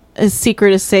Idlib. His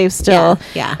secret is safe still.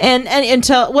 Yeah. And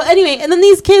until anyway, and then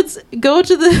these kids go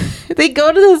to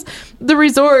the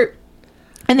resort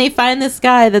and they find this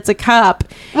guy that's a cop.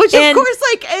 Which of course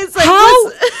it's like how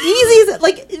easy is it?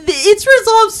 Like it's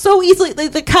resolved so easily.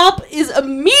 Like the cop is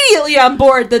immediately on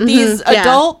board that these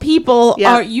adult people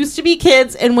are used to be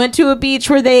kids and went to a beach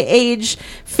where they age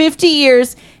 50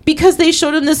 years because they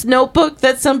showed him this notebook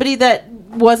that somebody that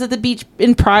was at the beach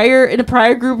in a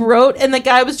prior group wrote, and the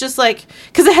guy was just like,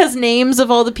 because it has names of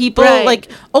all the people,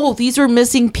 like, oh, these were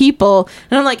missing people,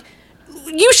 and I'm like,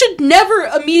 you should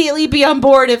never immediately be on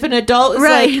board if an adult is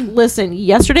like, listen,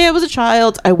 yesterday I was a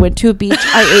child, I went to a beach,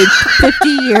 I aged 50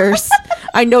 years,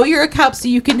 I know you're a cop, so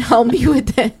you can help me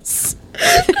with this.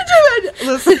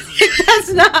 Listen,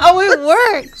 that's not how it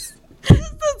works. That's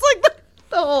like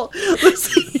the whole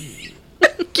listen.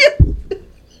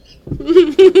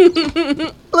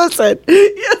 Listen,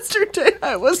 yesterday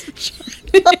I was a child.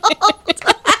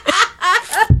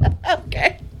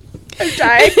 Okay. I'm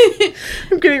dying.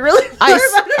 I'm getting really I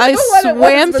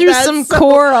swam through some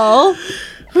coral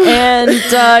and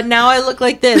now I look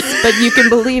like this, but you can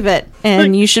believe it.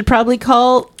 And you should probably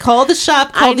call the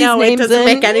shop, call these names it doesn't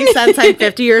make any sense. I'm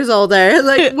 50 years older.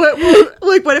 Like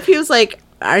what if he was like,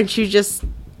 aren't you just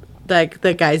like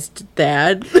the guy's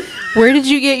dad? Where did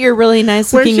you get your really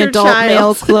nice looking adult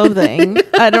male clothing?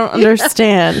 I don't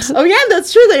understand. Oh yeah,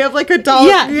 that's true. They have like adult.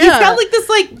 Yeah, he's got like this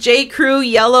like J. Crew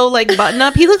yellow like button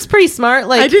up. He looks pretty smart.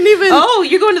 Like, I didn't even. Oh,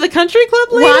 you're going to the country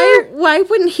club later? Why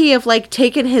wouldn't he have like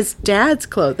taken his dad's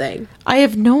clothing? I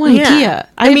have no idea.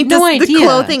 I mean, no idea. The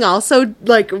clothing also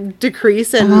like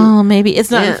decrease and? Oh, maybe it's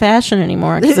not in fashion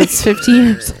anymore because it's 50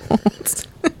 years old.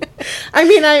 I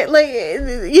mean,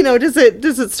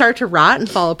 does it start to rot and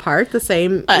fall apart the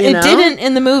same? It didn't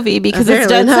in the movie because it's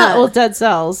dead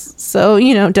cells. So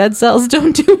dead cells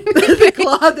don't do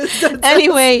anything.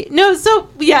 Anyway, no. So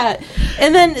yeah,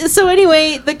 and then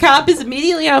anyway, the cop is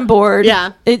immediately on board.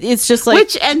 Yeah, it's just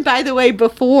like and by the way,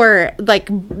 before like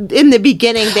in the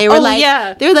beginning, they were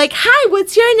they were like, "Hi,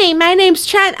 what's your name? My name's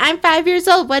Trent. I'm 5 years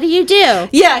old. What do you do?"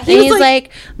 Yeah, he's like,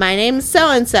 "My name's so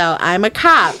and so. I'm a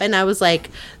cop," and I was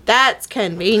like, that's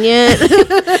convenient.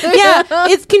 Yeah,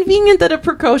 it's convenient that a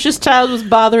precocious child was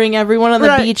bothering everyone on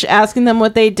the beach, asking them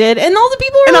what they did, and all the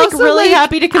people were like really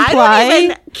happy to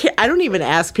comply. I don't even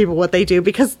ask people what they do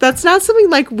because that's not something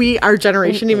like our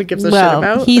generation even gives a shit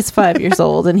about. He's 5 years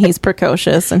old and he's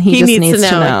precocious and he just needs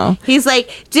to know. He's like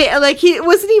he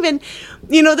wasn't even.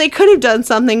 They could have done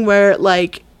something where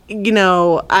like.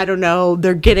 I don't know,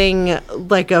 they're getting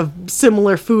like a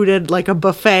similar food at like a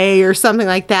buffet or something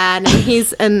like that. And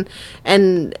he's, and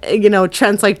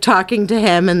Trent's like talking to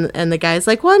him and the guy's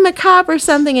like, well, I'm a cop or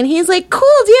something. And he's like, cool,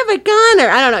 do you have a gun? Or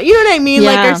I don't know, you know what I mean?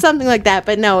 Yeah. Like, or something like that.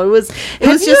 But no, it was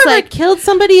just you like killed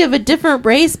somebody of a different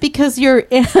race because you're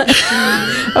a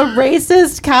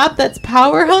racist cop that's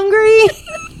power hungry.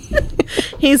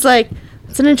 He's like,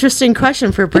 it's an interesting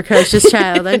question for a precocious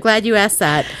child. I'm glad you asked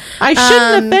that. I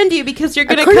shouldn't offend you because you're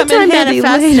going to come in handy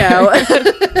later.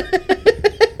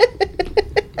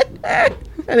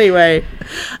 Anyway.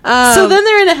 So then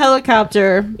they're in a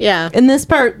helicopter. Yeah. And this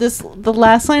part, the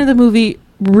last line of the movie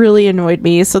really annoyed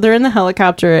me. So they're in the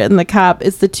helicopter and the cop,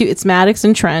 it's Maddox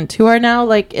and Trent, who are now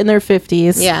like in their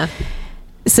 50s. Yeah.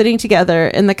 Sitting together,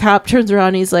 and the cop turns around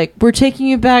and he's like, we're taking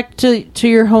you back to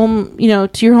your home,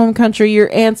 to your home country.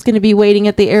 Your aunt's going to be waiting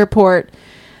at the airport.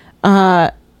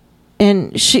 And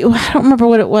she, I don't remember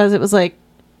what it was. It was like,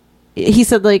 he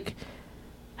said like,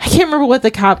 I can't remember what the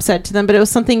cop said to them, but it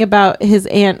was something about his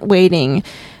aunt waiting.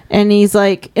 And he's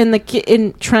like,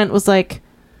 and Trent was like,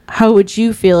 how would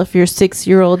you feel if your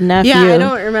 6-year-old nephew? Yeah, I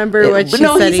don't remember what she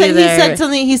said either. He said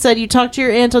something. He said, you talked to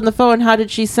your aunt on the phone. How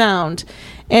did she sound?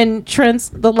 And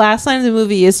the last line of the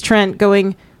movie is Trent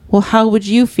going, well, how would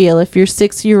you feel if your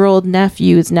 6-year-old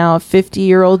nephew is now a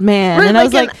 50-year-old man? Right, and I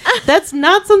was like, that's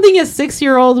not something a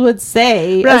 6-year-old would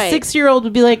say. Right. A 6-year-old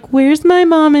would be like, where's my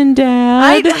mom and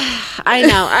dad? I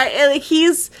know. He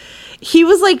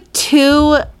was like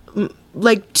too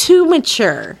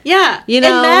mature. Yeah. And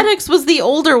Maddox was the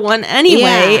older one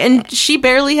anyway, and she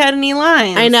barely had any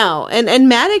lines. I know. And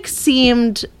Maddox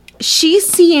seemed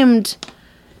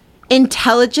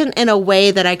intelligent in a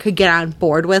way that I could get on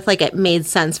board with. Like, it made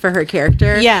sense for her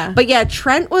character. Yeah. But yeah,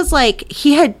 Trent was like,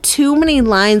 he had too many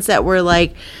lines that were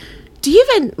like do you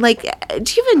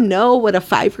even know what a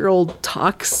 5-year-old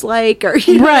talks like, or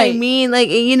you know what I mean? Like,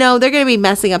 you know, they're going to be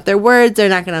messing up their words. They're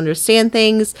not going to understand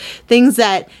things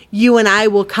that you and I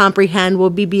will comprehend will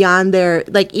be beyond their,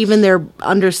 like, even their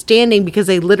understanding, because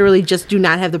they literally just do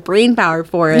not have the brain power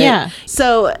for it. Yeah.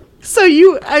 So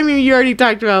you already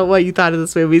talked about what you thought of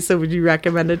this movie. So would you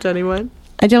recommend it to anyone?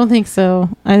 I don't think so.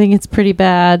 I think it's pretty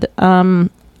bad.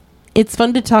 It's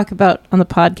fun to talk about on the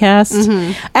podcast.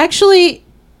 Mm-hmm. Actually,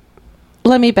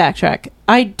 let me backtrack.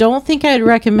 I don't think I'd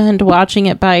recommend watching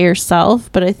it by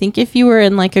yourself, but I think if you were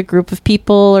in like a group of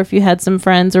people, or if you had some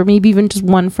friends, or maybe even just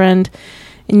one friend,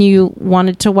 and you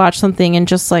wanted to watch something and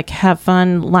just like have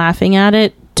fun laughing at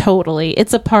it, totally.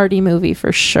 It's a party movie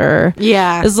for sure.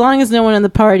 Yeah. As long as no one in the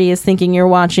party is thinking you're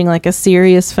watching like a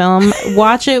serious film,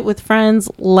 watch it with friends,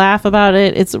 laugh about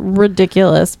it. It's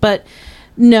ridiculous. But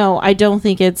no, I don't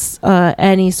think it's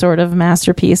any sort of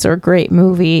masterpiece or great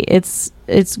movie. It's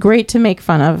great to make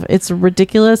fun of. It's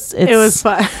ridiculous. It was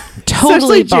fun.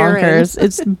 Totally bonkers.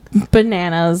 It's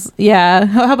bananas. Yeah.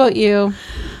 How about you?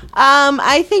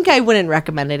 I think I wouldn't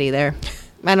recommend it either.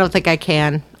 I don't think I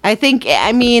can.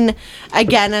 I mean,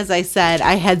 again, as I said,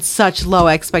 I had such low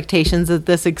expectations that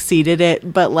this exceeded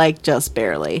it, but like just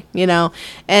barely, you know?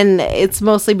 And it's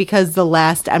mostly because the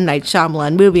last M. Night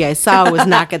Shyamalan movie I saw was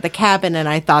Knock at the Cabin, and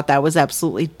I thought that was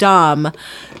absolutely dumb.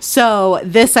 So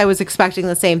this, I was expecting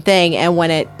the same thing, and when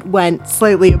it went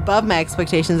slightly above my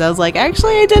expectations, I was like,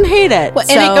 actually, I didn't hate it. Well,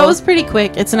 and it goes pretty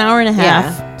quick. It's an hour and a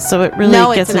half, so it really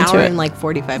gets into it. No, it's an hour and like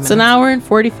 45 minutes. It's an hour and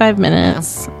 45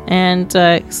 minutes, and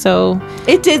so...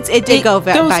 It did go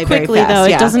by very quickly, fast. though.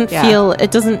 Yeah.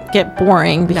 It doesn't get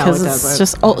boring, because it's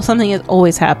just something is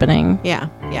always happening. Yeah.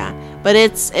 But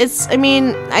I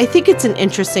mean, I think it's an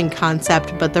interesting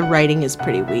concept, but the writing is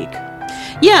pretty weak.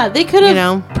 Yeah, they could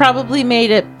have probably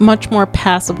made it much more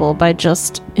passable by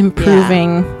just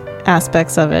improving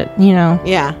aspects of it, you know?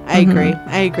 Yeah, I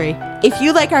agree. If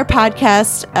you like our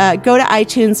podcast, go to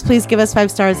iTunes. Please give us 5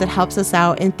 stars. It helps us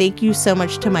out. And thank you so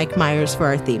much to Mike Myers for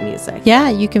our theme music. Yeah,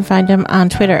 you can find him on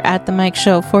Twitter at The Mike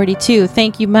Show 42.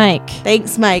 Thank you, Mike.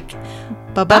 Thanks, Mike.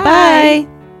 Bye-bye. Bye-bye.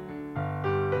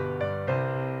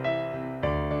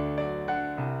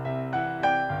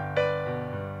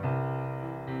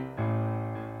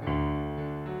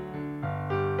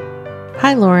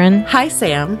 Hi, Lauren. Hi,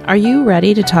 Sam. Are you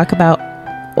ready to talk about...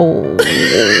 Oh...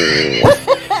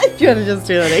 Do you want to just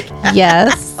do it again?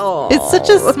 Yes. It's such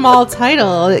a small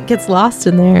title. It gets lost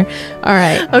in there. All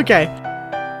right. Okay.